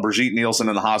sneaking up on Brigitte Nielsen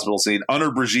in the hospital scene,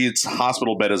 under Brigitte's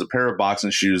hospital bed is a pair of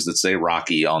boxing shoes that say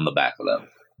Rocky on the back of them.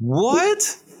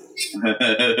 What?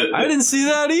 I didn't see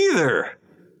that either.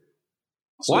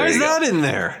 So why is that in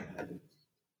there?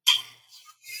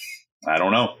 I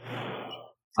don't know.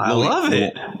 I love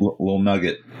it. Little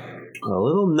nugget. A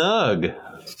little nug.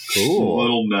 Cool. A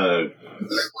little nug.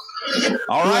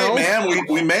 All right, man.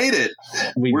 We made it.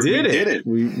 We did it.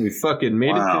 We fucking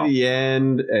made it to the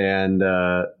end. And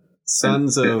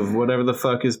Sons of whatever the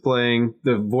fuck is playing.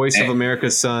 The Voice of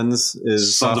America's Sons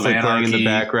is softly playing in the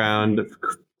background.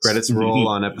 Credits roll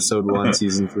on episode 1,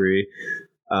 season 3.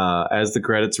 As the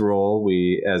credits roll,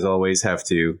 we, as always, have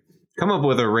to come up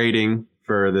with a rating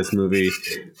for this movie.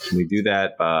 We do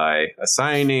that by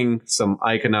assigning some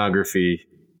iconography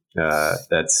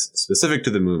that's specific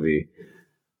to the movie.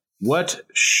 What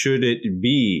should it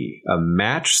be? A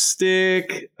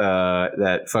matchstick?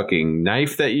 That fucking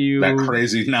knife that that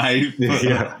crazy knife?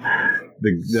 Yeah.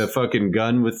 The fucking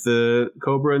gun with the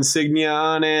Cobra insignia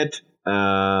on it.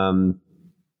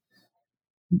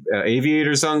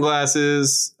 Aviator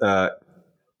sunglasses.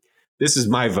 This is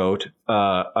my vote.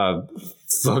 A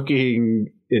fucking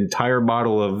entire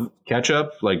bottle of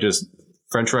ketchup, like just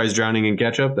French fries drowning in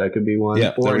ketchup. That could be one.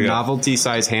 Yeah, or a novelty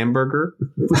size hamburger.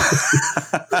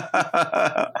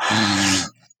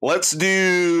 Let's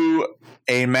do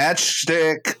a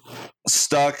matchstick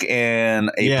stuck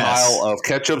in a pile of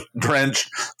ketchup drenched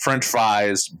French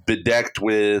fries bedecked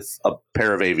with a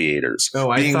pair of aviators. Oh,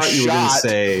 I thought you were going to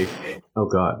say, oh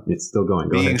God, it's still going.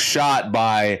 Go being ahead. Shot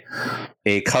by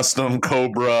a custom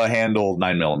Cobra handled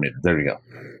 9mm. There you go.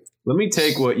 Let me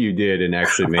take what you did and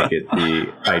actually make it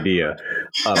the idea.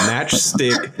 A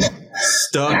matchstick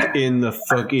stuck in the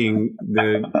fucking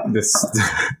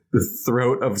the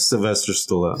throat of Sylvester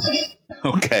Stallone.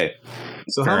 Okay.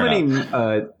 So fair how many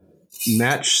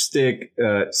matchstick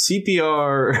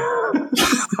CPR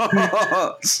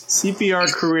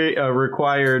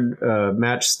required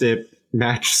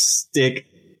matchstick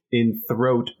in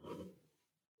throat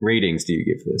ratings do you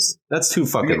give this? That's too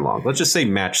fucking long. Let's just say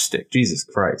matchstick. Jesus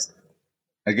Christ.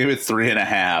 I give it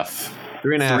 3.5.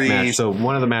 3.5 match. So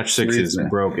one of the matchsticks is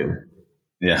broken.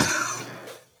 Yeah.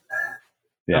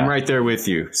 I'm right there with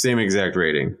you. Same exact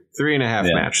rating.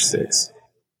 3.5 matchsticks.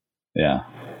 Yeah.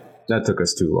 That took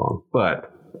us too long,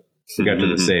 but we got to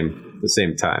the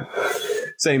same time.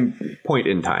 Same point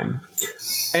in time.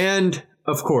 And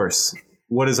of course,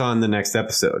 what is on the next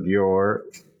episode? Your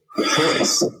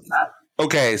choice.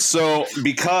 Okay, so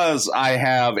because I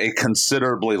have a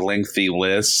considerably lengthy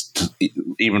list,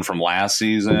 even from last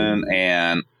season,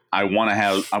 and I want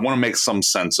to make some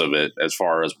sense of it as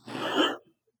far as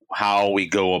how we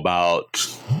go about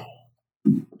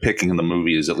picking the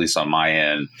movies, at least on my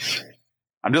end.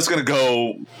 I'm just going to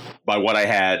go by what I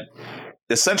had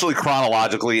essentially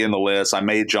chronologically in the list. I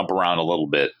may jump around a little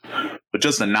bit, but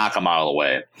just to knock them out of the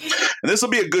way. And this will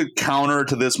be a good counter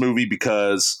to this movie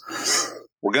because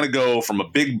we're going to go from a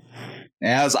big,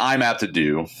 as I'm apt to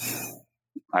do,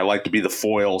 I like to be the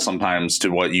foil sometimes to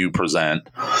what you present.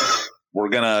 We're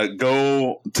going to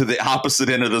go to the opposite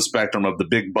end of the spectrum of the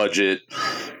big budget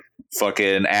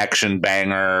fucking action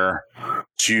banger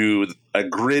to a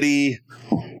gritty,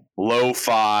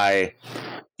 lo-fi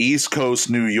East Coast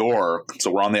New York.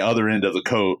 So we're on the other end of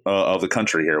the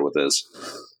country here with this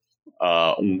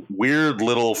weird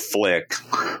little flick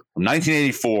from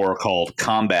 1984 called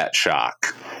Combat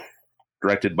Shock,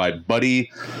 directed by Buddy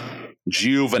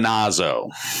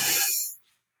Giovinazzo.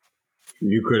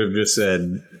 You could have just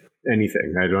said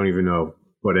anything. I don't even know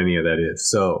what any of that is.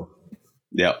 So,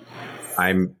 yep.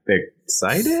 I'm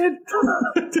excited.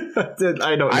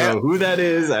 I don't know who that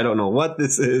is. I don't know what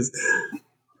this is.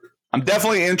 I'm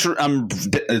definitely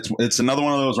it's another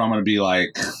one of those where I'm going to be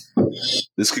like,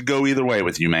 this could go either way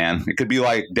with you, man. It could be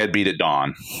like Deadbeat at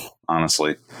Dawn,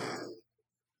 honestly.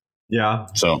 Yeah.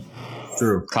 So,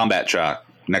 true. Combat Shock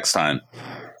next time.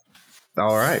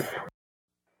 All right.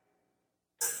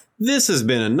 This has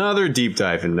been another deep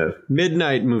dive into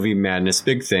Midnight Movie Madness.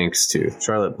 Big thanks to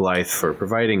Charlotte Blythe for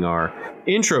providing our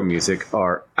intro music.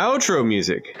 Our outro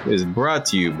music is brought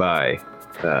to you by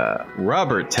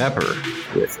Robert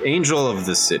Tepper with Angel of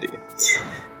the City. If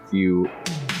you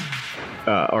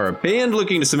are a band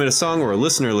looking to submit a song or a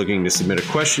listener looking to submit a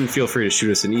question, feel free to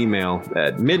shoot us an email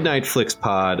at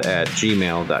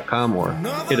midnightflixpod@gmail.com or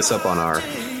hit us up on our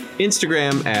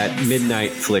Instagram at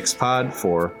midnightflixpod.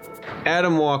 For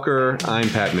Adam Walker, I'm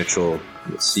Pat Mitchell.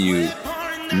 We'll see you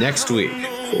next week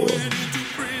for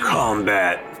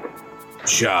Combat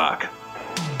Shock.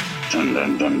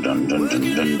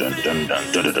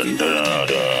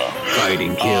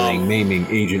 Fighting, killing, maiming,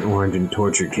 Agent Orange, and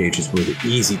torture cages were the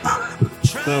easy part.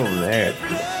 Oh, man.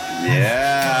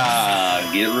 Yeah,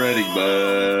 get ready,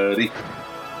 buddy.